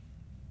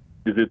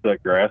 Is it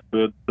that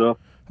grass-fed stuff?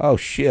 Oh,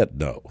 shit,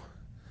 no.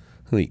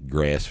 I eat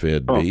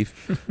grass-fed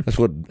beef. That's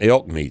what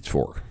elk meat's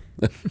for.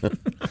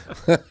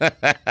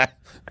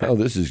 Oh,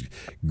 this is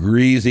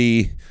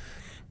greasy,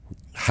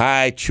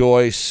 high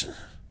choice,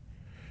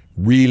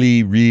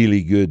 really,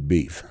 really good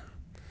beef.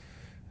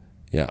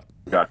 Yeah.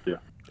 Gotcha.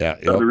 Yeah.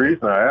 So the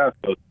reason I asked,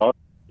 I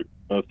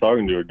was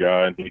talking to a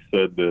guy, and he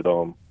said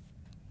that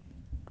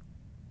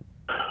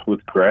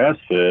with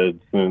grass-fed,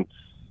 since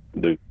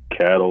the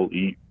cattle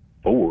eat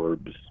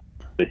forbs,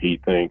 that he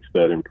thinks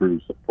that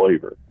improves the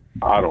flavor.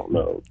 I don't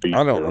know.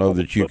 I don't know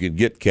that you could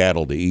get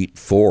cattle to eat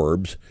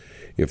forbs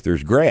if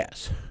there's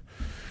grass,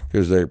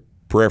 because they're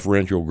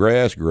preferential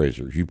grass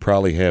grazers. You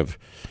probably have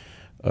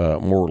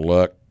more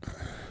luck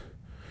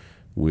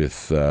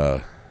with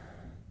I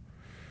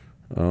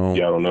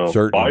don't know,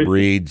 certain Bison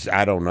breeds.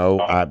 I don't know.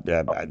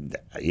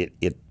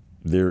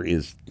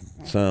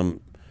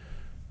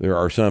 There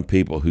are some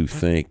people who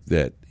think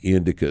that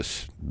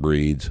Indicus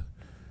breeds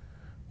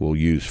will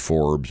use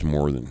forbs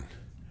more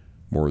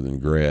than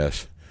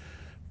grass.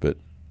 But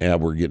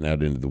we're getting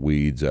out into the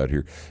weeds out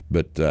here.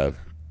 But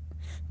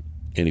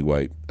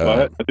anyway,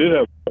 I did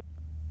have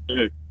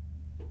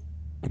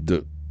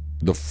the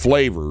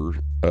flavor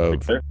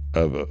of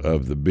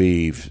the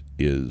beef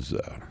is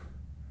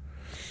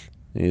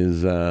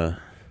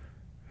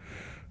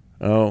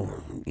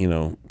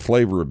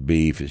flavor of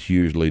beef is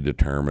usually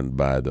determined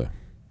by the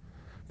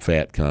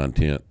fat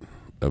content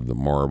of the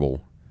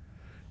marble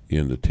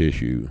in the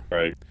tissue.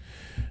 Right.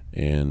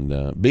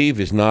 And beef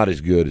is not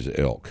as good as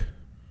elk.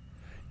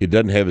 It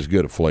doesn't have as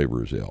good a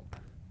flavor as elk.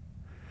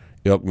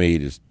 Elk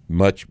meat is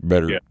much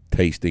better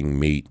tasting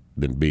meat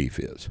than beef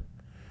is.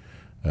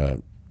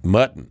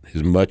 Mutton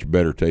is much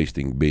better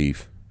tasting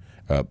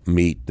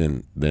meat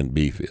than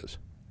beef is.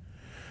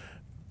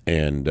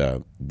 And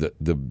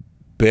the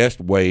best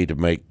way to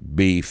make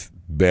beef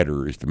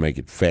better is to make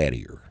it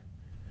fattier.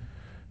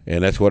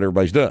 And that's what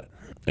everybody's done.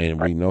 And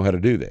we know how to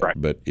do that.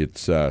 Right. But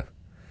it's but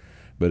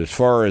as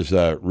far as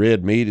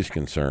red meat is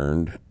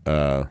concerned,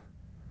 man,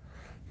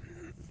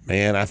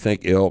 I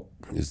think elk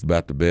is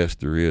about the best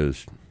there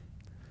is.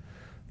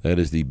 That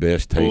is the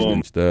best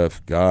tasting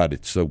stuff. God,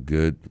 it's so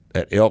good.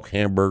 That elk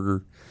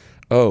hamburger.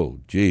 Oh,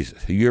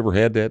 Jesus. Have you ever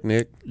had that,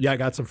 Nick? Yeah, I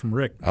got some from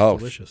Rick. It's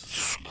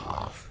delicious.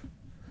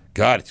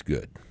 God, it's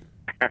good.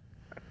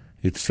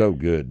 It's so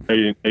good.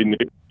 Hey,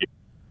 Nick.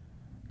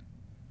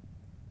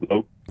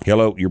 Hello?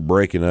 Hello, you're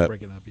breaking up.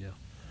 Breaking up, yeah.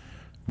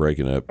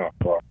 Breaking up.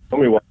 Tell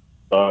me what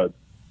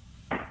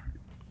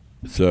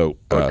So,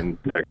 fucking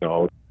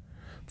technology.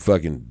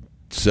 Fucking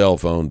cell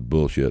phone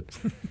bullshit.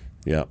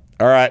 Yeah.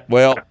 All right.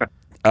 Well,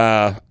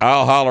 I'll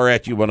holler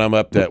at you when I'm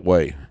up that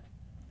way.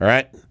 All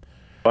right.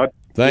 But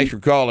thanks for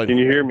calling. Can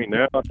you hear me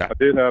now? I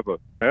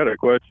had a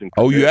question.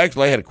 Oh, you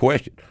actually had a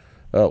question.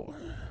 Oh,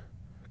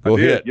 go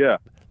ahead. Yeah.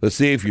 Let's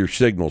see if your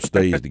signal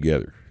stays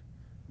together.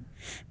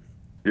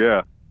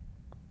 Yeah.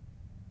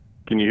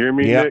 Can you hear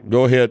me, Yeah. Nick?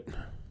 Go ahead.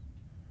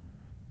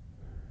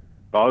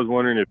 I was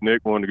wondering if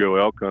Nick wanted to go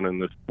elk hunting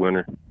this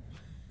winter.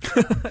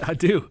 I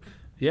do.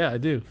 Yeah, I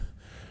do.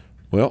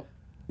 Well,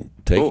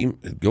 take him.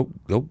 Go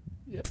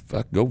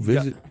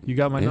visit. You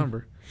got my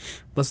number.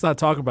 Let's not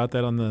talk about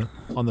that on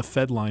the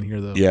Fed line here,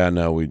 though. Yeah,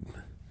 no,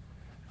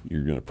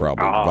 you're going to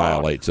probably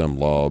violate some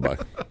law by.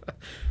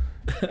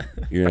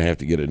 You're going to have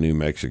to get a New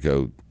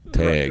Mexico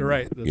tag.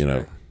 Right.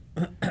 Right.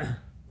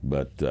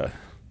 But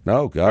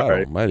no, God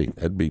Almighty,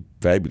 that'd be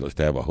fabulous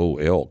to have a whole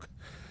elk.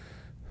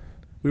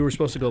 We were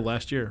supposed to go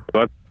last year.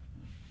 But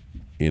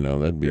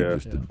that'd be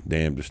just the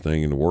damnedest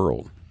thing in the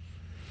world.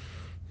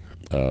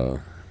 Cool.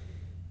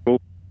 All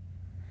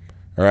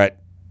right,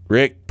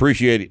 Rick,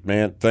 appreciate it,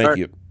 man. Thank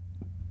you.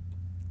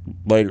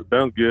 Later.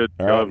 Sounds good.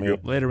 All right, man.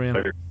 Later, man.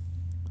 Later.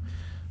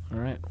 All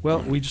right. Well,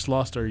 we just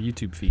lost our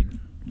YouTube feed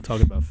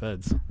talking about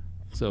feds,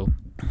 so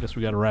I guess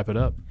we got to wrap it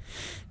up.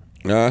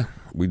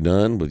 We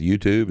done with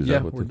YouTube? Is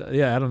that what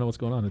I don't know what's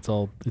going on.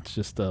 It's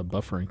just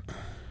buffering.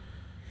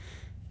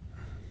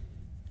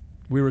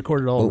 We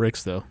recorded all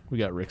Rick's, though. We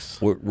got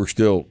Rick's. We're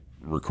still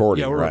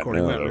recording. Yeah, we're right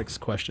recording. Now, We got though. Rick's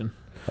question.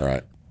 All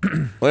right.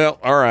 Well,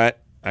 all right.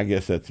 I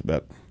guess that's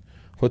about.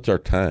 What's our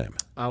time?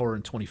 Hour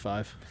and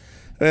 25.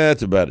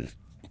 That's about as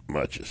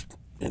much as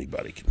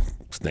anybody can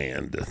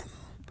stand to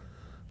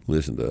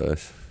listen to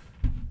us.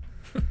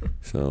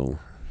 So,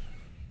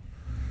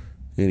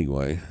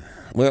 anyway,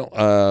 well,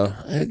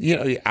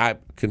 I'm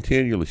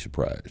continually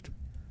surprised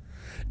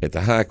at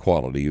the high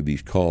quality of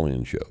these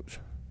call-in shows.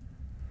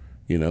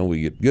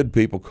 We get good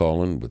people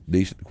calling with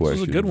decent questions.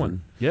 This was a good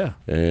one. Yeah.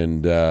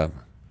 And,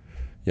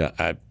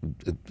 I'm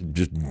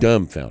just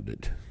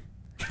dumbfounded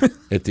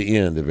at the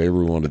end of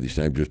every one of these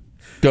things, just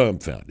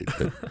dumbfounded.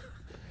 That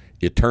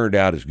it turned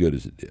out as good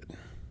as it did.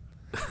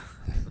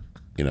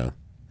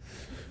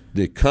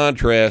 The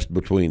contrast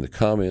between the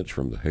comments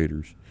from the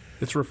haters.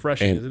 It's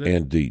refreshing, isn't it?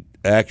 And the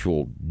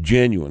actual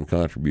genuine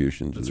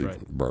contributions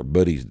of our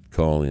buddies that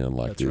call in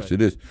like this.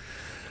 Right. It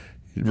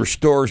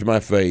restores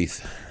my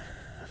faith.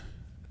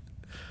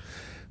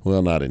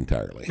 Well, not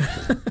entirely.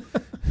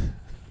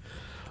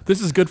 This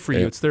is good for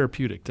you. It's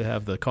therapeutic to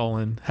have the call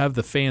in, have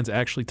the fans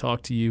actually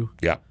talk to you.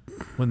 Yeah.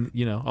 When,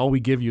 all we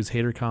give you is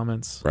hater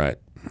comments. Right.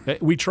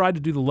 We tried to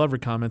do the lover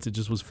comments. It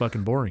just was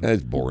fucking boring.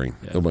 It's boring.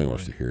 Yeah, Nobody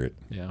wants to hear it.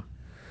 Yeah.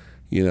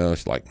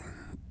 It's like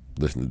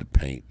listening to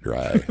paint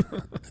dry,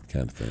 that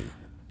kind of thing.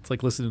 It's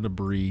like listening to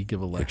Bree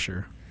give a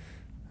lecture.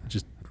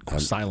 Just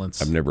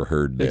silence. I've never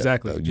heard that.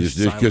 Exactly. Just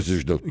because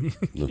there's no.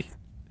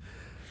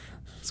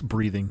 It's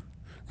breathing.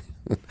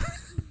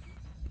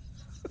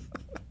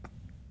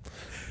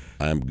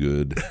 I'm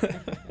good.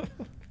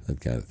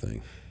 That kind of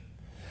thing.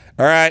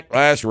 All right,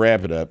 let's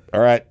wrap it up. All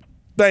right,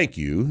 thank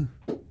you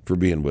for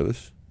being with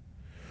us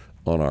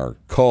on our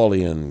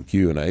call-in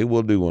Q&A.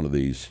 We'll do one of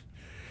these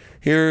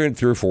here in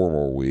 3 or 4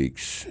 more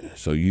weeks.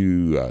 So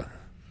you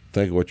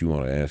think of what you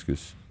want to ask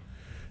us.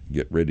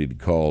 Get ready to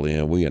call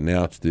in. We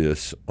announced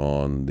this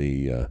on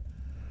the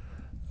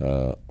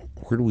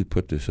where do we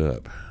put this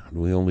up? Do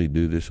we only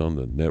do this on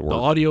the network? The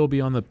audio will be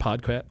on the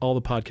podcast, all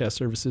the podcast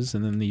services,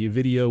 and then the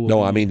video will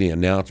No, I mean the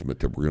announcement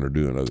that we're going to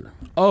do another.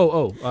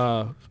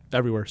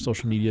 Everywhere.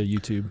 Social media,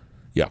 YouTube.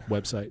 Yeah.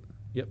 Website.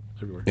 Yep,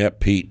 everywhere. Yeah,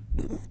 Pete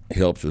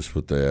helps us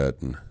with that.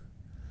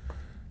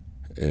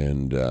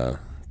 And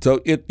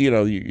so,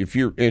 if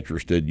you're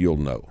interested, you'll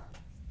know.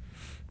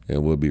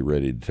 And we'll be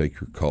ready to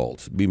take your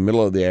calls. It'll be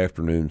middle of the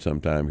afternoon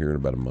sometime here in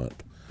about a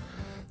month.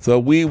 So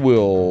we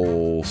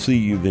will see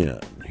you then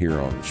here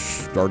on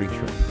Starting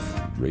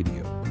Strength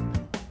Radio.